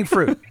low-hanging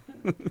fruit.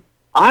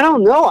 I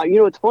don't know.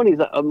 What's funny is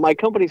that my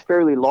company's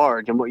fairly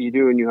large, and what you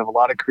do, and you have a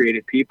lot of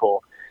creative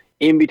people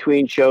in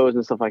between shows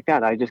and stuff like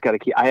that. I just got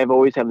to I have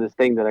always have this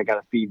thing that I got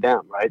to feed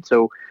them, right?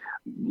 So,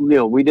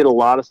 we did a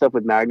lot of stuff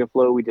with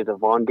MagnaFlow. We did a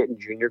Vaughn Gittin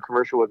Jr.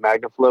 commercial with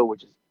MagnaFlow,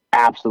 which is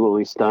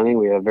absolutely stunning.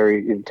 We had a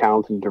very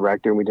talented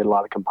director, and we did a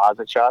lot of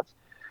composite shots,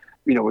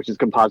 which is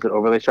composite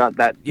overlay shot.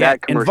 That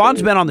and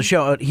Vaughn's been on the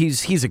show.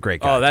 He's a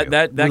great guy. Oh, that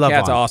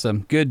cat's Vaughn.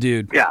 Awesome. Good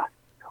dude. Yeah.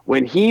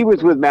 When he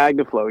was with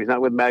MagnaFlow, he's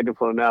not with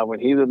MagnaFlow now. When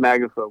he was with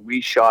MagnaFlow,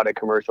 we shot a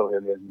commercial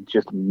that is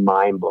just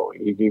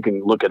mind-blowing. You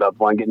can look it up,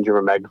 Vaughn Gittin Jr.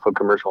 MagnaFlow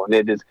commercial. And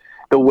it is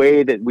the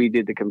way that we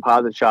did the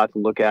composite shots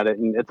and look at it.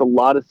 And it's a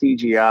lot of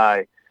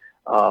CGI.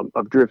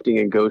 Of drifting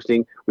and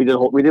ghosting. We did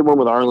one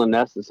with Arlen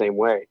Ness the same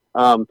way.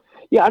 I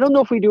don't know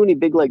if we do any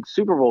big like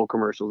Super Bowl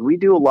commercials. We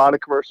do a lot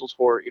of commercials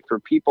for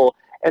people,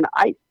 and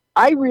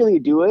I really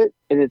do it,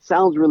 and it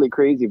sounds really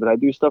crazy, but I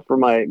do stuff for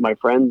my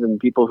friends and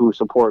people who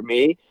support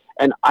me,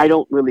 and I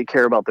don't really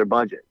care about their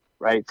budget,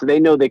 right? So they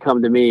know they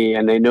come to me,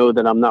 and they know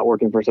that I'm not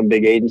working for some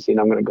big agency, and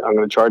I'm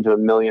gonna charge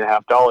them $1.5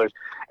 million.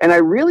 And I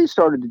really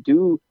started to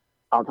do.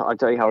 I'll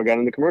tell you how I got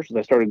into commercials.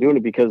 I started doing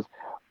it because.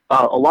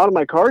 A lot of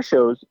my car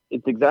shows,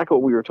 it's exactly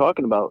what we were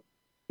talking about.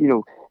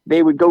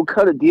 They would go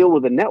cut a deal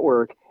with a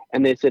network,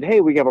 and they said, hey,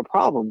 we have a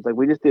problem. Like,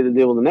 we just did a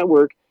deal with the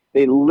network.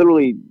 They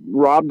literally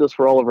robbed us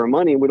for all of our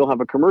money, and we don't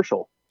have a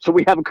commercial. So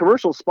we have a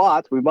commercial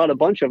spots. We bought a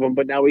bunch of them,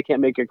 but now we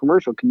can't make a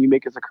commercial. Can you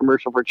make us a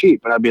commercial for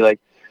cheap? And I'd be like,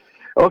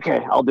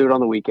 okay, I'll do it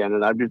on the weekend.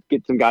 And I'd just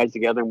get some guys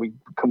together, and we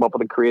come up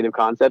with a creative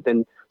concept.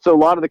 And so a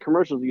lot of the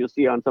commercials you'll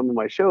see on some of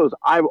my shows,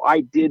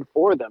 I did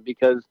for them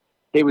because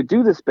they would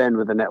do the spend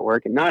with the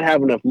network and not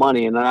have enough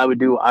money, and then I would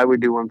do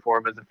one for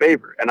them as a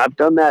favor. And I've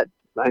done that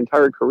my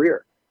entire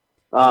career.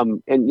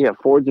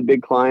 Ford's a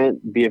big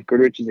client. BF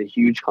Goodrich is a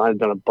huge client. I've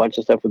done a bunch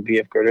of stuff with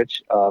BF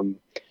Goodrich.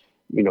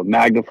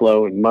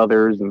 MagnaFlow and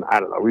Mothers, and I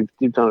don't know.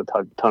 We've done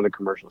a ton of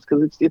commercials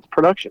because it's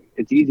production.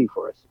 It's easy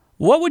for us.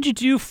 What would you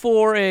do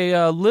for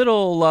a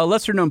little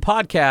lesser-known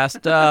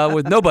podcast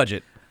with no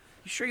budget?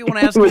 You sure you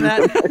want to ask him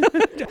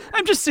that?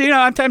 I'm just seeing.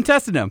 I'm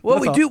testing him. Well,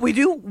 That's all. we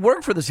do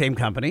work for the same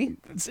company.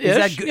 Is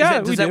that good?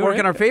 Yeah, Does that we do, work right?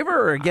 in our favor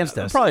or against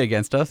us? Probably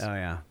against us. Oh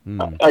yeah.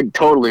 I'm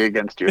totally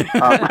against you.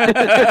 Totally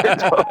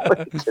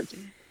against you.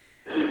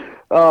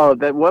 Oh,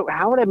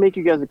 how would I make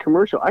you guys a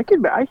commercial? I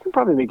could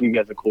probably make you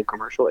guys a cool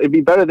commercial. It'd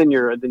be better than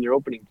your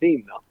opening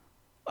theme, though.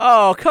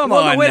 Oh, come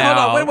on Wait,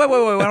 now. hold on.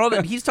 Wait, hold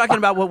on. He's talking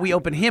about what we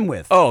open him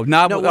with. Oh,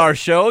 not No, our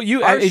show.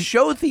 Our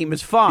show theme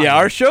is fine. Yeah,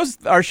 our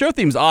show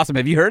theme's awesome.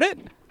 Have you heard it?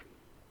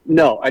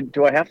 No,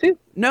 do I have to?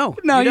 No,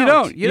 No, you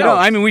don't. You don't.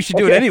 I mean, we should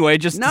do it anyway,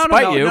 just to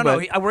spite you. No.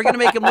 But We're going to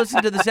make him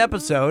listen to this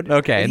episode.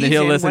 Okay, and then he's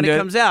he'll in listen when to it it.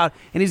 comes out,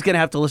 and he's going to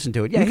have to listen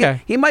to it. Yeah,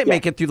 Okay. he might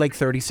make it through like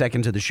 30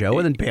 seconds of the show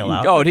and then bail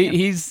out. Oh,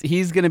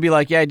 he's going to be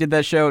like, yeah, I did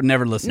that show,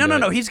 never listened to it.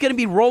 No. He's going to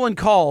be rolling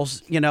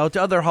calls,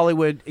 to other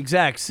Hollywood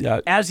execs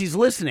as he's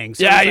listening.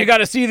 So Yeah, he's you like, got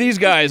to see these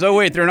guys. Oh,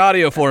 wait, they're an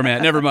audio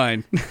format. Never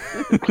mind.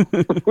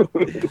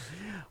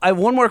 I have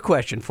one more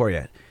question for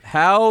you.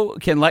 How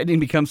can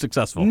Lightning become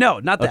successful? No,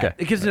 not that. Okay.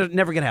 Because it's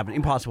never going to happen.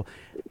 Impossible.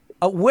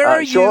 Where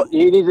are you?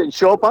 You need to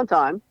show up on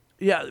time.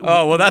 Yeah.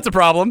 Oh, well, that's a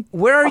problem.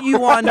 Where are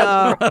you on?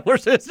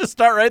 Let's just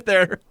start right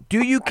there.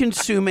 Do you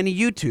consume any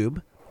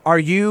YouTube? Are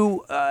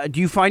you? Do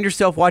you find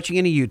yourself watching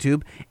any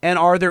YouTube? And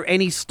are there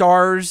any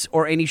stars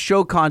or any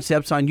show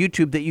concepts on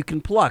YouTube that you can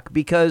pluck?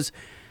 Because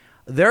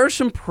there are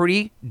some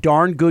pretty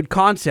darn good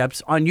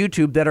concepts on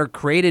YouTube that are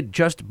created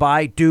just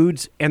by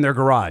dudes in their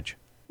garage.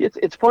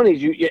 It's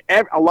funny.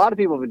 A lot of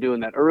people have been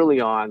doing that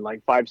early on,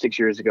 like 5-6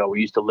 years ago. We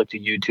used to look to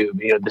YouTube,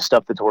 the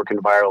stuff that's working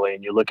virally,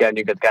 and you look at it and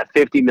you got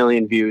 50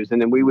 million views,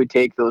 and then we would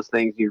take those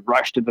things, you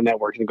rush to the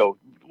networks and go,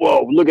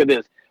 whoa, look at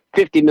this,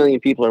 50 million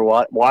people are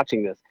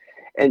watching this,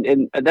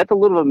 and that's a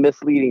little of a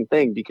misleading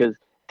thing because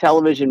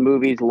television,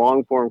 movies,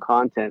 long form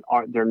content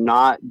they're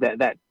not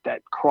that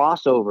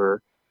crossover.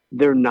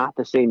 They're not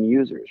the same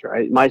users,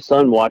 right? My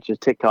son watches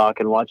TikTok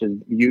and watches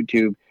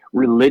YouTube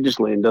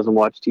religiously and doesn't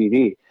watch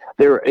TV.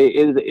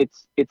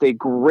 It's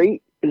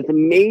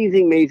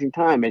amazing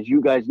time, as you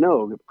guys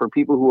know, for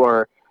people who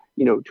are,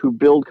 to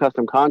build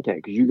custom content,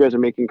 because you guys are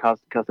making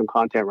custom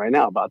content right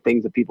now about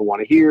things that people want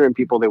to hear and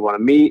people they want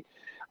to meet.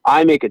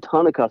 I make a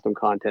ton of custom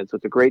content, so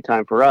it's a great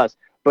time for us.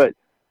 But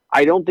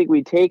I don't think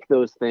we take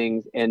those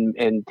things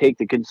and take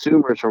the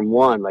consumers from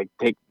one, like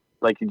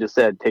you just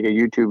said, take a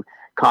YouTube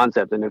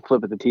concept and then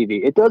flip it to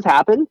TV. It does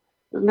happen.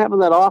 It doesn't happen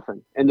that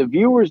often. And the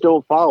viewers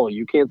don't follow.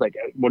 You can't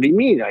what do you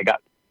mean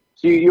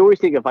So you always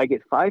think if I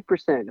get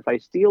 5%, if I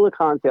steal a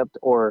concept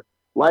or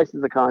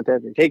license a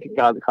concept and take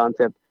a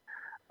concept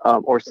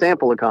or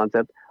sample a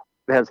concept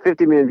that has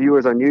 50 million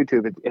viewers on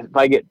YouTube, if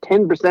I get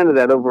 10% of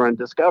that over on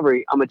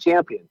Discovery, I'm a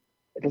champion.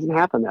 It doesn't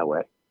happen that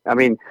way. I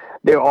mean,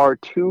 there are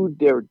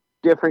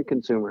different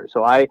consumers.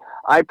 So I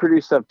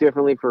produce stuff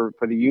differently for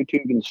the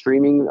YouTube and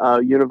streaming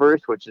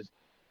universe, which is,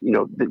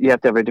 you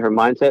have to have a different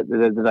mindset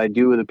that I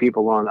do with the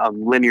people on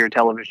linear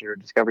television or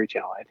Discovery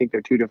Channel. I think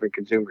they're two different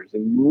consumers,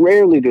 and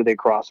rarely do they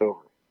cross over.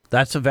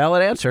 That's a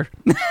valid answer.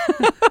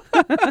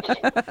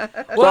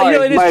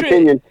 Well, my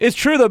opinion. It's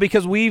true though,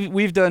 because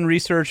we've done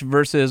research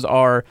versus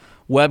our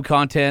web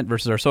content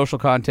versus our social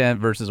content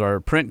versus our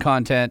print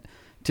content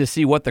to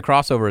see what the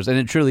crossover is, and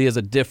it truly is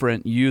a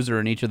different user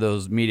in each of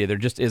those media. There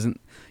just isn't.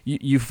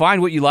 You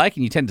find what you like,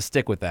 and you tend to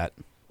stick with that.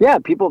 Yeah,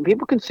 people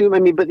consume. I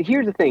mean, but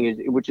here's the thing: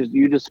 which is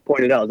you just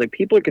pointed out, is like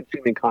people are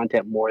consuming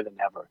content more than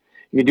ever.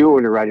 You do it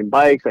when you're riding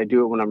bikes. I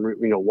do it when I'm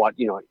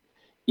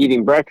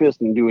eating breakfast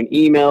and doing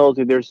emails.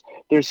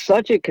 There's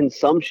such a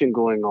consumption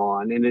going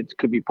on, and it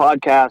could be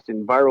podcasts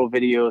and viral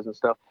videos and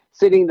stuff.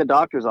 Sitting in the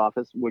doctor's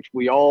office, which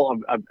we all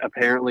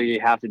apparently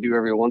have to do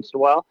every once in a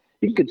while,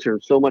 you can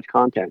consume so much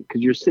content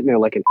because you're sitting there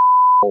like an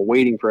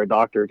waiting for a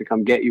doctor to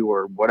come get you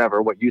or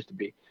whatever. What used to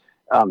be,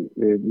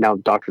 now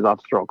doctors'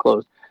 offices are all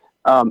closed.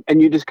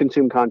 And you just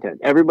consume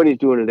content. Everybody's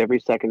doing it every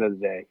second of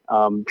the day.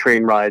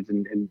 Train rides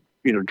and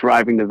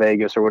driving to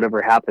Vegas or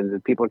whatever happens,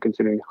 and people are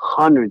consuming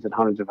hundreds and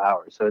hundreds of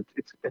hours. So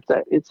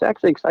it's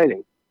actually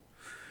exciting.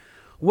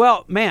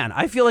 Well, man,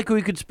 I feel like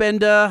we could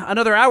spend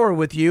another hour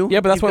with you.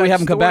 Yeah, but that's why we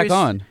haven't come back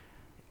on.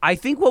 I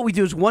think what we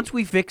do is once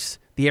we fix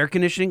the air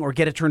conditioning or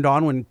get it turned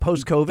on when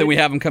post-COVID, Then we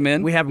have him come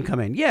in. We have him come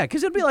in. Yeah,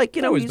 because it'd be like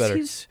Always better.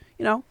 he's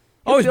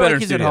Always feel better like in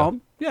he's at studio.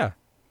 home. Yeah,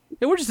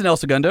 we're just in El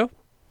Segundo.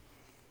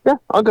 Yeah,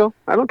 I'll go.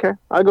 I don't care.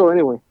 I'll go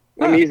anyway.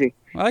 I'm easy.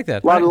 I like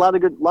that. A lot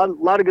of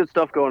good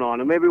stuff going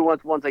on, and maybe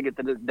once I get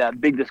to that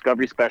big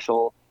Discovery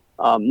special,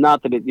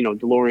 not that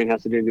DeLorean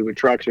has to do with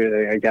trucks or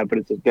anything like that, but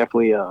it's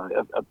definitely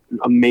a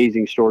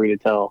amazing story to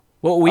tell.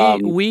 Well,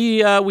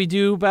 we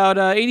do about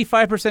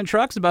 85%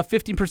 trucks, about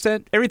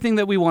 15% everything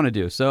that we want to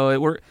do. So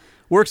it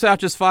works out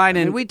just fine.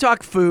 And we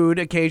talk food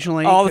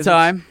occasionally all the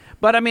time.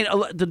 But I mean,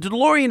 the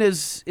DeLorean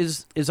is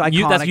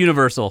iconic. That's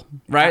universal,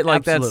 right?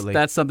 Like absolutely.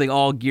 that's something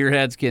all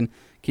gearheads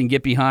can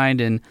get behind.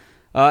 And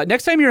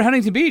next time you're at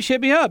Huntington Beach, hit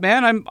me up,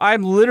 man.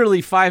 I'm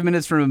literally 5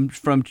 minutes from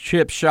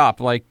Chip's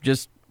shop.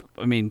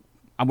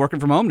 I'm working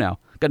from home now.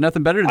 Got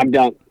nothing better to do. I'm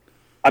down.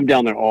 I'm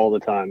down there all the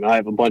time. I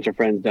have a bunch of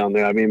friends down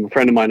there. I mean, a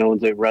friend of mine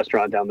owns a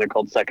restaurant down there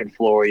called Second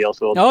Floor. He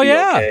also owns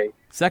BOK.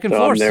 Second So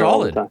floor, I'm there all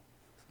the solid. time.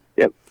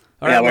 Yep.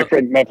 All Yeah,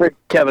 right, my friend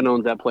Kevin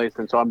owns that place,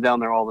 and so I'm down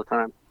there all the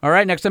time. All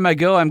right, next time I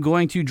go, I'm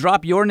going to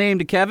drop your name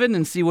to Kevin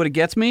and see what it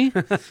gets me.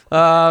 Get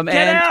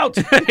out!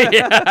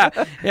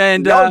 Yeah.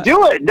 And No,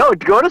 do it. No,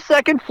 go to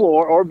Second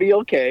Floor or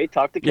BOK.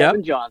 Talk to Yep.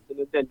 Kevin Johnson,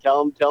 and then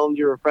tell him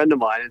you're a friend of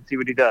mine, and see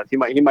what he does. He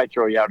might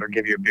throw you out or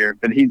give you a beer,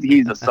 but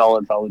he's a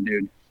solid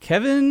dude.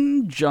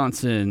 Kevin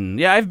Johnson.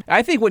 Yeah,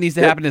 I think what needs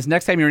to happen is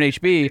next time you're in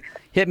HB,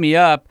 hit me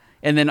up,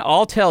 and then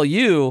I'll tell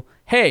you,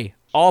 hey,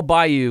 I'll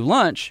buy you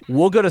lunch.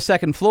 We'll go to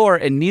Second Floor,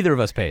 and neither of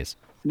us pays.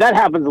 That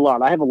happens a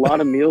lot. I have a lot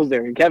of meals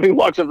there, and Kevin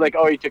walks up like,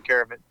 "Oh, he took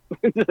care of it."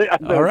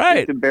 All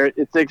right.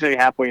 It's actually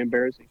halfway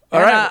embarrassing. All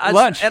right,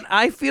 lunch. And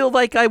I feel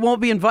like I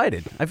won't be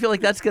invited. I feel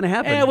like that's going to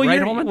happen. Yeah, well, right,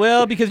 you're- Holman?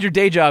 well, because your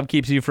day job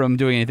keeps you from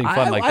doing anything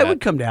fun like I that.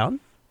 would come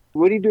down.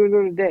 What are you doing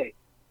there today?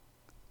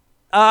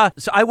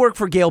 So I work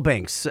for Gale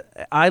Banks.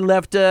 I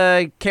left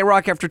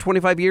K-Rock after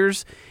 25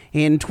 years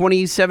in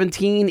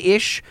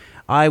 2017-ish.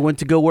 I went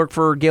to go work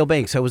for Gale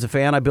Banks. I was a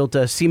fan. I built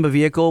a SEMA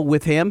vehicle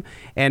with him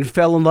and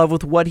fell in love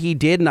with what he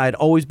did. And I'd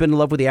always been in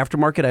love with the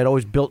aftermarket. I'd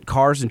always built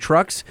cars and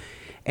trucks.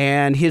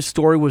 And his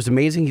story was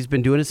amazing. He's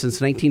been doing it since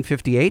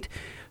 1958.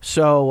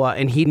 So,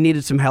 and he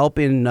needed some help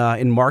in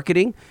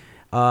marketing,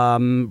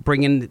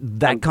 bringing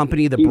that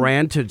company, the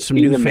brand, to some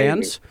new amazing.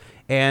 fans.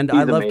 And He's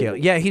I love amazing. Gale.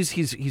 Yeah,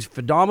 he's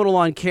phenomenal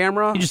on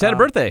camera. You just had a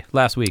birthday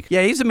last week.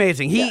 Yeah, he's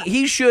amazing.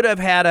 He should have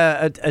had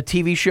a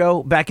TV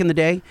show back in the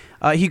day.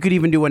 He could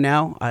even do it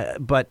now.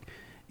 But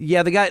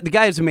yeah, the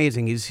guy is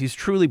amazing. He's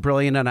truly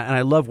brilliant, and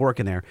I love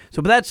working there.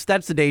 So, but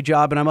that's the day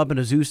job, and I'm up in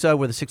Azusa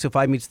where the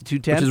 605 meets the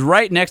 210. Which is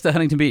right next to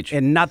Huntington Beach.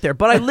 And not there.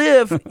 But I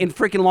live in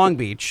freaking Long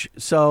Beach,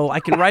 so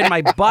I can ride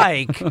my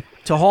bike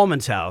to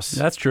Holman's house.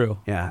 That's true.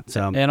 Yeah.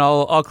 So And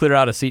I'll clear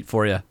out a seat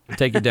for you.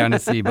 Take you down to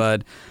see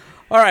Bud.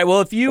 All right,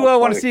 well, if you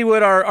want to see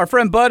what our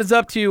friend Bud is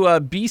up to,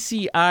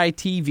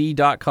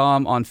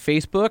 bcitv.com on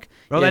Facebook.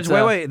 oh, that's It's,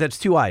 wait, that's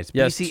two I's.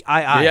 yes.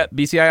 BCII. Yeah,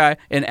 BCII.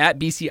 And at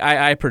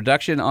BCII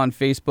Production on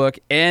Facebook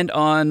and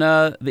on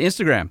the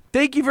Instagram.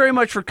 Thank you very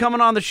much for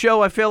coming on the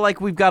show. I feel like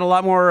we've got a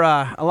lot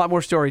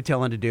more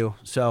storytelling to do.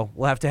 So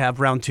we'll have to have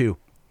round 2.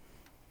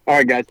 All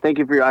right, guys. Thank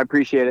you I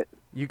appreciate it.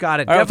 You got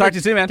it. All right, I'll talk to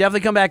you soon, man.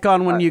 Definitely come back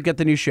on when you get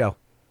the new show.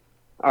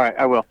 All right,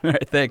 I will. All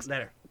right, thanks.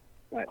 Later.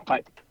 All right,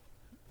 bye.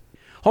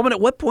 Holman,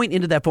 at what point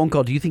into that phone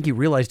call do you think he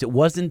realized it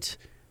wasn't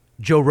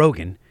Joe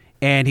Rogan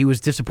and he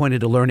was disappointed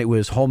to learn it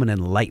was Holman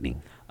and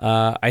Lightning?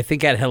 I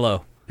think at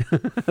hello.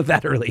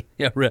 That early.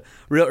 Yeah, real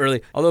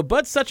early. Although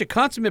Bud's such a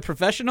consummate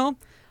professional,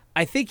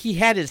 I think he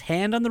had his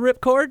hand on the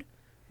ripcord,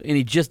 and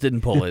he just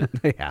didn't pull it.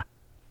 Yeah.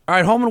 All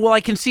right, Holman, well,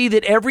 I can see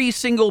that every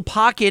single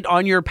pocket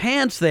on your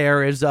pants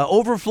there is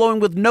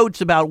overflowing with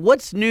notes about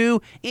what's new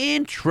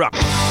in trucks.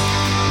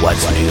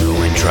 What's new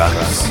in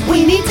trucks?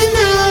 We need to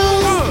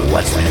know.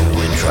 What's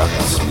new in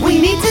trucks? We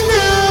need to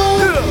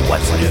know.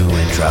 What's new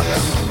in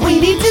trucks? We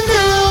need to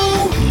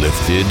know.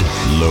 Lifted,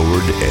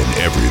 lowered, and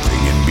everything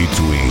in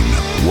between.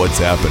 What's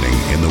happening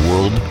in the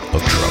world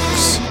of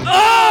trucks?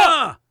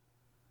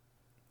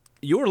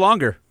 You were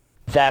longer.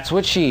 That's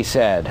what she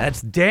said.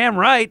 That's damn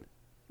right.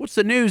 What's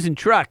the news in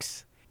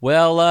trucks?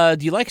 Well,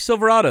 do you like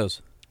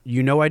Silverados?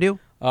 You know I do.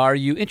 Are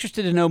you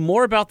interested to know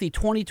more about the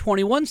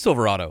 2021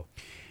 Silverado?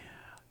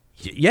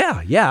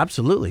 Yeah,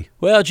 absolutely.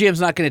 Well,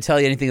 GM's not going to tell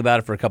you anything about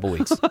it for a couple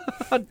weeks.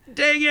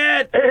 Dang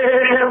it!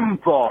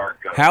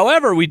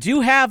 However, we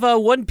do have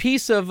one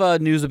piece of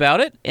news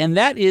about it, and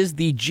that is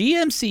the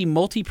GMC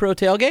Multi-Pro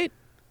tailgate.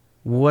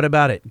 What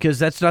about it? Because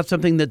that's not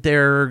something that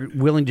they're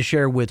willing to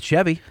share with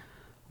Chevy.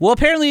 Well,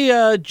 apparently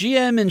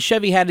GM and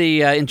Chevy had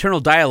a internal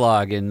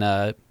dialogue, and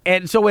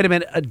so wait a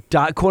minute,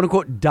 a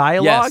quote-unquote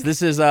dialogue? yes,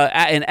 this is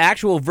an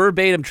actual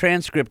verbatim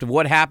transcript of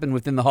what happened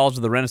within the halls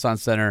of the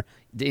Renaissance Center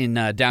in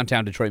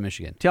downtown Detroit,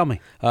 Michigan. Tell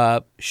me.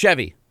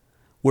 Chevy,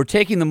 we're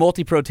taking the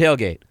Multi-Pro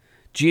tailgate.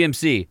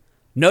 GMC,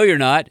 no, you're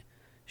not.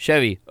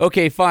 Chevy,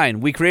 okay, fine.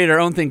 We created our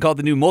own thing called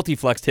the new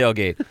Multiflex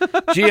tailgate.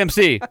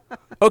 GMC,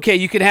 okay,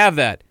 you can have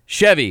that.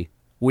 Chevy,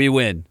 we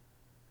win.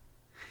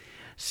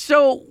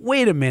 So,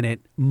 wait a minute.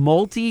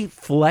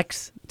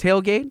 Multi-flex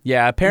tailgate?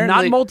 Yeah,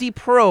 apparently Not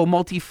multi-pro,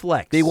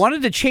 multi-flex. they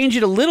wanted to change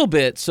it a little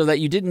bit so that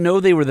you didn't know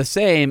they were the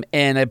same,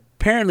 and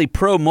apparently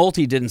Pro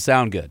Multi didn't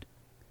sound good.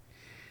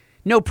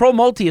 No, Pro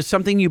Multi is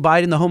something you buy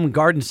in the home and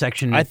garden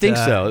section. I think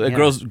so. It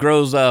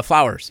grows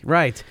flowers.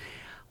 Right.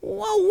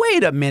 Well,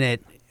 wait a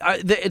minute.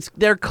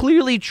 They're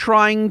clearly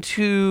trying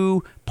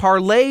to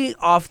parlay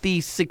off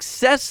the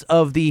success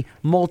of the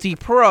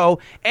Multi-Pro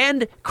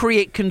and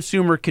create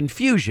consumer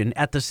confusion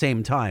at the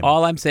same time.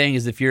 All I'm saying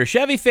is if you're a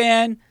Chevy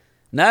fan,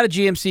 not a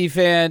GMC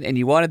fan, and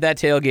you wanted that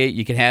tailgate,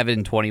 you can have it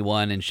in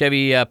 21. And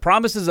Chevy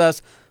promises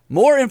us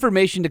more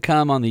information to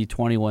come on the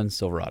 21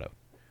 Silverado.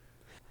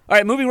 All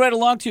right, moving right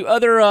along to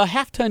other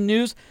half-ton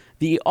news.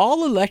 The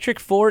all-electric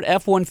Ford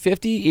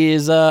F-150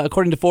 is,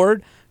 according to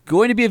Ford,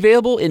 going to be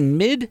available in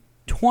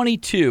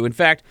mid-22. In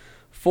fact,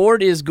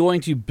 Ford is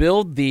going to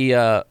build the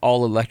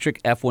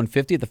all-electric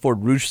F-150 at the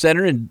Ford Rouge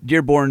Center in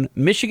Dearborn,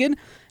 Michigan.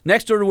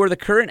 next door to where the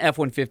current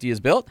F-150 is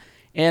built,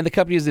 and the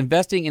company is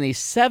investing in a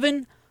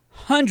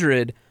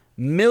 $700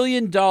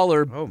 million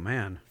Oh,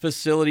 man.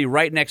 facility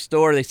right next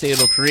door. They say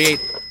it'll create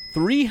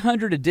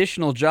 300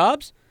 additional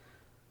jobs.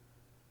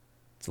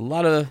 It's a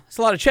lot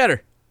of cheddar.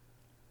 Do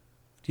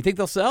you think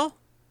they'll sell?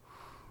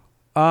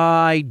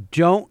 I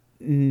don't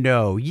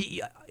know.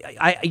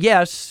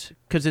 Yes,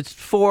 because it's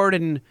Ford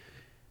and,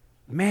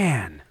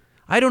 man,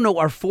 I don't know.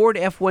 Are Ford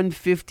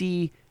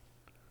F-150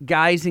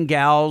 guys and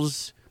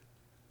gals,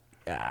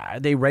 are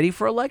they ready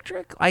for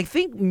electric? I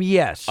think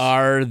yes.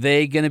 Are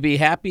they going to be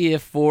happy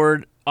if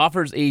Ford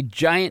offers a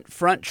giant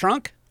front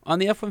trunk on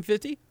the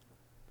F-150?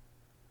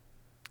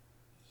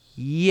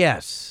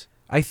 Yes,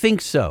 I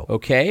think so.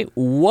 Okay.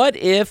 What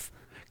if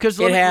Because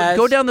it has...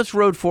 go down this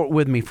road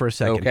with me for a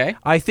second. Okay.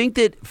 I think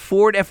that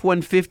Ford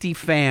F-150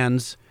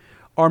 fans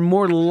are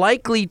more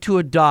likely to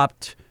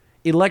adopt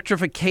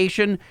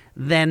electrification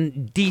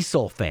than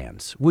diesel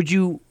fans. Would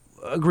you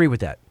agree with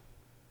that?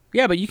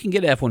 Yeah, but you can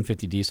get an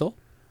F-150 diesel.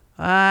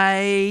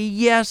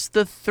 Yes,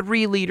 the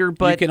 3-liter,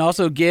 but you can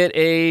also get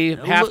a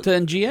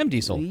half-ton GM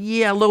diesel.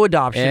 yeah, low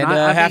adoption. And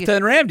I a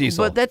half-ton Ram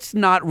diesel. But that's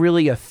not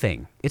really a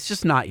thing. It's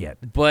just not yet.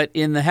 But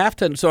in the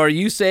half-ton... So are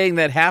you saying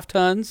that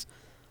half-tons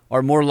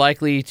are more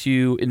likely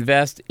to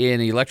invest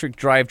in electric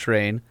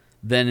drivetrain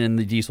than in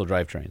the diesel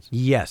drivetrains?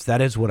 Yes,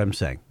 that is what I'm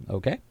saying.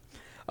 Okay.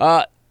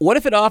 What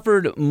if it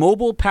offered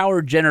mobile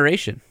power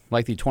generation,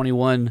 like the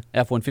 21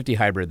 F-150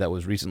 hybrid that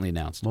was recently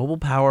announced? Mobile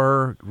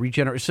power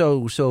regeneration.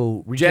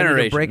 So regenerative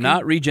Generation, braking?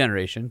 not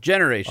regeneration.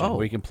 Generation, Oh.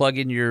 where you can plug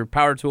in your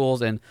power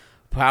tools and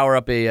power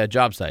up a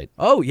job site.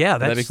 Oh, yeah,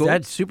 that be that's cool?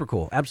 that's super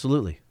cool.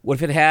 Absolutely. What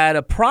if it had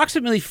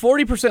approximately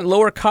 40%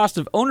 lower cost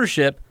of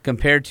ownership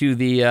compared to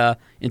the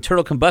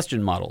internal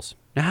combustion models?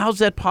 Now, how's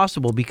that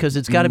possible? Because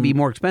it's got to be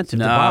more expensive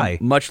to buy.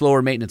 Much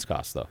lower maintenance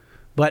costs, though.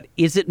 But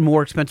is it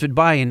more expensive to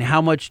buy, and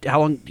how long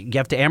you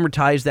have to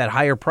amortize that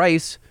higher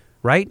price,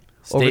 right?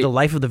 Over the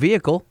life of the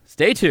vehicle.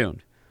 Stay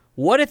tuned.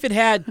 What if it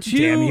had Damn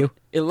two you.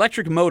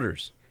 electric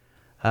motors?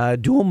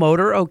 Dual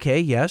motor, okay,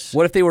 yes.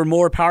 What if they were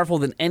more powerful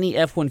than any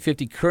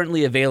F-150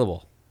 currently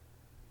available?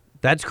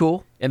 That's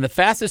cool. And the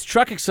fastest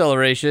truck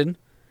acceleration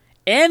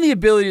and the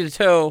ability to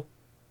tow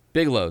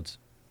big loads.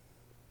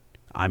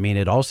 I mean,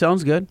 it all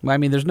sounds good. I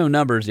mean, there's no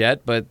numbers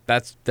yet, but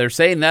they're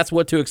saying that's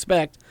what to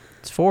expect.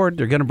 It's Ford.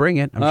 They're going to bring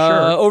it, I'm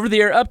sure.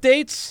 Over-the-air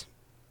updates.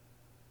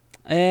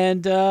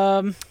 And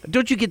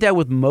Don't you get that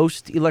with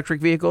most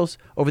electric vehicles?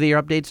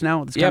 Over-the-air updates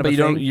now? It's yeah, kind but of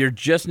you a don't. thing? You're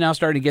just now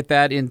starting to get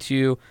that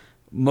into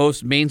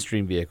most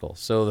mainstream vehicles.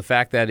 So the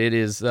fact that it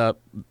is that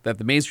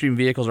the mainstream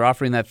vehicles are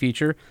offering that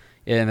feature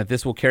and that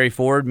this will carry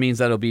forward means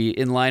that it'll be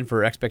in line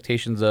for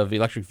expectations of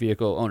electric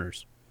vehicle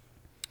owners.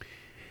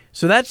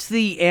 So that's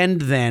the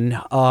end,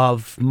 then,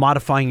 of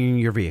modifying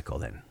your vehicle,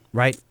 then,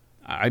 right?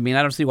 I mean,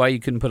 I don't see why you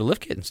couldn't put a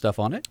lift kit and stuff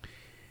on it.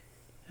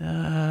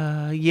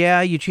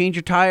 Yeah, you change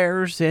your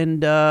tires,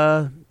 and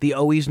the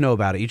OEs know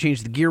about it. You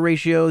change the gear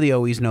ratio, the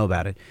OEs know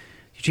about it.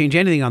 You change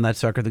anything on that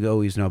sucker, the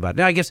OEs know about it.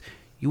 Now, I guess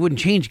you wouldn't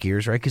change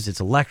gears, right, because it's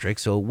electric,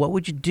 so what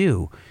would you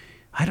do?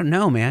 I don't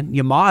know, man.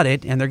 You mod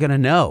it, and they're going to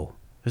know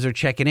because they're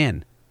checking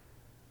in.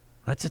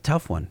 That's a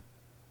tough one.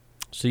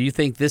 So you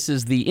think this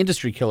is the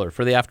industry killer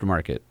for the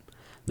aftermarket?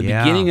 The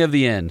Yeah. beginning of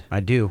the end. I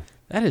do.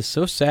 That is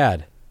so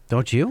sad.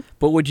 Don't you?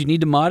 But would you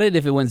need to mod it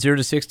if it went 0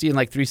 to 60 in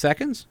like 3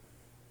 seconds?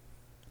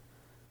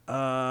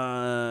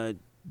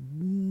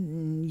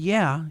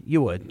 Yeah,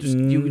 you would.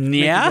 You would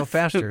make it Yeah? go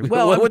faster.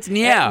 What's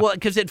yeah? Well,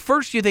 because at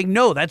first you think,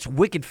 no, that's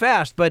wicked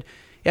fast, but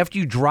after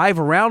you drive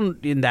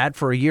around in that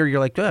for a year, you're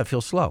like, oh, it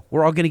feels slow.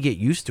 We're all going to get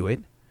used to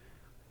it.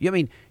 I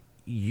mean,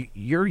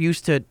 you're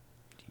used to.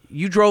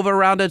 You drove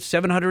around a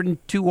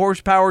 702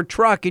 horsepower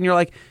truck, and you're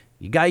like,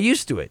 you got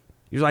used to it.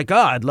 You're like, oh,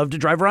 I'd love to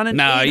drive around an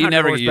No, 800 you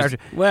never get horsepower.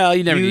 used. Well,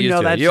 you never get used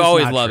know to it. that's You just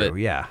always not love true.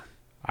 it. Yeah.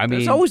 I mean,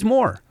 There's always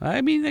more.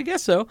 I mean, I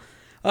guess so.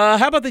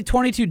 How about the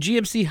 22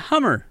 GMC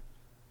Hummer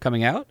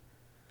coming out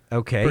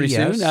Okay. pretty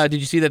yes. soon? Did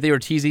you see that they were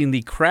teasing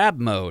the crab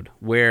mode,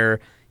 where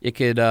it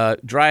could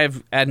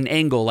drive at an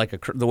angle like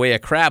the way a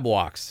crab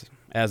walks,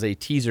 as a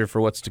teaser for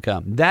what's to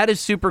come? That is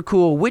super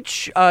cool.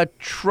 Which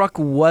truck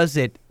was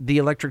it? The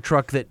electric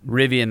truck that?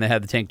 Rivian that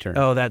had the tank turn.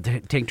 Oh, that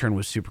tank turn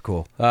was super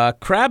cool.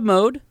 Crab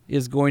mode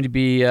is going to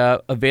be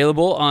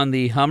available on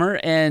the Hummer,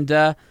 and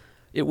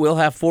it will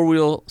have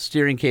 4-wheel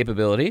steering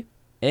capability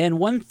and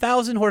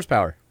 1,000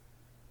 horsepower.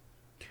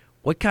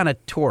 What kind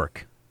of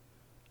torque?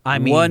 I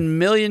mean, 1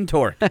 million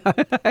torque.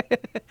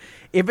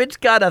 if it's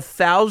got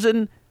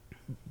 1,000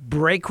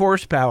 brake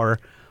horsepower,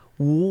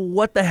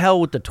 what the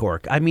hell with the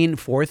torque? I mean,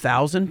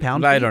 4,000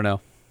 pound-feet? I don't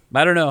know.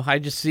 I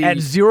just see At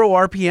 0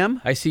 RPM?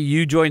 I see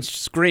U joints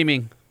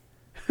screaming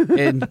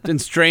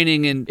and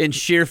straining in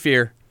sheer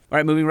fear. All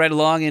right, moving right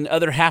along in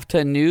other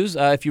half-ton news.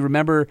 If you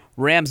remember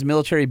Ram's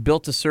military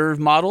built-to-serve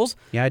models.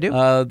 Yeah, I do.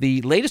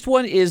 The latest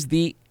one is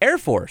the Air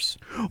Force.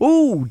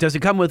 Ooh, does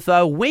it come with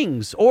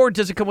wings? Or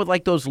does it come with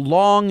like those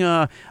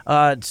long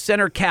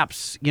center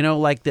caps,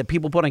 like that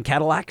people put on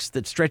Cadillacs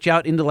that stretch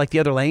out into like the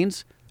other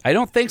lanes? I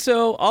don't think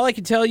so. All I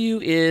can tell you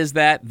is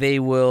that they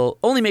will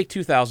only make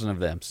 2,000 of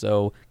them.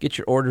 So get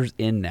your orders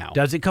in now.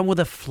 Does it come with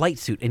a flight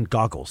suit and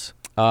goggles?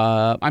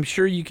 I'm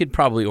sure you could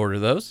probably order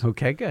those.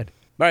 Okay, good.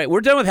 All right,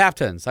 we're done with half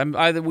tons.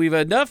 We've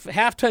enough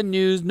half ton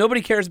news.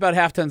 Nobody cares about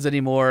half tons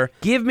anymore.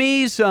 Give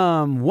me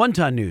some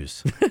 1-ton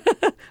news.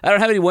 I don't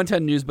have any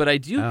 1-ton news, but I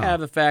do have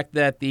the fact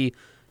that the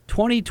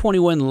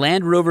 2021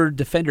 Land Rover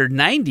Defender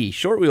 90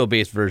 short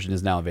wheelbase version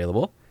is now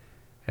available.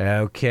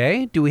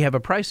 Okay. Do we have a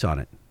price on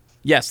it?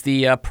 Yes,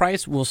 the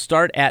price will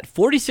start at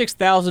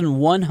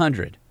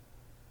 $46,100.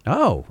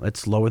 Oh,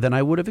 that's lower than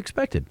I would have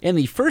expected. And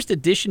the first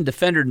edition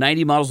Defender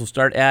 90 models will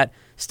start at,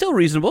 still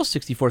reasonable,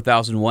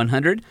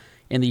 $64,100.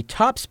 And the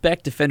top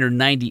spec Defender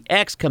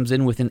 90X comes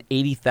in with an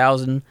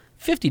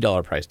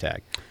 $80,050 price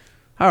tag.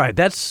 All right,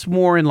 that's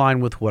more in line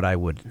with what I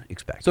would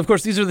expect. So, of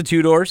course, these are the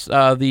 2-doors.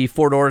 The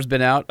 4-door has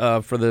been out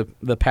for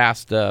the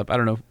past,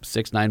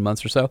 6-9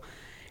 months or so.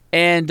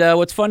 And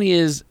what's funny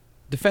is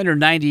Defender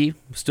 90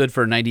 stood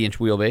for a 90-inch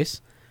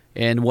wheelbase,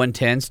 and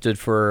 110 stood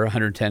for a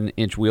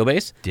 110-inch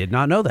wheelbase. Did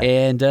not know that.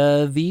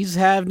 And these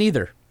have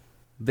neither.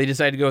 They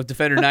decided to go with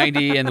Defender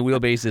 90, and the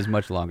wheelbase is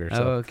much longer.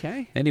 So.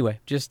 Okay. Anyway,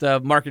 just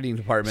marketing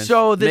department.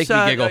 So this,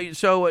 make me giggle.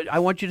 So I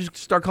want you to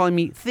start calling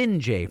me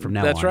Thin J from now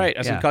on. That's right. I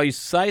was going to call you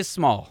size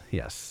small.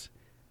 Yes.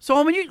 So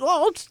I mean, you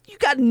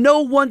got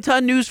no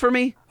 1-ton news for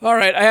me? All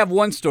right, I have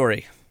one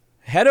story.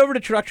 Head over to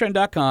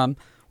trucktrend.com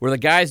where the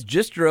guys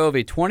just drove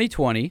a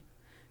 2020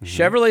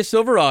 Chevrolet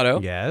Silverado.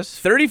 Yes.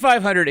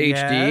 3500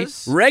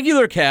 Yes. HD,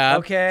 regular cab,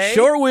 Okay.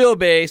 short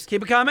wheelbase,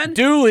 Keep it coming.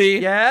 dually,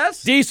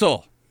 Yes.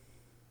 diesel.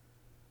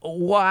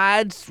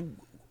 What?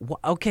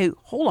 Okay,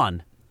 hold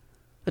on.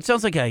 That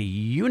sounds like a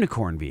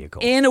unicorn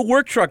vehicle. In a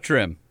work truck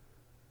trim.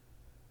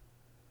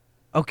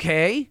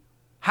 Okay.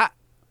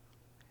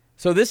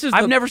 So this is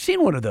I've never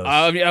seen one of those.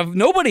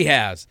 nobody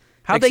has.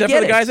 How'd they except get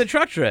for the it? guys at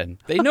Truck Trend.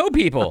 They know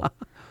people.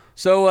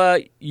 So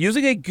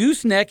using a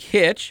gooseneck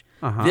hitch,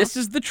 this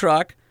is the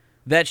truck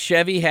that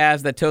Chevy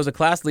has that tows a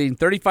class-leading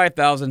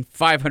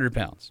 35,500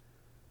 pounds.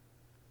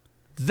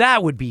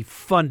 That would be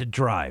fun to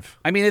drive.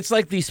 I mean, it's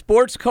like the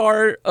sports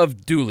car of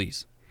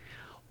dualies.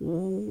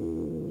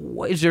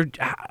 Is there?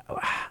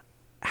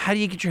 How do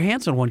you get your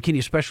hands on one? Can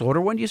you special order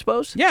one, do you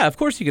suppose? Yeah, of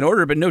course you can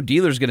order it, but no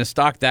dealer's going to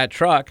stock that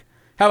truck.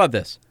 How about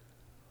this?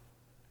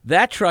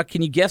 That truck,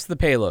 can you guess the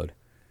payload?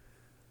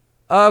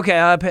 Okay,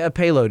 a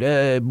payload.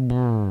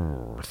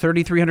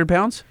 3,300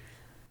 pounds?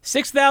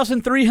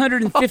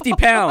 6,350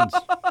 pounds.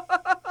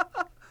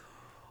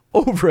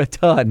 Over a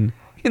ton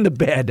in the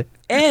bed.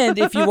 And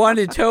if you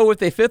wanted to tow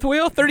with a fifth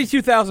wheel,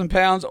 32,000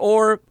 pounds,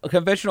 or a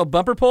conventional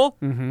bumper pull,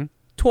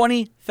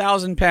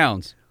 20,000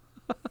 pounds.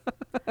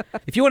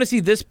 If you want to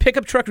see this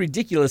pickup truck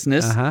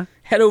ridiculousness,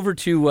 head over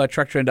to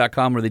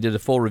trucktrend.com where they did a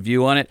full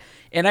review on it.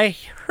 And I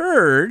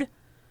heard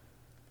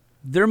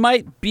there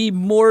might be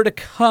more to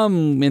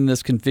come in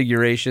this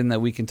configuration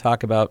that we can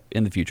talk about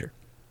in the future.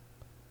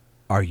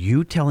 Are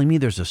you telling me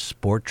there's a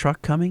sport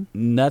truck coming?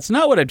 That's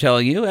not what I'm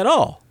telling you at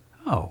all.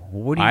 Oh,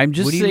 what do you? I'm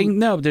just saying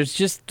no.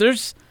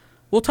 There's.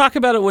 We'll talk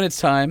about it when it's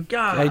time.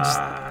 I just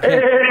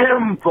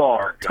can't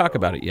talk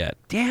about it yet.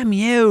 Damn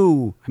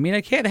you! I mean,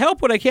 I can't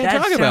help what I can't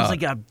talk about. That sounds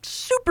like a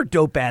super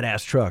dope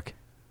badass truck.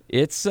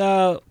 It's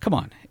come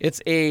on. It's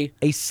a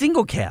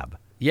single cab.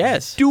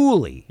 Yes.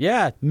 Dually.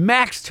 Yeah.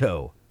 Max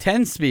tow.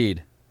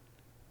 10-speed.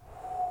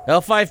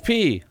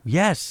 L5P.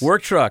 Yes.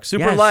 Work truck.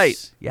 Super Yes.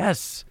 light.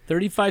 Yes.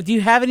 35. Do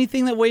you have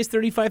anything that weighs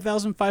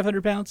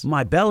 35,500 pounds?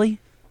 My belly.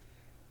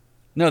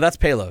 No, that's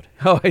payload.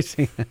 Oh, I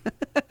see.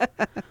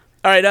 All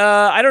right.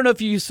 I don't know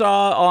if you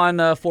saw on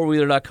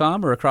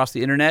fourwheeler.com or across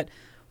the internet,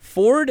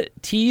 Ford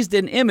teased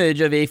an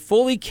image of a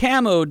fully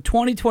camoed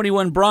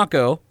 2021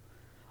 Bronco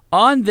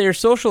on their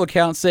social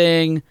account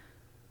saying,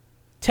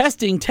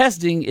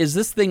 testing, is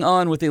this thing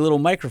on with a little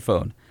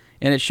microphone?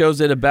 And it shows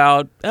it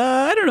about,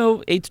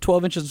 8 to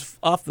 12 inches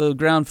off the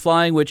ground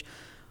flying, which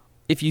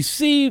if you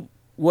see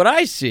what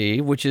I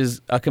see, which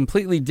is a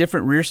completely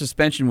different rear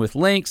suspension with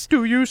links.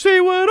 Do you see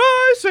what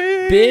I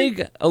see?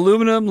 Big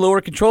aluminum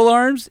lower control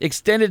arms,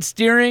 extended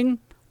steering,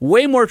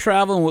 way more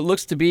travel and what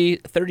looks to be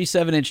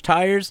 37-inch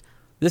tires.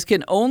 This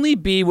can only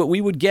be what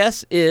we would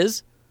guess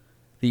is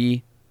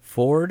the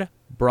Ford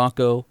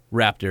Bronco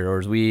Raptor, or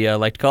as we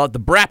like to call it, the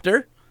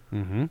Braptor.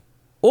 Mm-hmm.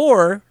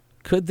 Or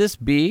could this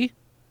be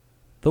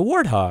the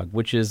Warthog,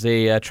 which is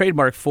a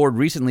trademark Ford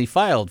recently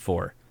filed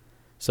for?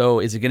 So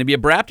is it going to be a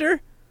Braptor,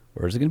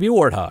 or is it going to be a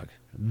Warthog?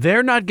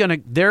 They're not going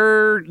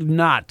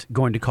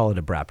to call it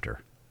a Braptor.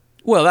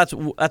 Well,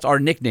 that's our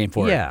nickname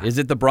for Yeah. it. Is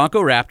it the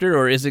Bronco Raptor,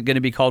 or is it going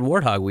to be called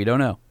Warthog? We don't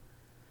know.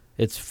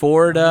 It's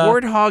Ford.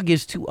 Warthog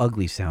is too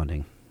ugly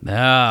sounding.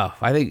 No,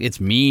 I think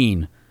it's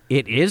mean.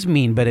 It is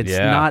mean, but it's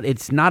Yeah. not.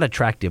 It's not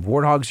attractive.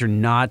 Warthogs are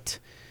not.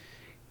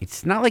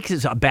 It's not like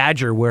it's a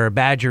badger, where a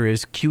badger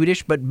is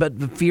cutish but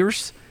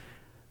fierce.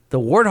 The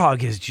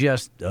warthog is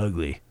just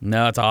ugly.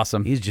 No, it's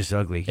awesome. He's just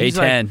ugly. He's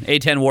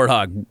A10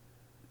 Warthog.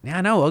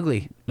 Yeah, no,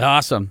 ugly.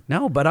 Awesome.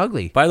 No, but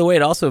ugly. By the way,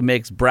 it also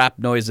makes brap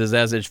noises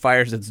as it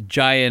fires its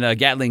giant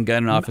Gatling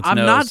gun off its I'm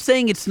nose. not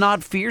saying it's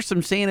not fierce.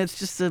 I'm saying it's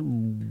just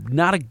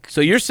not a.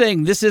 So you're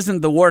saying this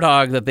isn't the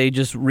Warthog that they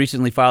just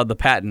recently filed the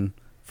patent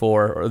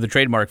for, or the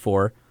trademark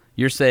for.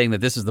 You're saying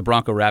that this is the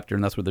Bronco Raptor,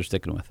 and that's what they're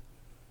sticking with.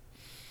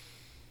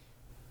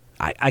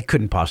 I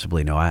couldn't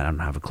possibly know. I don't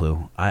have a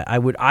clue. I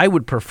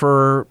would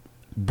prefer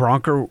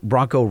Bronco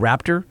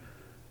Raptor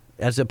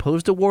as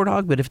opposed to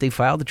Warthog, but if they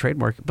filed the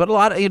trademark, but a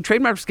lot of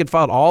trademarks get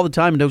filed all the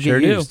time and don't Sure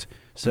get do. used.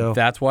 So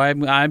That's why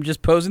I'm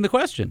just posing the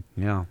question.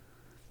 yeah,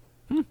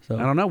 So,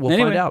 I don't know. We'll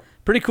anyway, find out.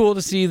 Pretty cool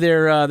to see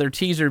their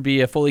teaser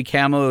be a fully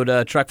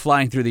camoed truck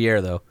flying through the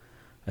air, though.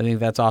 I think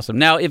that's awesome.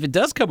 Now, if it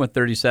does come with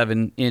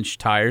 37-inch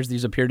tires,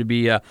 these appear to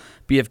be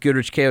BF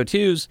Goodrich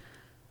KO2s.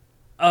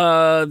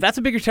 That's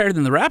a bigger tire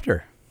than the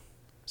Raptor.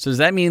 So does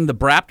that mean the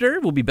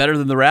Braptor will be better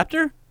than the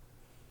Raptor?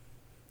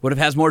 What if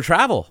it has more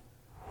travel?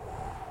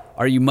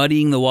 Are you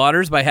muddying the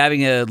waters by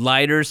having a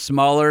lighter,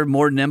 smaller,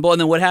 more nimble?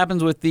 And then what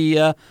happens with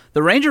the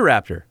Ranger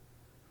Raptor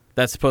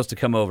that's supposed to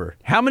come over?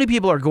 How many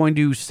people are going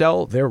to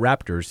sell their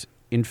Raptors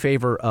in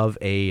favor of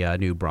a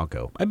new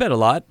Bronco? I bet a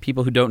lot.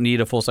 People who don't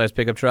need a full-size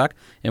pickup truck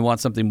and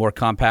want something more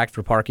compact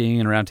for parking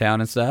and around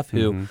town and stuff,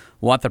 who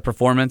want the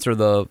performance or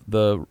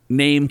the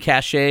name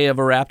cachet of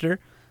a Raptor,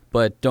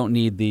 but don't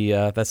need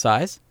the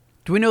size.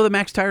 Do we know the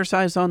max tire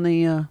size on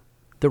the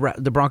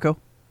Bronco?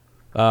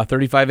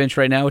 35-inch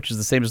right now, which is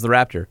the same as the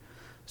Raptor.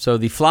 So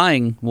the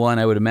flying one,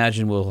 I would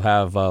imagine, will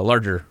have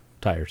larger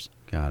tires.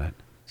 Got it.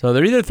 So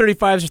they're either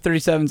 35s or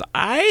 37s.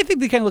 I think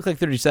they kind of look like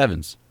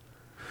 37s.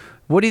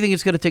 What do you think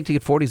it's going to take to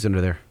get 40s under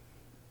there?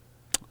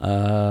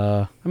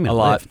 A A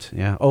lot. lift.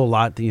 Yeah. Oh, a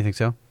lot. Do you think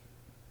so?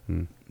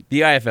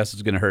 The IFS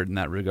is going to hurt in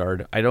that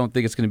regard. I don't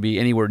think it's going to be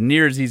anywhere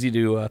near as easy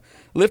to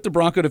lift a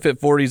Bronco to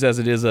fit 40s as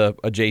it is a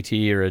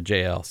JT or a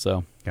JL.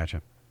 So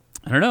Gotcha.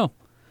 I don't know.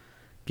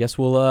 Guess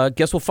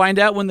we'll find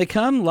out when they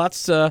come.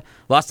 Lots to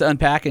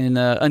unpack and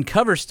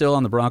uncover still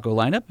on the Bronco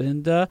lineup,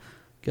 and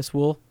guess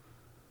we'll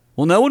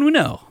know when we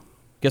know.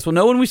 Guess we'll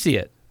know when we see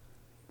it.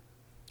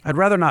 I'd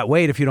rather not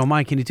wait if you don't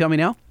mind. Can you tell me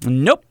now?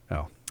 Nope.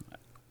 Oh.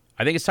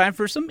 I think it's time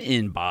for some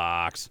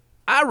inbox.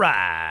 All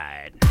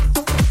right.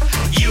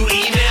 You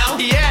email?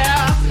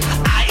 Yeah.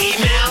 I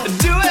email?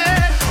 Do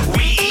it.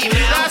 We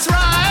email? That's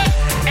right.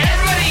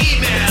 Everybody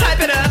email.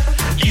 Type it up.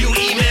 You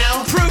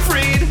email?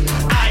 Proofread.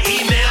 I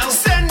email?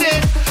 Send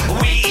it.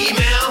 We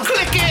email?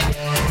 Click it.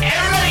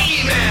 Everybody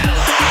email.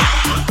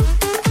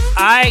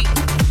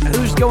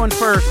 Who's going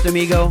first,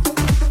 amigo? All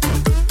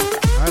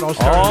right, I'll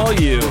start. All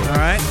you. All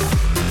right.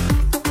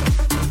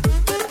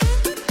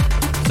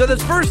 So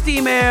this first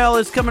email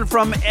is coming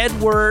from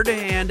Edward,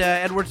 and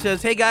Edward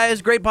says, "Hey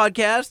guys, great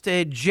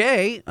podcast.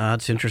 Jay,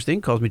 it's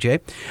interesting, calls me Jay.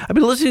 I've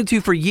been listening to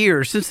you for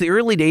years, since the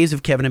early days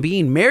of Kevin and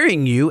Bean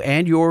marrying you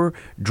and your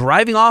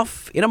driving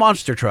off in a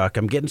monster truck.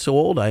 I'm getting so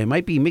old, I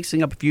might be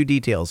mixing up a few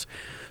details.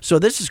 So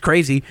this is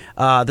crazy.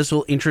 This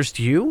will interest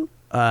you.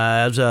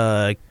 As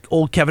a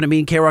old Kevin and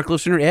Bean K-Rock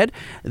listener, Ed,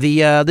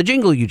 the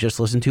jingle you just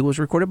listened to was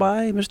recorded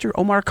by Mr.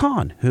 Omar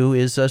Khan, who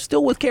is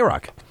still with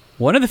K-Rock.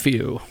 One of the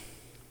few.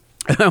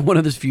 One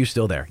of the few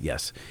still there,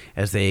 yes,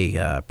 as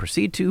they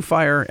proceed to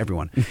fire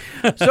everyone.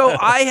 So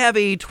I have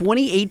a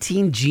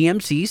 2018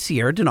 GMC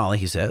Sierra Denali,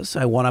 he says.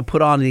 I want to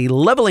put on the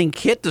leveling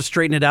kit to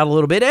straighten it out a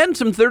little bit and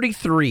some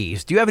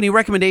 33s. Do you have any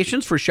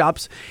recommendations for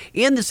shops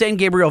in the San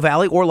Gabriel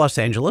Valley or Los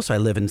Angeles? I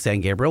live in San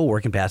Gabriel,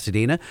 work in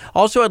Pasadena.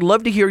 Also, I'd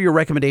love to hear your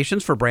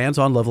recommendations for brands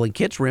on leveling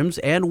kits, rims,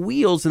 and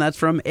wheels, and that's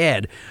from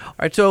Ed. All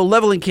right, so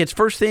leveling kits.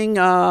 First thing,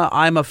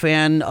 I'm a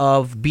fan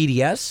of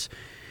BDS.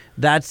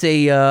 That's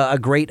a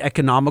great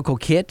economical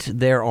kit.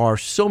 There are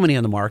so many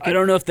on the market. I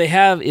don't know if they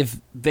have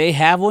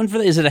one for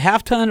that. Is it a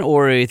half ton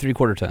or a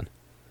 3/4 ton?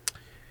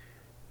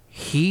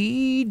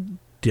 He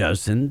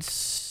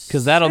doesn't,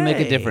 because that'll make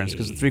a difference.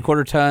 Because the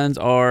 3/4 tons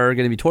are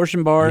going to be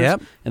torsion bars,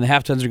 Yep. and the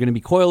half tons are going to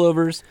be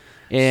coilovers.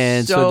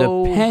 And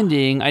so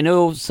depending, I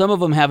know some of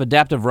them have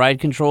adaptive ride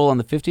control on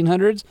the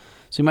 1500s,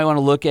 so you might want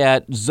to look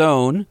at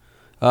Zone.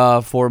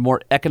 For a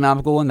more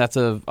economical one, that's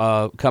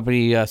a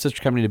company,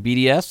 sister company to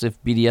BDS,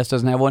 if BDS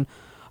doesn't have one.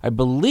 I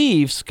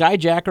believe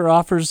Skyjacker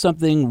offers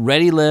something,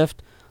 Ready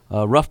Lift,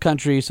 Rough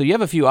Country, so you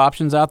have a few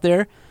options out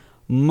there.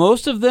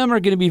 Most of them are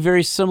going to be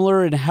very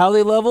similar in how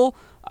they level.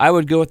 I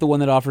would go with the one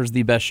that offers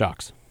the best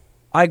shocks.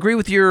 I agree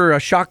with your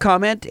shock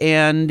comment,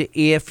 and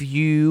if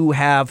you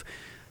have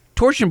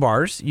torsion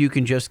bars, you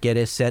can just get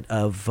a set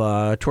of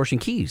torsion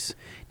keys.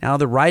 Now,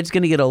 the ride's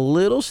going to get a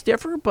little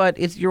stiffer, but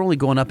you're only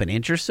going up an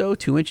inch or so,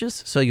 2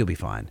 inches, so you'll be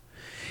fine.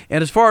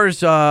 And as far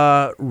as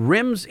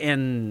rims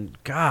and,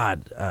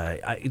 God,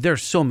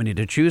 there's so many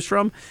to choose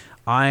from.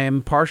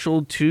 I'm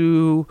partial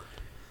to...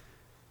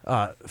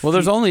 well,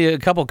 there's only a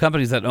couple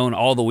companies that own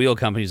all the wheel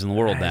companies in the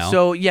world now.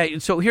 So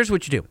here's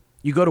what you do.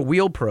 You go to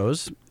Wheel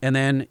Pros, and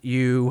then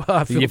you...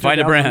 you find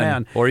a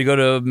brand. Or you go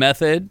to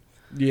Method.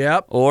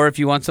 Yep. Or if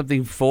you want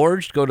something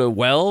forged, go to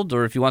Weld.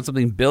 Or if you want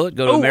something billet,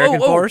 go to American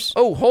Force.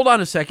 Oh, hold on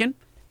a second.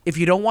 If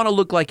you don't want to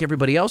look like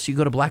everybody else, you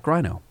go to Black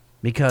Rhino.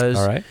 Because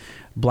all right.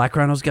 Black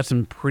Rhino's got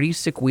some pretty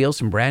sick wheels,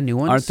 some brand new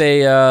ones. Aren't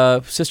they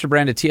sister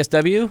brand of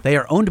TSW? They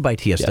are owned by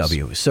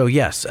TSW. So,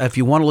 yes, if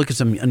you want to look at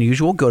some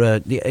unusual, go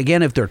to,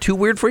 again, if they're too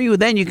weird for you,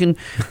 then you can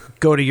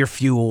go to your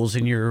Fuels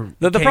and your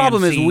The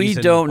problem is KMCs we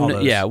and don't all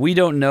those. we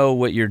don't know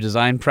what your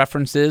design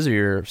preference is or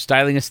your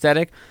styling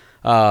aesthetic.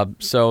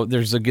 So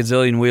there's a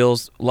gazillion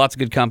wheels, lots of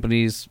good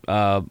companies.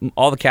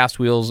 All the cast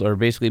wheels are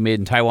basically made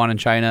in Taiwan and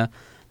China.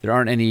 There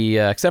aren't any,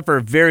 except for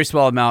a very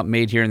small amount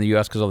made here in the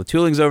U.S. because all the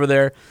tooling's over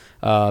there.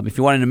 If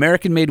you want an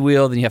American-made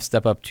wheel, then you have to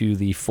step up to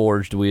the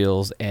forged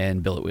wheels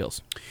and billet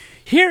wheels.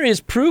 Here is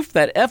proof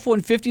that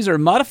F-150s are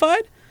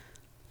modified.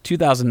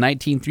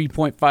 2019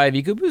 3.5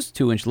 EcoBoost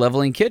 2-inch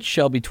leveling kit,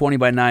 Shelby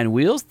 20x9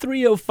 wheels,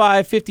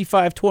 305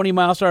 55 20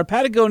 mile/hour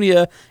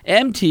Patagonia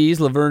MTs,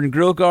 Laverne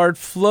Grill Guard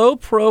Flow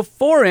Pro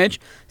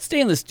 4-inch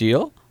stainless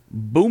steel,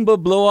 Boomba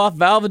blow-off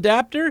valve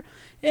adapter,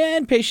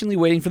 and patiently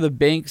waiting for the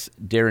Banks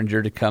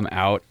Derringer to come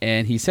out.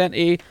 And he sent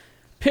a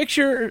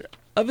picture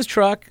of his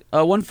truck,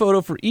 one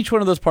photo for each one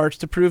of those parts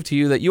to prove to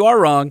you that you are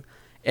wrong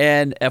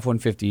and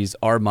F-150s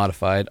are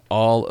modified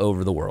all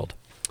over the world.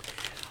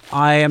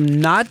 I am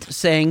not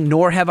saying,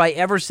 nor have I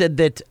ever said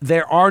that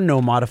there are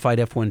no modified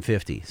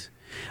F-150s.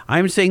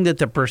 I'm saying that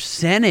the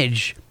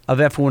percentage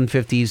of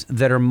F-150s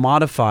that are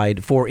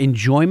modified for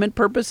enjoyment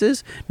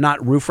purposes,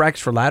 not roof racks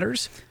for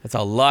ladders. That's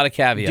a lot of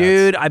caveats.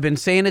 Dude, I've been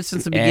saying it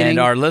since the beginning. And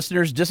our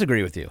listeners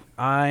disagree with you.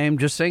 I'm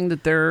just saying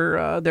that there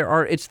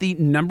are. It's the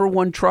number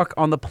one truck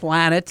on the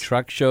planet.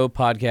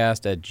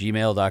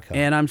 Truckshowpodcast@gmail.com.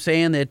 And I'm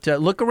saying that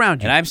look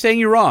around you. And I'm saying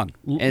you're wrong.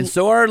 And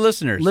so are our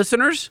listeners.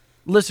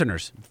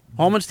 Listeners.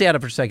 Hold on, stay out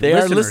of it for a second. They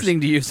are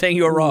listening to you saying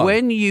you're wrong.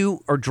 When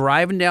you are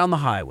driving down the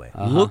highway,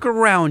 look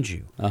around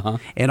you,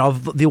 and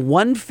of the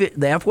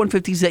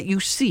F-150s that you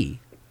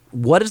see,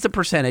 what is the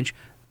percentage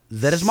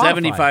that is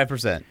modified?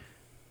 75%.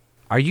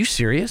 Are you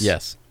serious?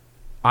 Yes.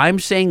 I'm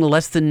saying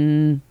less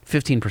than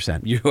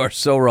 15%. You are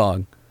so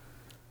wrong.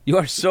 You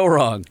are so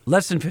wrong.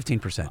 Less than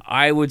 15%.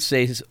 I would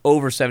say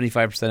over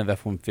 75% of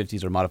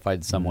F-150s are modified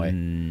in some way.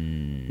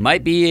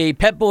 Might be a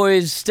Pet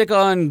Boys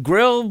stick-on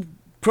grill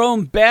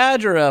chrome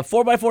badge or a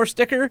 4x4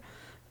 sticker.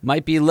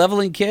 Might be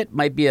leveling kit.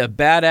 Might be a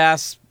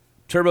badass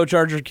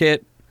turbocharger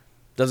kit.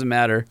 Doesn't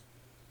matter.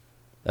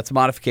 That's a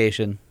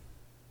modification.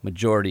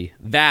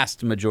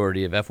 Vast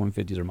majority of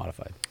F-150s are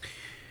modified.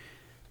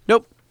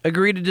 Nope.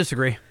 Agree to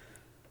disagree.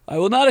 I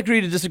will not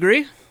agree to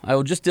disagree. I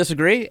will just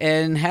disagree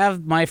and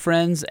have my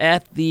friends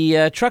at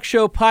the Truck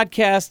Show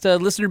Podcast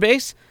listener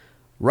base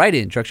write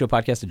in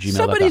truckshowpodcast@gmail.com.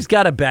 Somebody's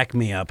got to back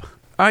me up.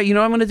 All right, you know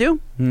what I'm going to do?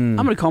 I'm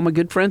going to call my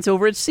good friends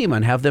over at SEMA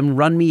and have them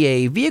run me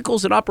a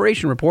vehicles and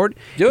operation report.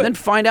 Do it. And then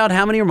find out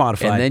how many are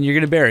modified. And then you're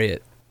going to bury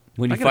it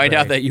when you find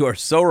out that you are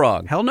so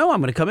wrong. Hell no,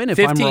 I'm going to come in if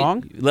I'm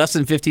wrong. Less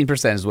than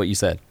 15% is what you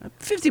said.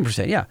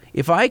 15%, yeah.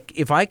 If I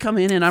come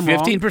in and I'm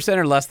 15%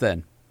 or less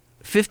then?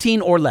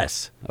 15 or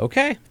less.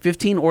 Okay.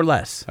 15 or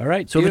less. All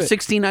right. So if it's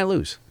 16, I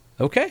lose.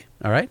 Okay.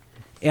 All right.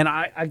 And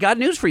I got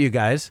news for you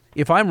guys.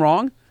 If I'm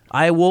wrong,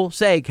 I will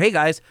say, hey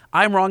guys,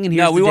 I'm wrong and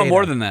here's the No, we want data.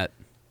 more than that.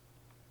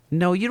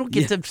 No, you don't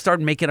get to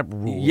start making up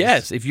rules.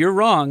 Yes, if you're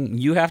wrong,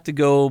 you have to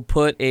go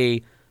put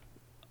a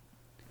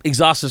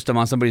exhaust system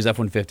on somebody's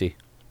F-150.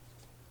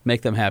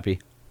 Make them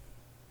happy.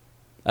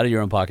 Out of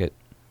your own pocket.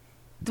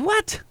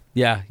 What?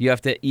 Yeah, you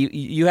have to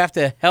you have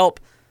to help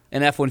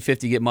an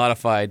F-150 get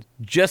modified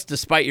just to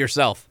spite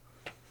yourself.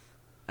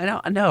 I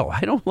know.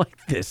 I don't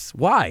like this.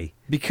 Why?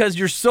 Because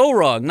you're so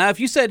wrong. Now, if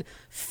you said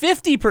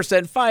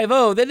 50%,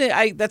 5-0,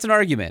 then that's an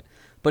argument.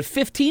 But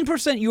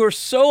 15%, you are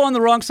so on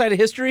the wrong side of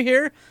history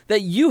here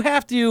that you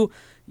have to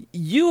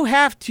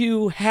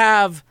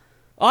have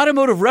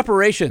automotive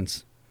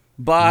reparations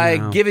by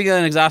giving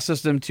an exhaust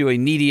system to a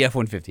needy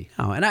F-150.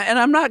 Oh, and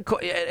I'm not.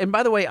 And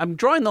by the way, I'm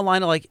drawing the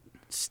line of like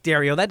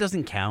stereo. That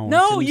doesn't count.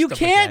 No, and you stuff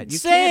can't like that.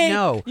 say.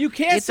 No, You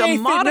can't it's say a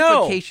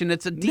modification.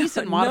 It's a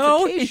decent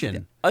modification.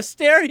 No, a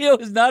stereo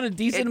is not a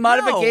decent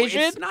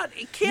modification. No, it's not.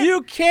 It can't.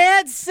 You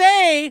can't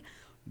say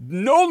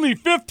only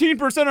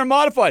 15% are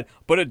modified,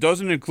 but it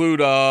doesn't include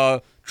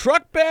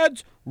truck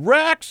beds,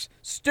 racks,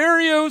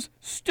 stereos,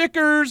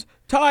 stickers,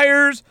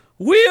 tires,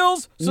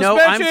 wheels, suspension, No,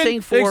 I'm saying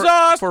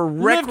exhaust, for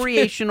lift.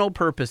 recreational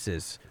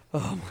purposes. Oh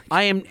my God.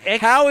 I am.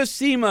 How is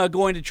SEMA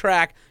going to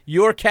track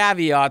your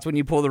caveats when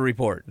you pull the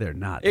report? They're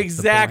not. That's the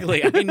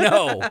Exactly. point. I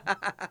know.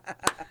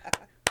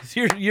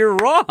 You're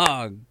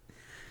wrong.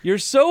 You're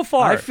so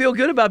far. I feel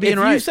good about being if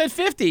right. you said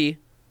 50,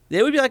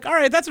 they would be like, all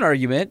right, that's an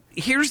argument.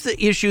 Here's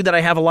the issue that I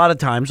have a lot of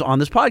times on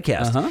this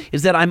podcast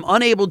is that I'm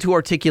unable to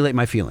articulate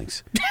my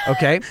feelings.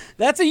 Okay?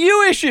 That's a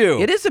you issue.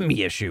 It is a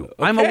me issue.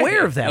 I'm Okay,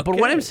 aware of that. But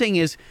what okay. I'm saying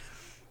is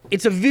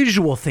it's a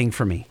visual thing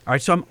for me. All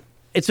right? So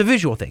it's a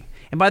visual thing.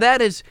 And by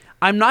that is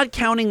I'm not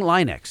counting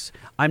Line-X.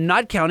 I'm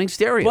not counting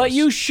stereos. But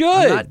you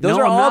should. Those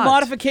are I'm all not.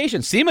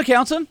 modifications. SEMA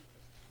counts them.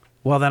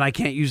 Well, then I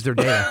can't use their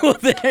data.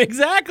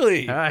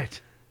 Exactly. All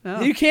right.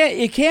 Oh. You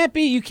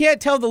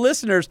can't tell the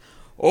listeners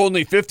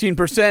only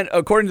 15%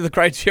 according to the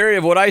criteria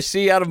of what I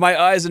see out of my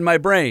eyes and my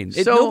brain.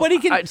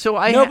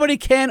 Nobody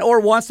can or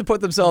wants to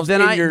put themselves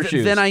in your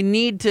shoes. Then I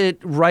need to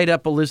write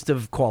up a list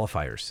of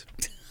qualifiers.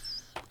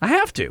 I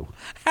have to.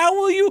 How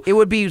will you? It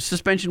would be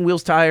suspension,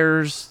 wheels,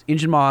 tires,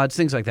 engine mods,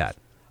 things like that.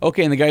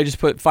 Okay, and the guy just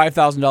put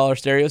 $5,000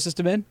 stereo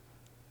system in?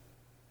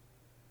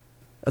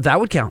 That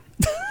would count.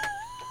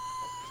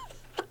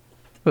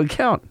 Would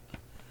count.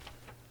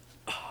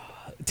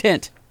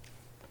 Tint.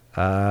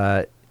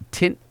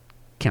 Tint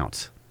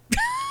counts.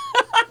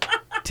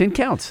 Tint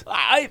counts.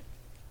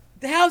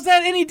 How's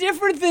that any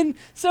different than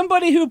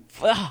somebody who...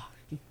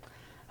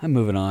 I'm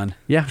moving on.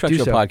 Yeah, do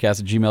so.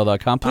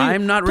 truckshowpodcast@gmail.com. Please,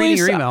 I'm not reading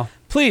your email.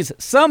 Please,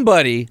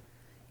 somebody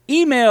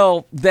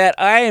email that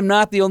I am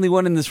not the only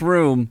one in this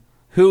room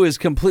who is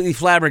completely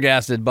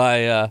flabbergasted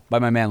by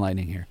my man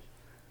Lightning here.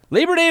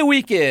 Labor Day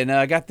weekend.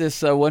 I got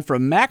this one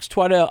from Max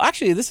Twaddell.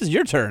 Actually, this is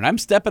your turn. I'm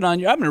stepping on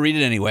you. I'm going to read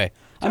it anyway.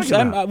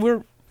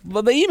 The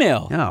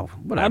email. No,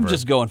 whatever. I'm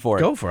just going for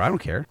it. Go for it. I don't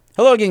care.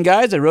 Hello again,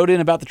 guys. I wrote in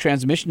about the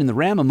transmission in the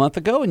Ram a month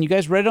ago, and you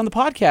guys read it on the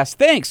podcast.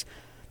 Thanks.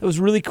 That was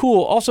really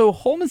cool. Also,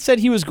 Holman said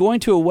he was going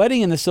to a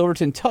wedding in the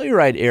Silverton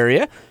Telluride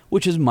area,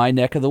 which is my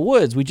neck of the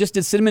woods. We just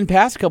did Cinnamon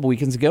Pass a couple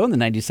weekends ago in the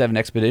 97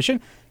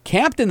 expedition,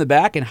 camped in the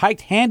back, and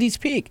hiked Handy's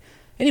Peak.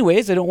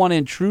 Anyways, I don't want to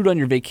intrude on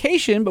your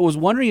vacation, but was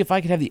wondering if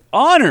I could have the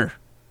honor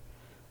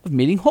of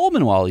meeting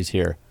Holman while he's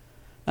here.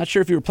 Not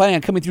sure if you were planning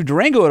on coming through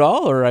Durango at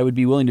all, or I would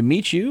be willing to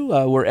meet you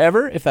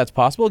wherever, if that's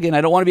possible. Again,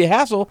 I don't want to be a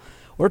hassle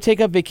or take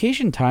up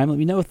vacation time. Let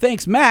me know.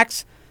 Thanks,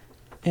 Max.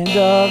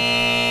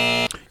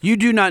 And, you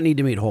do not need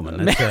to meet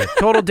Holman. That's a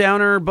total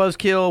downer,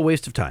 buzzkill,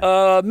 waste of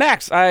time.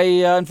 Max, I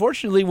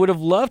unfortunately would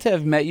have loved to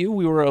have met you.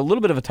 We were a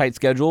little bit of a tight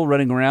schedule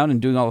running around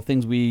and doing all the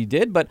things we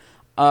did, but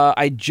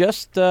I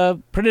just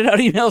printed out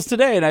emails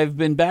today, and I've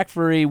been back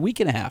for a week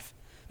and a half.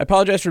 I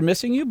apologize for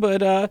missing you,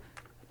 but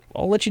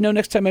I'll let you know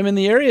next time I'm in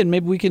the area, and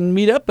maybe we can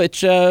meet up.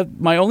 But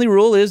my only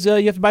rule is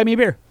you have to buy me a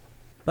beer.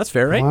 That's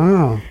fair, right?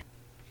 Wow.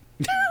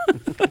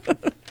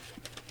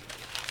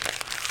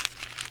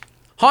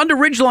 Honda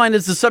Ridgeline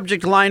is the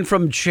subject line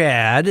from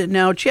Chad.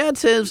 Now, Chad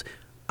says,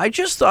 I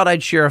just thought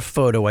I'd share a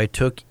photo I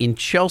took in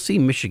Chelsea,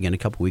 Michigan a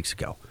couple weeks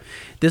ago.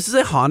 This is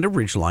a Honda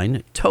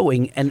Ridgeline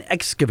towing an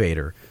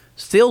excavator.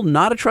 Still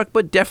not a truck,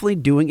 but definitely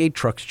doing a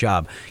truck's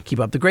job. Keep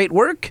up the great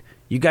work.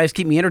 You guys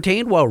keep me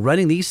entertained while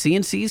running these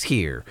CNCs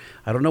here.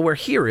 I don't know where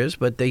here is,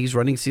 but he's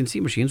running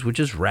CNC machines, which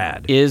is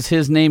rad. Is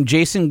his name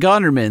Jason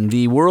Gonderman,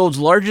 the world's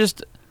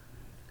largest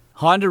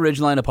Honda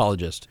Ridgeline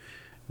apologist?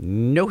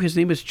 No, his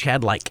name is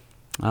Chad Like.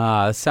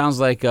 Sounds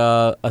like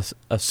a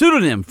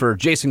pseudonym for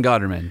Jason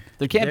Gonderman.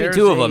 There can't be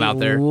two of them out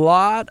there. There's a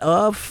lot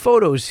of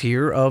photos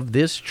here of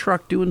this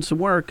truck doing some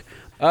work.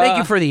 Thank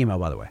you for the email,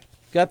 by the way.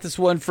 Got this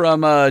one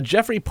from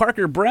Jeffrey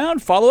Parker Brown.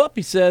 Follow-up,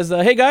 he says,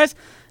 hey, guys,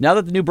 now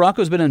that the new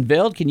Bronco's been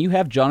unveiled, can you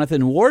have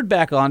Jonathan Ward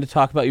back on to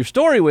talk about your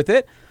story with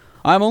it?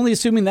 I'm only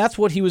assuming that's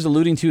what he was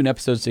alluding to in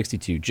episode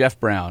 62. Jeff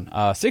Brown.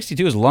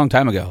 62 is a long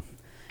time ago.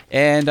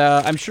 And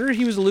I'm sure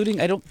he was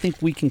alluding, I don't think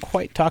we can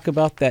quite talk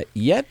about that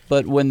yet,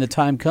 but when the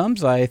time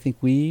comes, I think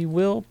we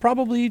will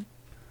probably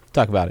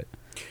talk about it.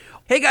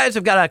 Hey guys,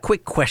 I've got a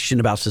quick question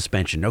about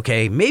suspension,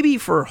 okay? Maybe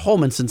for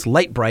Holman, since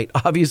Light Bright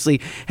obviously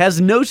has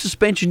no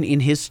suspension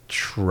in his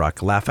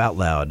truck. Laugh out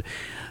loud.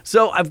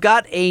 So I've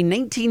got a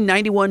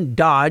 1991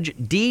 Dodge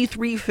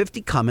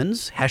D350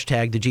 Cummins,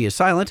 hashtag the G is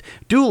silent,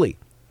 dually.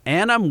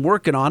 And I'm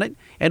working on it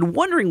and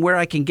wondering where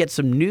I can get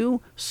some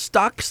new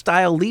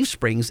stock-style leaf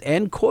springs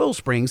and coil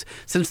springs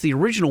since the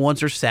original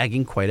ones are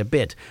sagging quite a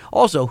bit.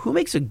 Also, who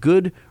makes a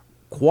good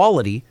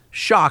quality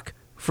shock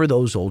for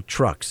those old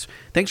trucks?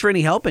 Thanks for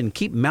any help and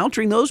keep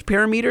mounting those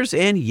parameters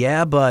and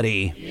yeah,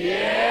 buddy.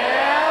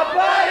 Yeah,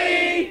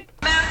 buddy!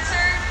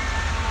 Mounter,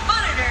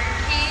 monitor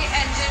key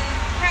engine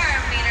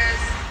parameters.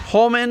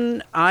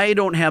 Holman, I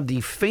don't have the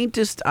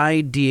faintest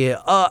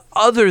idea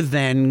other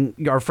than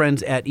our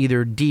friends at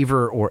either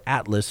Deaver or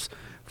Atlas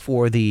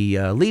for the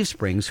leaf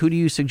springs. Who do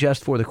you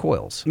suggest for the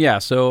coils? Yeah,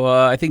 so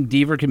I think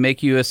Deaver can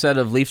make you a set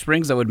of leaf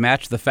springs that would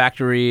match the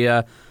factory.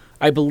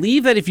 I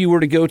believe that if you were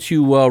to go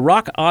to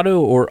Rock Auto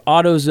or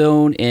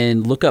AutoZone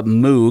and look up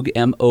Moog,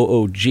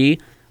 M-O-O-G,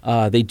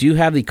 they do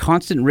have the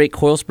constant rate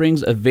coil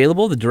springs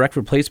available, the direct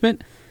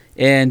replacement.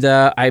 And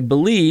I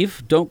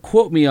believe, don't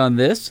quote me on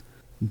this,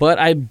 but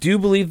I do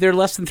believe they're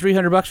less than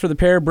 $300 for the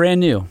pair, brand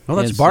new. Well,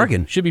 that's a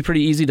bargain. Should be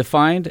pretty easy to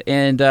find.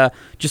 And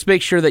just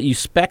make sure that you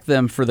spec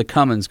them for the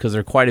Cummins because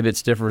they're quite a bit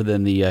stiffer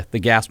than the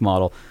gas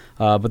model.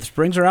 But the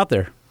springs are out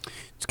there.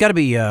 It's got to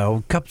be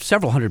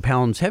several hundred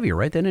pounds heavier,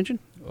 right, that engine?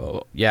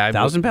 Oh, yeah.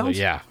 1,000 pounds?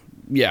 Yeah.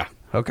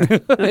 Okay.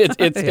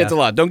 It's a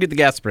lot. Don't get the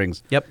gas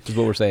springs. Yep. Is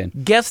what we're saying.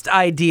 Guest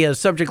ideas,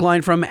 subject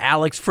line from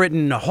Alex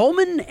Fritton.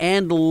 Holman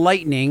and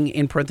Lightning,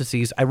 in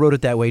parentheses. I wrote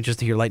it that way just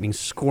to hear Lightning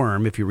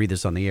squirm if you read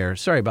this on the air.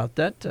 Sorry about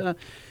that.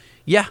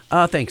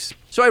 Thanks.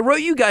 So I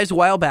wrote you guys a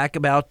while back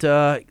about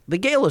the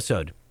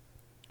Gale-isode.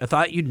 I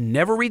thought you'd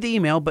never read the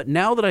email, but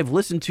now that I've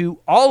listened to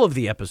all of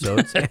the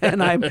episodes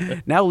and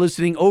I'm now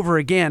listening over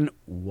again,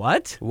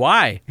 what?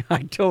 Why?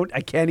 I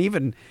can't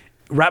even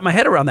wrap my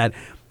head around that.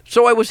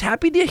 So I was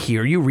happy to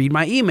hear you read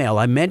my email.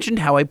 I mentioned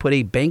how I put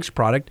a Banks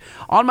product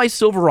on my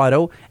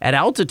Silverado at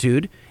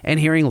altitude, and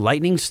hearing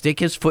Lightning stick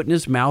his foot in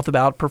his mouth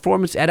about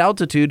performance at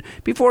altitude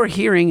before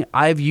hearing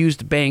I've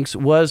used Banks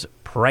was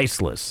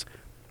priceless.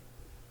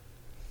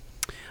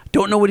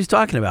 Don't know what he's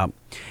talking about.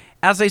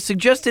 As I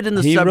suggested in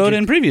the He subject... wrote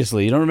in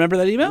previously. You don't remember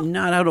that email?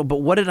 No, I don't.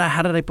 But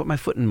how did I put my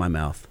foot in my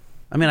mouth?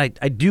 I mean, I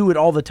do it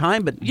all the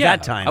time, but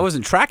that time. I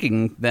wasn't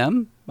tracking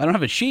them. I don't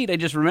have a sheet. I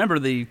just remember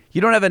the...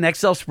 You don't have an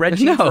Excel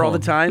spreadsheet for all the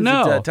times?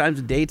 No. Times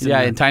and dates?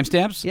 And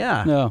timestamps?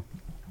 Yeah. No.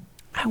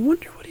 I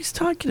wonder what he's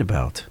talking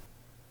about.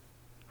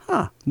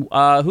 Huh.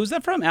 Who's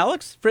that from?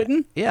 Alex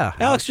Fritton? Yeah.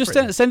 Alex, just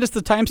send us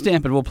the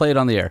timestamp and we'll play it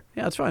on the air.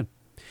 Yeah, that's fine.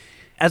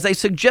 As I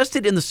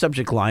suggested in the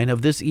subject line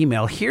of this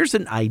email, here's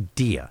an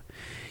idea.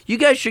 You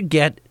guys should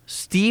get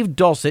Steve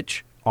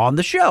Dulcich on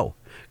the show.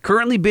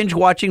 Currently binge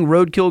watching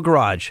Roadkill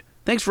Garage.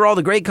 Thanks for all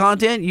the great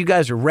content. You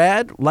guys are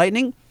rad,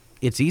 lightning.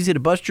 It's easy to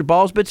bust your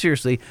balls, but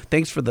seriously,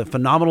 thanks for the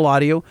phenomenal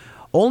audio.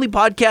 Only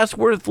podcast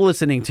worth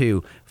listening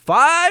to.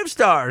 5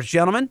 stars,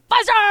 gentlemen.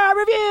 5-star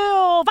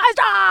review! 5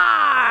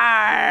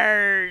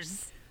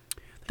 stars!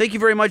 Thank you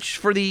very much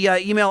for the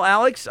email,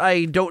 Alex.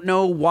 I don't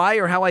know why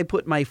or how I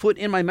put my foot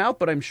in my mouth,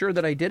 but I'm sure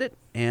that I did it.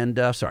 And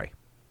sorry.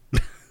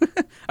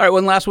 All right,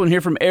 one last one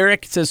here from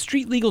Eric. It says,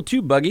 Street Legal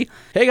 2 Buggy.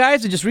 Hey,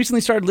 guys, I just recently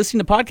started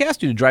listening to podcasts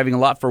due to driving a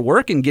lot for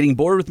work and getting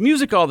bored with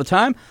music all the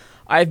time.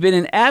 I've been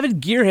an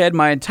avid gearhead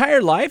my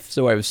entire life,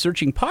 so I was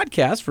searching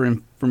podcasts for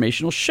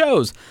informational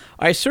shows.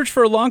 I searched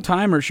for a long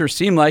time, or it sure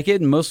seemed like it,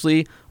 and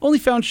mostly only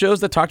found shows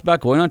that talked about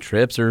going on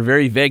trips or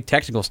very vague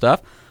technical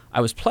stuff. I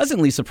was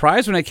pleasantly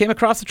surprised when I came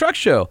across the Truck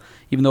Show,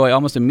 even though I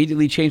almost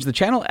immediately changed the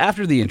channel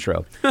after the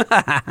intro.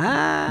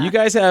 You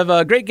guys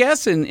have great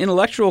guests and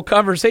intellectual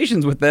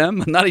conversations with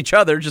them, not each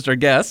other, just our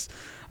guests,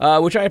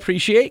 which I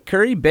appreciate.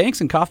 Curry,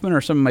 Banks, and Kaufman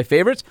are some of my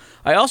favorites.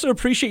 I also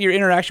appreciate your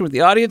interaction with the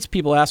audience.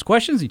 People ask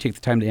questions, you take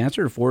the time to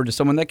answer or forward to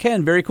someone that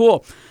can. Very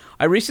cool.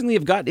 I recently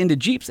have gotten into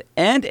Jeeps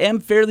and am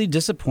fairly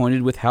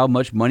disappointed with how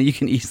much money you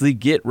can easily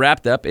get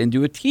wrapped up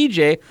into a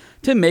TJ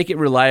to make it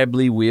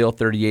reliably wheel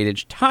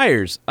 38-inch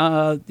tires.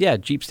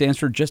 Jeep stands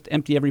for just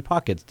empty every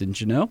pockets,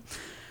 didn't you know?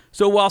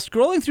 So while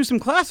scrolling through some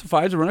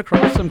classifieds, I run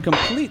across some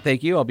complete,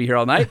 thank you, I'll be here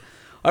all night.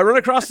 I run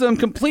across some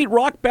complete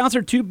rock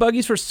bouncer tube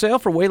buggies for sale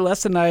for way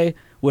less than I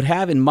would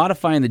have in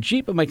modifying the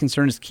Jeep, but my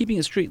concern is keeping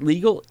it street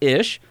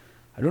legal-ish.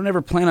 I don't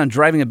ever plan on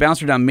driving a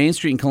bouncer down Main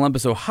Street in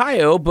Columbus,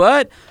 Ohio,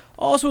 but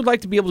also would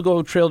like to be able to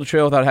go trail to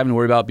trail without having to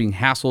worry about being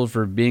hassled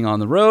for being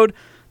on the road.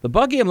 The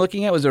buggy I'm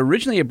looking at was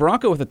originally a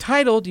Bronco with a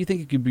title. Do you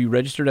think it could be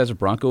registered as a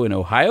Bronco in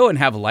Ohio and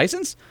have a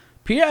license?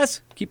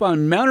 P.S. Keep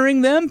on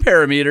mounting them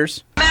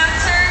parameters.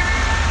 Bouncer,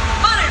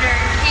 monitor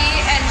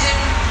key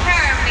engine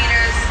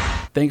parameters.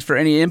 Thanks for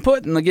any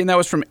input. And again, that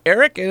was from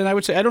Eric. And I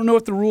would say, I don't know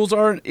what the rules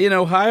are in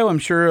Ohio. I'm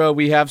sure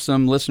we have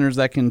some listeners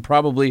that can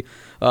probably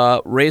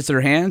raise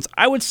their hands.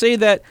 I would say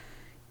that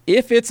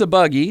if it's a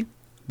buggy,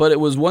 but it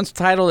was once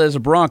titled as a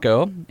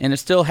Bronco, and it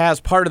still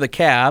has part of the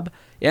cab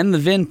and the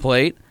VIN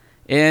plate,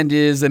 and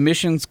is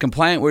emissions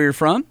compliant where you're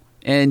from,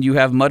 and you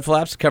have mud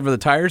flaps to cover the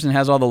tires and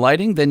has all the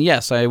lighting, then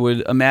yes, I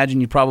would imagine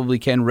you probably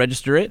can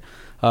register it.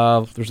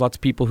 There's lots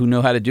of people who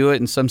know how to do it,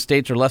 and some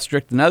states are less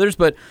strict than others,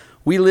 but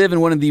we live in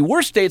one of the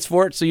worst states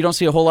for it, so you don't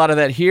see a whole lot of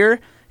that here,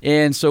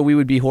 and so we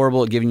would be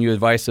horrible at giving you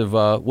advice of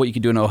what you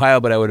could do in Ohio,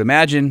 but I would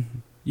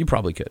imagine you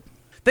probably could.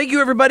 Thank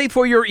you, everybody,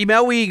 for your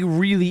email. We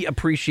really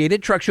appreciate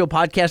it.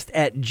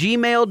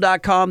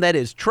 truckshowpodcast@gmail.com. That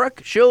is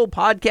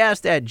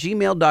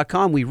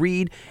truckshowpodcast@gmail.com. We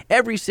read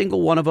every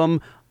single one of them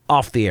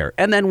off the air,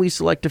 and then we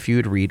select a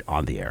few to read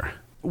on the air.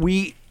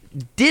 We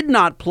did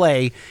not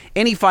play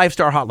any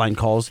 5-star hotline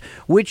calls,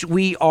 which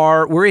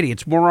we're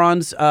idiots,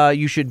 morons.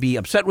 You should be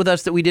upset with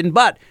us that we didn't,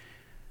 but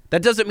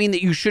that doesn't mean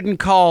that you shouldn't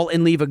call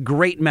and leave a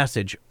great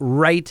message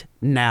right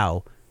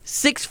now.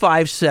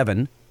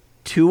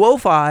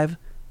 657-205-6105.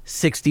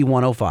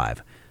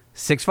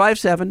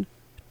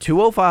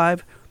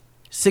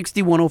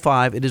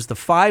 657-205-6105. It is the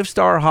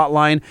 5-star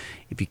hotline.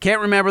 If you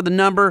can't remember the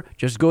number,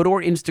 just go to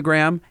our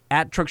Instagram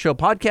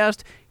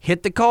 @TruckShowPodcast,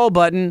 hit the call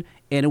button,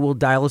 and it will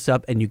dial us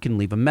up and you can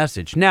leave a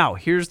message. Now,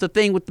 here's the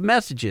thing with the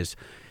messages.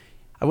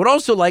 I would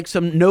also like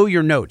some Know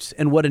Your Notes.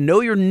 And what a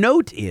Know Your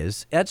Note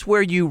is, that's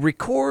where you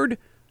record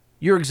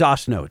your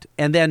exhaust note.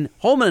 And then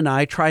Holman and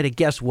I try to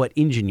guess what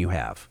engine you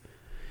have.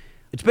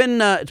 It's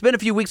been a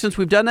few weeks since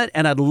we've done that,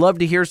 and I'd love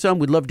to hear some.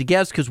 We'd love to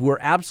guess because we're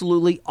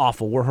absolutely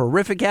awful. We're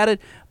horrific at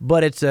it,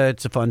 but it's a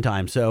fun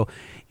time. So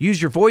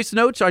use your voice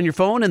notes on your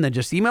phone and then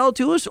just email it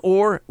to us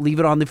or leave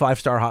it on the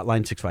 5-star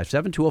hotline,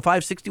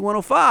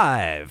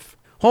 657-205-6105.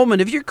 Holman,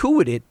 if you're cool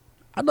with it,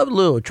 I'd love a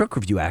little truck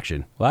review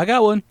action. Well, I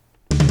got one.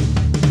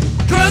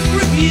 Truck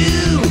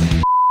review.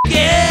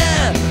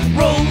 Yeah.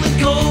 Rolling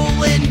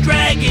coal and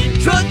dragging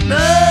truck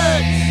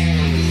nuts.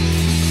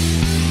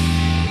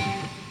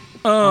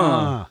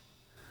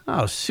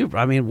 Oh, super.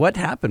 I mean, what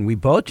happened? We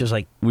both just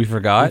we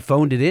forgot. We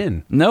phoned it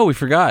in. No, we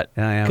forgot.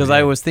 Yeah, Because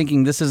I was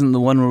thinking this isn't the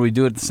one where we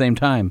do it at the same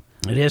time.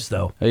 It is,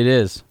 though. It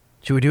is.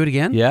 Should we do it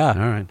again? Yeah. All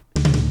right.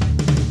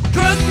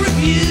 Truck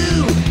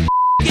review.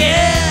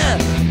 Yeah.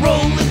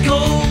 Rolling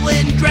coal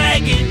and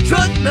dragging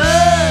truck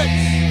nuts.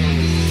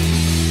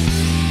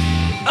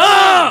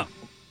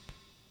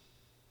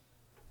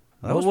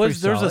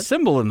 There's a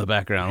symbol in the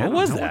background. What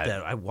was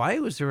that? Why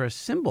was there a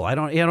symbol? I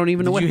don't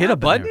even know what Did you hit a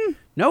happened button? there.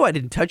 No, I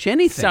didn't touch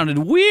anything. Sounded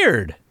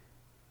weird.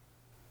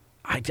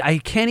 I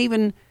can't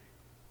even.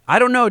 I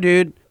don't know,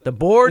 dude. The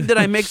board that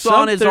I mix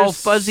on is all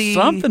fuzzy.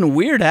 Something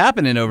weird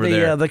happening over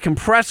there. The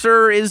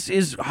compressor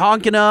is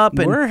honking up,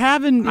 and we're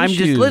having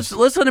issues. Just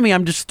listen to me.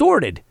 I'm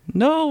distorted.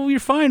 No, you're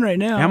fine right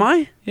now. Am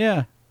I?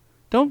 Yeah.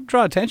 Don't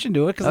draw attention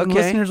to it because the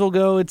listeners will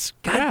go, it's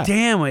God crap.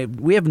 damn,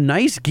 we have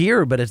nice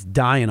gear, but it's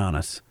dying on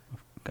us.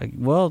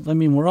 Well, I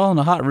mean, we're all in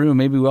a hot room.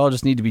 Maybe we all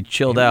just need to be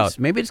chilled out.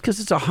 Maybe it's because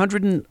it's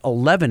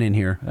 111 in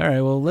here. All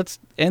right, well, let's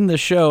end the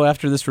show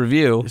after this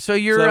review. So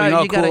you cool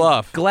got a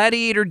off.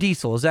 Gladiator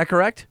diesel, is that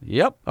correct?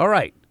 Yep. All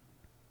right.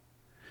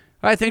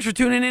 All right, thanks for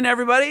tuning in,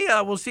 everybody.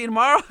 We'll see you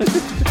tomorrow.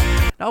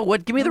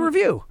 Give me the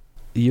review.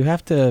 We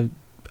have to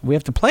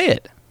play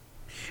it.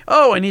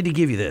 Oh, I need to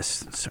give you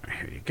this. Sorry,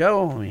 here you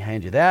go. Let me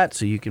hand you that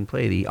so you can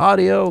play the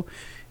audio.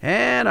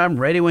 And I'm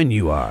ready when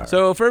you are.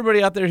 So for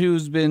everybody out there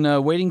who's been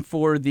waiting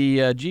for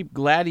the Jeep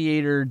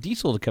Gladiator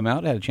diesel to come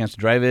out, I had a chance to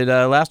drive it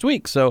last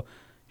week. So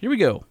here we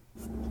go.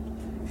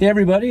 Hey,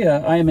 everybody.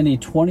 I am in a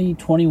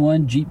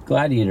 2021 Jeep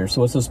Gladiator.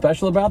 So what's so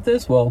special about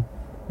this? Well,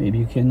 maybe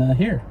you can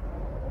hear.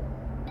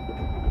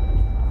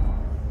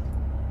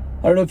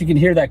 I don't know if you can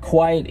hear that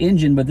quiet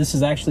engine, but this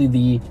is actually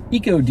the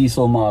Eco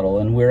Diesel model.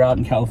 And we're out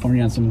in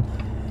California on some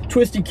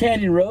twisty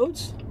canyon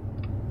roads.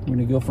 We're going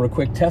to go for a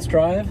quick test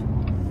drive.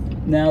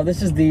 Now,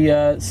 this is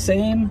the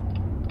same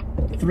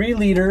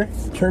 3-liter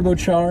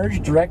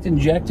turbocharged,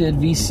 direct-injected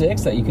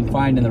V6 that you can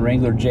find in the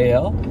Wrangler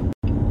JL.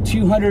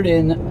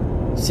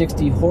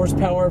 260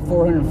 horsepower,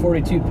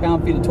 442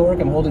 pound-feet of torque.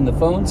 I'm holding the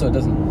phone so it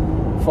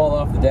doesn't fall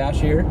off the dash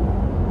here.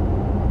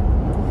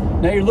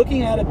 Now, you're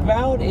looking at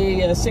about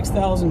a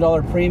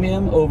 $6,000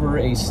 premium over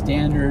a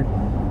standard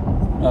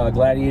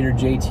Gladiator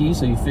JT,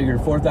 so you figure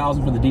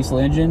 $4,000 for the diesel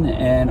engine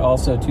and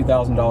also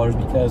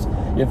 $2,000 because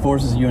it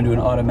forces you into an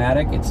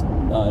automatic. It's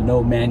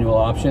no manual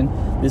option.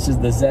 This is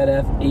the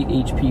ZF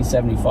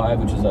 8HP75,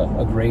 which is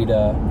a great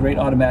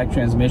automatic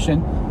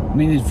transmission. I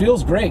mean, it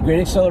feels great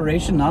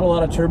acceleration, not a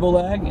lot of turbo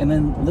lag, and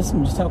then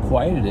listen just how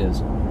quiet it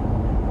is. I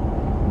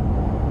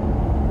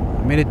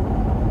mean, it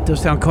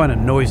does sound kind of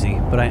noisy,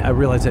 but I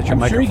realize that's your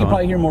microphone. I'm sure you can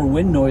probably hear more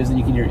wind noise than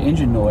you can hear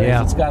engine noise.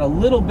 Yeah. It's got a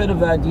little bit of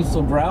that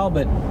diesel growl,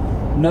 but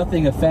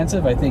nothing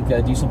offensive. I think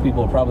diesel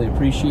people will probably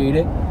appreciate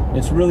it.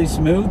 It's really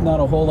smooth, not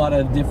a whole lot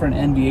of different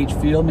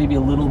NVH feel, maybe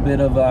a little bit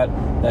of that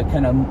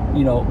kind of,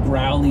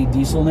 growly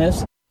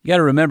dieselness. You got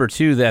to remember,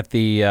 too, that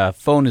the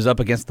phone is up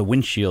against the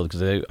windshield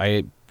because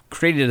I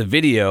created a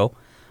video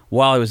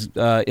while I was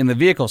in the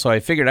vehicle, so I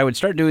figured I would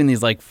start doing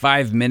these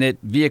 5-minute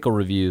vehicle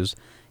reviews.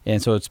 And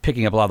so it's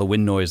picking up a lot of the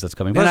wind noise that's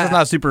coming. But it's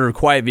not a super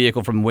quiet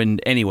vehicle from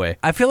wind anyway.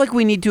 I feel like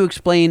we need to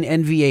explain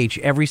NVH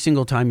every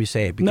single time you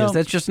say it because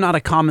that's just not a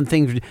common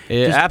thing.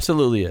 It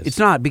absolutely is. It's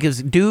not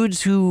because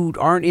dudes who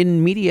aren't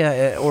in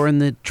media or in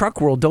the truck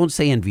world don't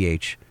say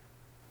NVH.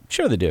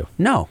 Sure they do.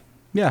 No.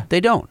 Yeah. They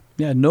don't.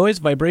 Yeah, noise,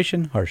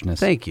 vibration, harshness.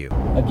 Thank you.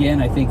 Again,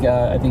 I think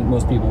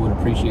most people would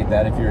appreciate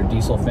that if you're a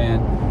diesel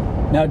fan.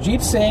 Now,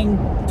 Jeep's saying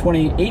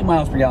 28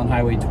 miles per gallon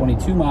highway,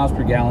 22 miles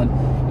per gallon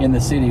in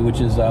the city, which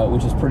is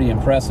pretty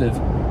impressive.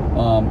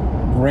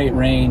 Great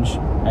range.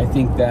 I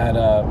think that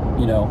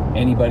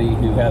anybody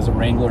who has a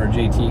Wrangler or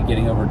JT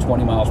getting over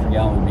 20 miles per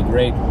gallon would be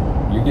great.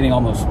 You're getting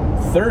almost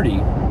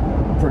 30.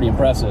 Pretty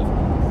impressive.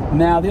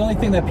 Now, the only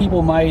thing that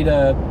people might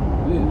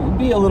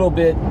be a little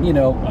bit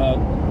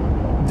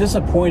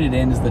disappointed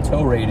in is the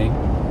tow rating.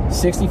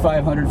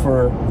 6,500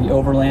 for the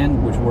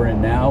Overland, which we're in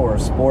now, or a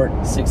Sport,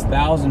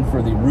 6,000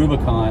 for the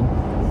Rubicon.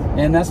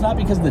 And that's not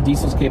because of the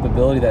diesel's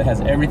capability. That has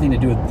everything to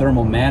do with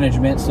thermal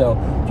management. So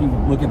if you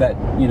look at that,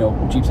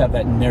 Jeeps have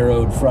that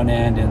narrowed front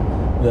end, and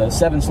the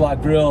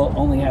 7-slot grille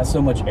only has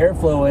so much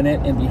airflow in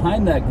it. And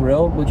behind that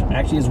grille, which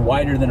actually is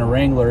wider than a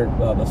Wrangler,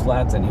 the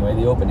slats anyway,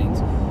 the openings,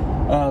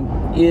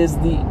 is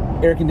the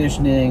air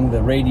conditioning,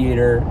 the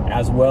radiator,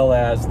 as well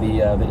as the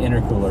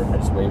intercooler. I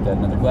just waved at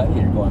another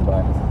Gladiator going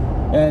by.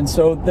 And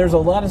so there's a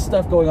lot of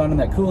stuff going on in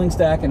that cooling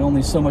stack and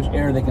only so much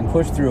air they can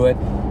push through it.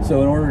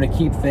 So in order to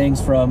keep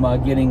things from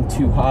getting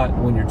too hot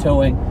when you're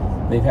towing,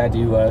 they've had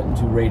to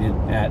rate it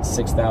at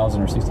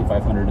 6,000 or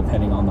 6,500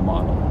 depending on the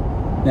model.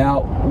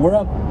 Now, we're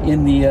up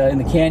in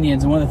the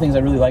canyons, and one of the things I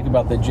really like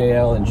about the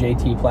JL and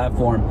JT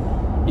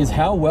platform is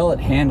how well it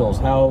handles,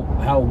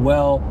 how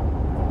well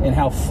and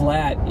how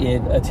flat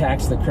it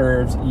attacks the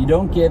curves. You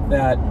don't get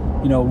that,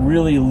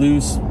 really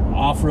loose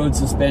off-road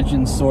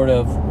suspension sort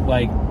of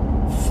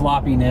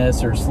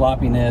floppiness or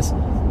sloppiness.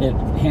 It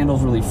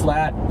handles really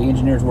flat. The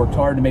engineers worked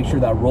hard to make sure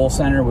that roll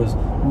center was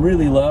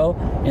really low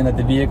and that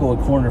the vehicle would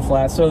corner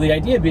flat. So the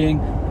idea being,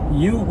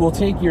 you will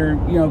take your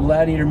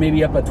Gladiator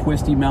maybe up a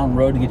twisty mountain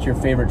road to get your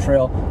favorite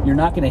trail. You're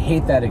not going to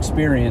hate that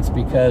experience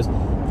because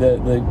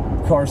the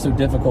car's so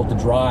difficult to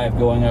drive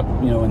going up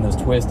in those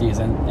twisties,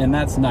 and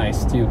that's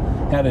nice to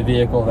have a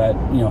vehicle that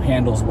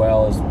handles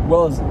well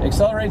as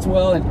accelerates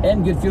well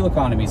and good fuel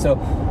economy. So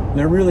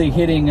they're really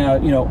hitting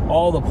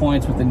all the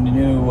points with the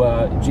new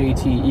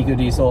JT Eco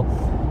Diesel,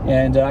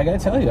 and I gotta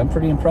tell you, I'm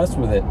pretty impressed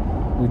with it.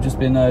 We've just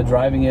been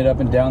driving it up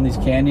and down these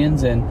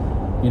canyons, and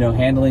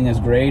handling is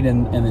great,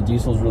 and the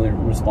diesel's really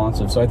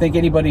responsive. So I think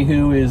anybody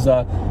who is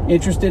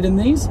interested in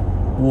these,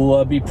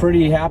 will be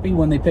pretty happy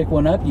when they pick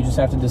one up. You just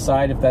have to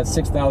decide if that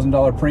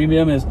 $6,000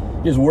 premium is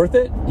worth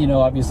it.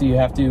 Obviously you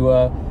have to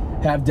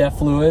have DEF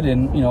fluid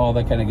and all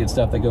that kind of good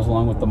stuff that goes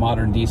along with the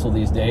modern diesel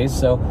these days.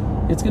 So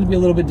it's going to be a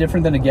little bit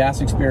different than a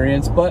gas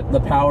experience, but the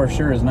power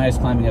sure is nice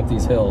climbing up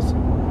these hills.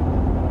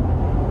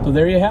 So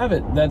there you have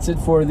it. That's it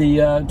for the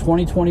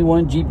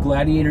 2021 Jeep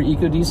Gladiator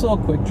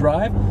EcoDiesel Quick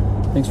Drive.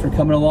 Thanks for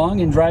coming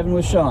along and driving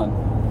with Sean.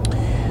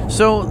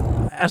 So,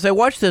 as I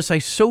watched this, I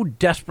so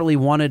desperately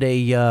wanted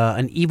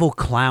an evil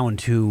clown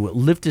to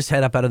lift his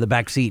head up out of the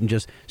back seat and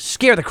just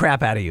scare the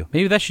crap out of you.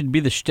 Maybe that should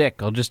be the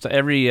shtick. I'll just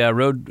every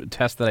road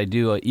test that I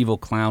do, an evil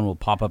clown will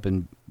pop up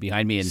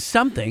behind me and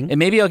something, and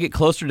maybe I'll get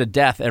closer to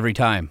death every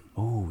time.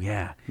 Oh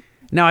yeah.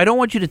 Now I don't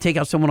want you to take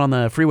out someone on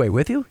the freeway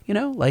with you.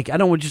 Like I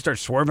don't want you to start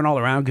swerving all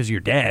around because you're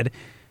dead.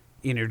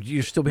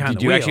 You're still behind the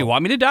wheel. Do you actually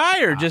want me to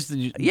die, or just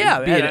be an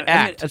act? I mean,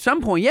 at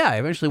some point, I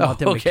eventually want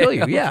them to kill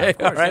you. Yeah, of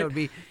course, that would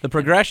be the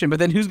progression. But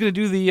then who's going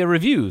to do the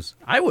reviews?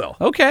 I will.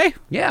 Okay.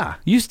 Yeah.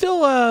 You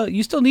still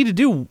need to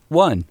do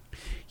one.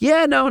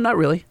 Yeah. No, not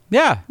really.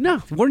 Yeah.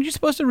 No. Weren't you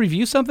supposed to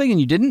review something and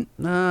you didn't?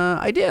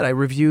 I did. I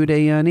reviewed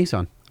a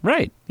Nissan.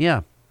 Right.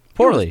 Yeah.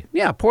 Poorly.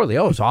 Poorly.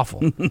 Oh, it was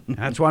awful.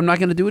 That's why I'm not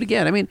going to do it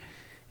again. I mean.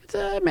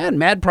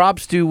 Mad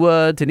props to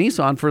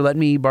Nissan for letting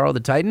me borrow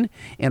the Titan,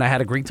 and I had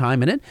a great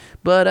time in it.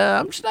 But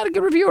I'm just not a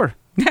good reviewer.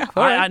 Yeah,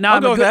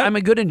 I'm a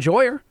good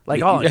enjoyer.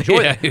 Like I'll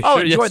enjoy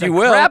the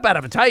crap out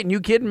of a Titan. You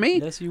kidding me?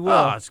 Yes, you will.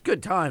 Oh, it's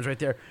good times right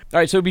there. All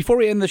right, so before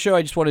we end the show,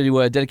 I just wanted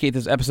to dedicate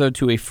this episode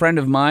to a friend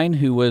of mine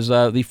who was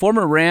the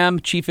former Ram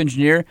chief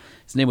engineer.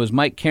 His name was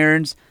Mike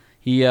Cairns.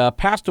 He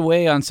passed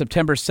away on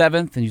September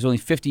 7th, and he's only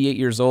 58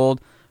 years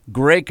old.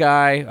 Great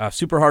guy,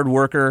 super hard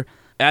worker.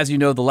 As you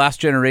know, the last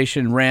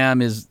generation Ram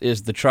is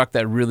the truck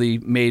that really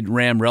made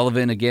Ram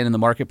relevant again in the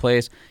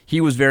marketplace. He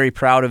was very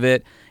proud of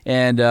it.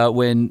 And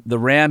when the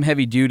Ram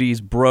Heavy Duties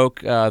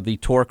broke the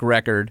torque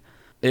record,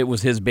 it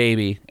was his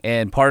baby.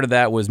 And part of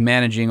that was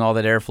managing all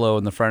that airflow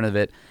in the front of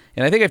it.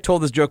 And I think I've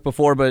told this joke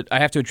before, but I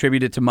have to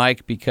attribute it to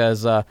Mike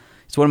because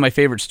it's one of my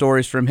favorite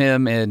stories from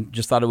him, and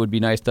just thought it would be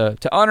nice to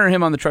honor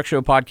him on the Truck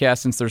Show podcast,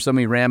 since there's so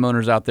many Ram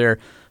owners out there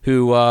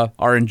who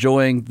are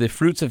enjoying the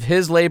fruits of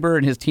his labor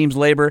and his team's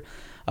labor.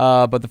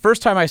 But the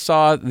first time I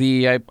saw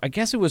I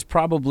guess it was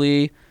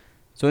probably,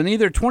 so in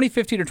either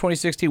 2015 or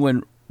 2016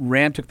 when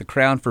Ram took the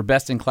crown for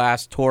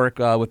best-in-class torque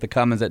with the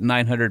Cummins at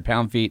 900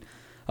 pound-feet.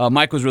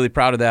 Mike was really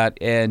proud of that,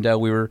 and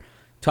we were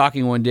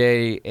talking one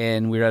day,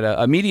 and we were at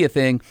a media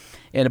thing,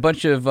 and a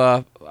bunch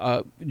of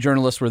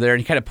journalists were there,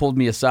 and he kind of pulled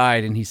me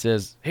aside, and he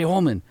says, "Hey,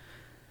 Holman,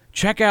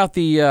 check out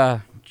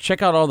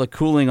all the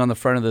cooling on the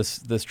front of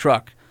this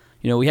truck.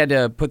 We had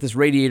to put this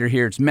radiator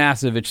here. It's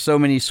massive. It's so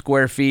many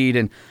square feet,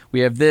 and we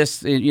have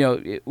this. And,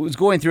 it was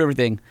going through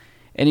everything."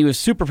 And he was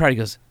super proud. He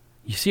goes,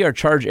 "You see our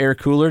Charge air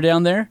cooler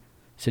down there?"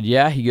 I said,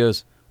 "Yeah." He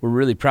goes, "We're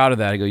really proud of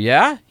that." I go,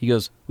 "Yeah?" He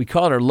goes, "We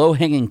call it our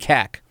low-hanging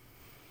cack."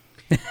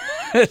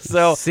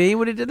 So see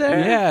what he did there?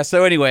 Yeah.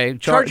 So anyway,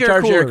 Charge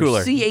air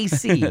cooler.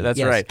 CAC. That's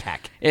yes, right.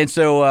 CAC. And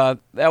so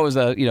that was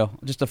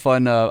just a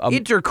fun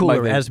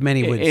intercooler, as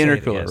many would say.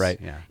 Intercooler, yes. right?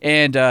 Yeah.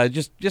 And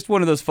just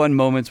one of those fun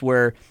moments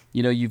where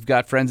you've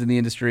got friends in the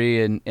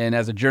industry, and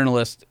as a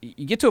journalist,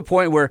 you get to a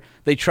point where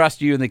they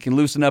trust you and they can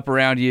loosen up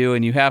around you,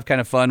 and you have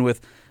kind of fun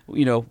with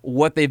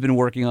what they've been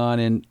working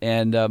on.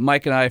 And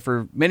Mike and I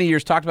for many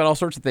years talked about all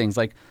sorts of things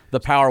like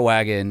the Power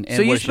Wagon. And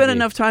so you spent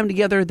enough time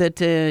together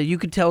that you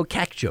could tell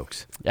CAC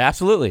jokes.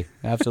 Absolutely.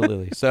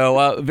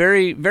 So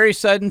very, very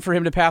sudden for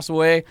him to pass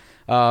away.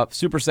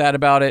 Super sad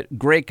about it.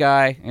 Great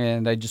guy,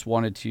 and I just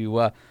wanted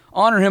to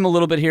honor him a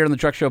little bit here on the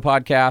Truck Show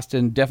podcast,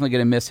 and definitely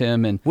going to miss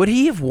him. And would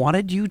he have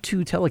wanted you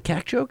to tell a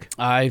CAC joke?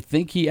 I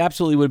think he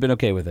absolutely would have been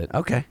okay with it.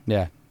 Okay.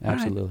 Yeah,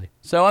 absolutely. Right.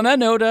 So on that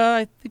note,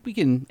 I think we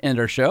can end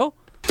our show.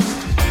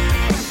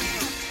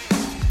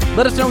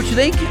 Let us know what you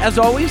think. As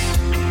always,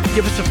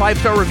 give us a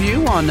 5-star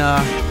review on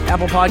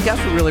Apple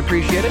Podcasts. We really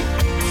appreciate it.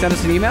 Send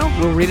us an email.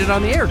 We'll read it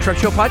on the air.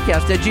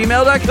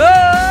 truckshowpodcast@gmail.com.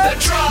 The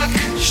Truck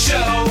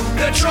Show.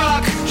 The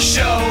Truck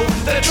Show.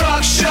 The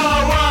Truck Show.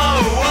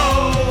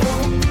 Oh.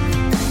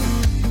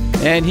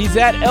 And he's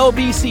at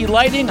LBC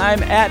Lighting.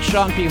 I'm at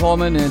Sean P.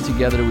 Holman, and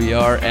together we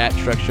are at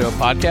Truck Show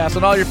Podcast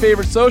on all your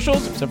favorite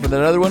socials, except for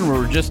that other one where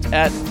we're just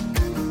at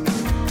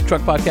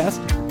Truck Podcast.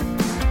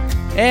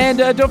 And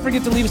don't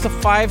forget to leave us a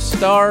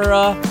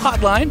 5-star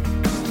hotline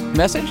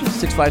message,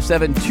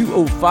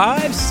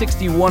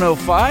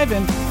 657-205-6105,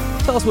 and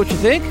tell us what you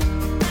think.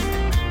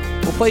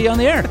 We'll play you on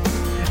the air.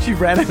 She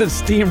ran out of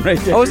steam right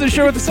there. I wasn't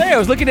sure what to say. I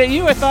was looking at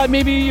you. I thought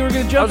maybe you were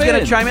going to jump in. I was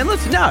going to chime in.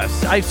 Listen, no,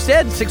 I've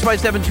said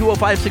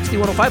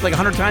 657-205-6105 like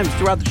 100 times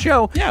throughout the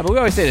show. Yeah, but we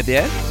always say it at the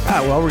end.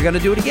 Well, we're going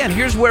to do it again.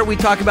 Here's where we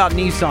talk about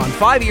Nissan.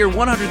 5-year,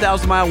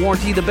 100,000-mile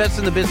warranty, the best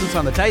in the business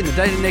on the Titan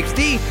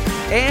XD,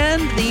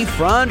 and the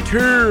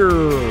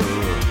Frontier.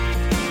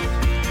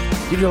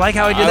 Did you like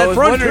how I did that?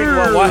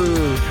 Frontier.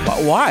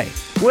 Why?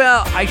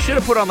 Well, I should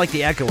have put on like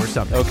the echo or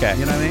something. Okay.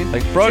 You know what I mean?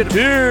 Like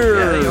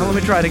Frontier. Yeah, let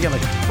me try it again.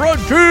 Like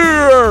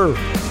Frontier.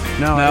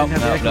 No. No.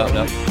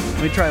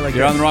 Let me try it like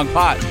You're on the wrong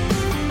pot.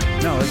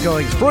 No, let's go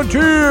like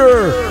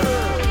Frontier.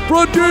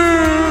 Frontier!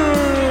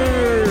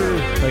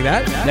 Like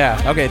that?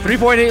 Yeah. Okay.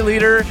 3.8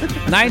 liter,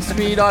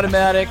 9-speed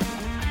automatic.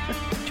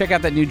 Check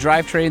out that new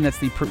drivetrain. That's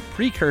the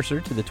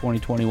precursor to the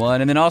 2021.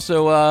 And then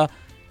also,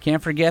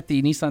 can't forget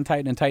the Nissan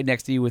Titan and Titan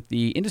XD with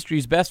the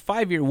industry's best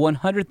 5-year,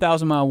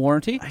 100,000-mile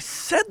warranty. I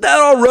said that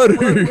already.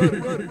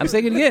 I'm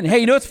saying it again. Hey,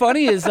 you know what's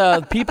funny is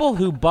people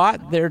who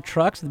bought their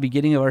trucks at the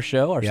beginning of our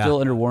show are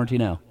still under warranty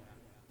now.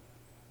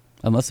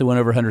 Unless they went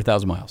over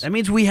 100,000 miles. That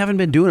means we haven't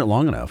been doing it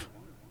long enough.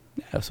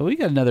 Yeah, so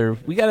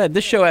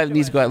this show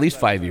needs to go at least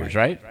 5 years,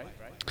 right?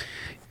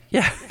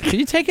 Yeah. Can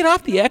you take it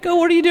off the Echo?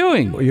 What are you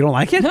doing? You don't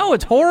like it? No,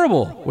 it's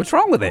horrible. What's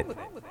wrong with it?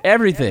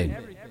 Everything.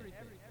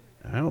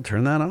 I'll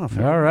turn that off.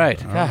 All right.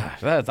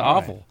 Gosh, that's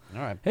awful.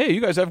 All right. Hey, you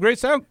guys have great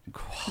sound.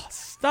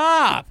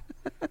 Stop.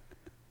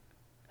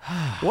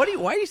 Why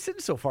are you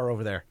sitting so far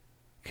over there?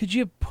 Could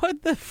you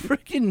put the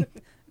freaking...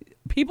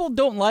 People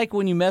don't like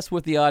when you mess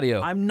with the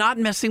audio. I'm not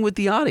messing with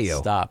the audio.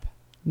 Stop.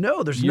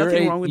 No, there's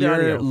nothing wrong with the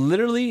audio. You're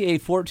literally a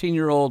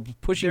 14-year-old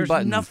pushing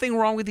buttons. There's nothing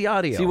wrong with the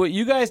audio. See, what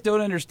you guys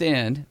don't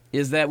understand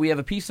is that we have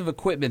a piece of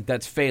equipment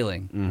that's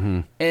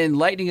failing, and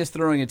Lightning is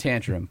throwing a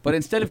tantrum. But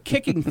instead of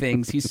kicking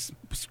things, he's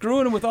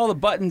screwing them with all the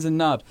buttons and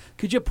knobs.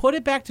 Could you put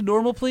it back to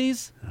normal,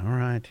 please? All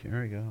right,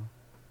 here we go.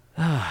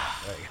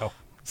 There you go.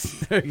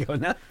 There you go.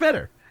 Now it's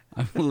better.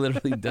 I'm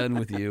literally done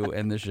with you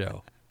and the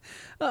show.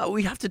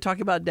 We have to talk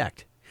about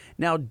Decked.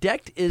 Now,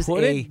 Decked is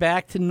Put it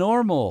back to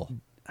normal.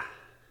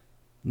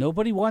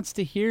 Nobody wants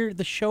to hear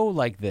the show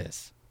like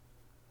this.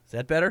 Is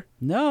that better?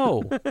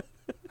 No.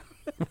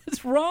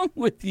 What's wrong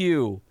with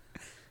you?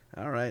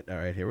 All right,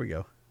 here we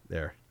go.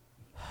 There.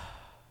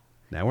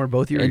 Now we're in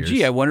both your ears.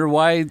 Gee, I wonder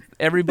why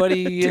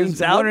everybody is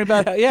wondering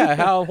about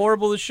how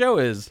horrible the show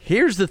is.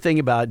 Here's the thing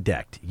about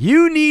Decked.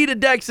 You need a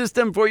deck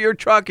system for your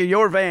truck or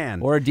your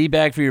van. Or a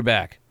D-bag for your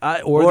back.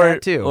 Or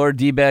that too. Or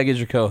D-bag as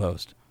your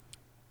co-host.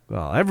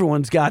 Well,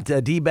 everyone's got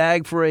a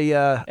D-bag for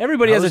a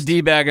Everybody has a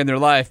D-bag in their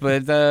life,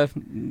 but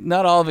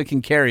not all of it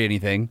can carry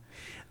anything.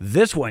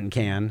 This one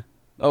can.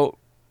 Oh,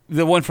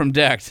 the one from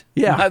Decked.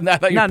 Yeah. I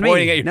thought you were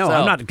pointing at yourself. No,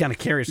 I'm not going to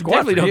carry a squad.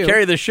 Definitely don't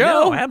carry the show.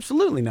 No,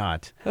 absolutely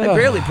not. I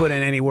barely put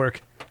in any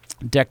work.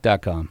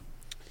 Deck.com.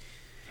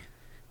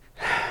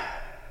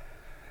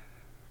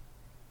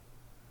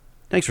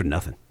 Thanks for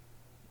nothing.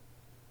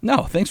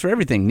 No, thanks for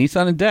everything.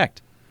 Nissan and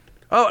Decked.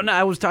 Oh, no,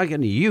 I was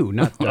talking to you,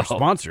 not our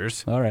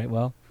sponsors. All right,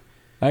 well,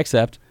 I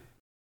accept.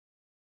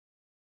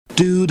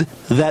 Dude,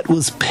 that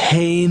was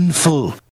painful.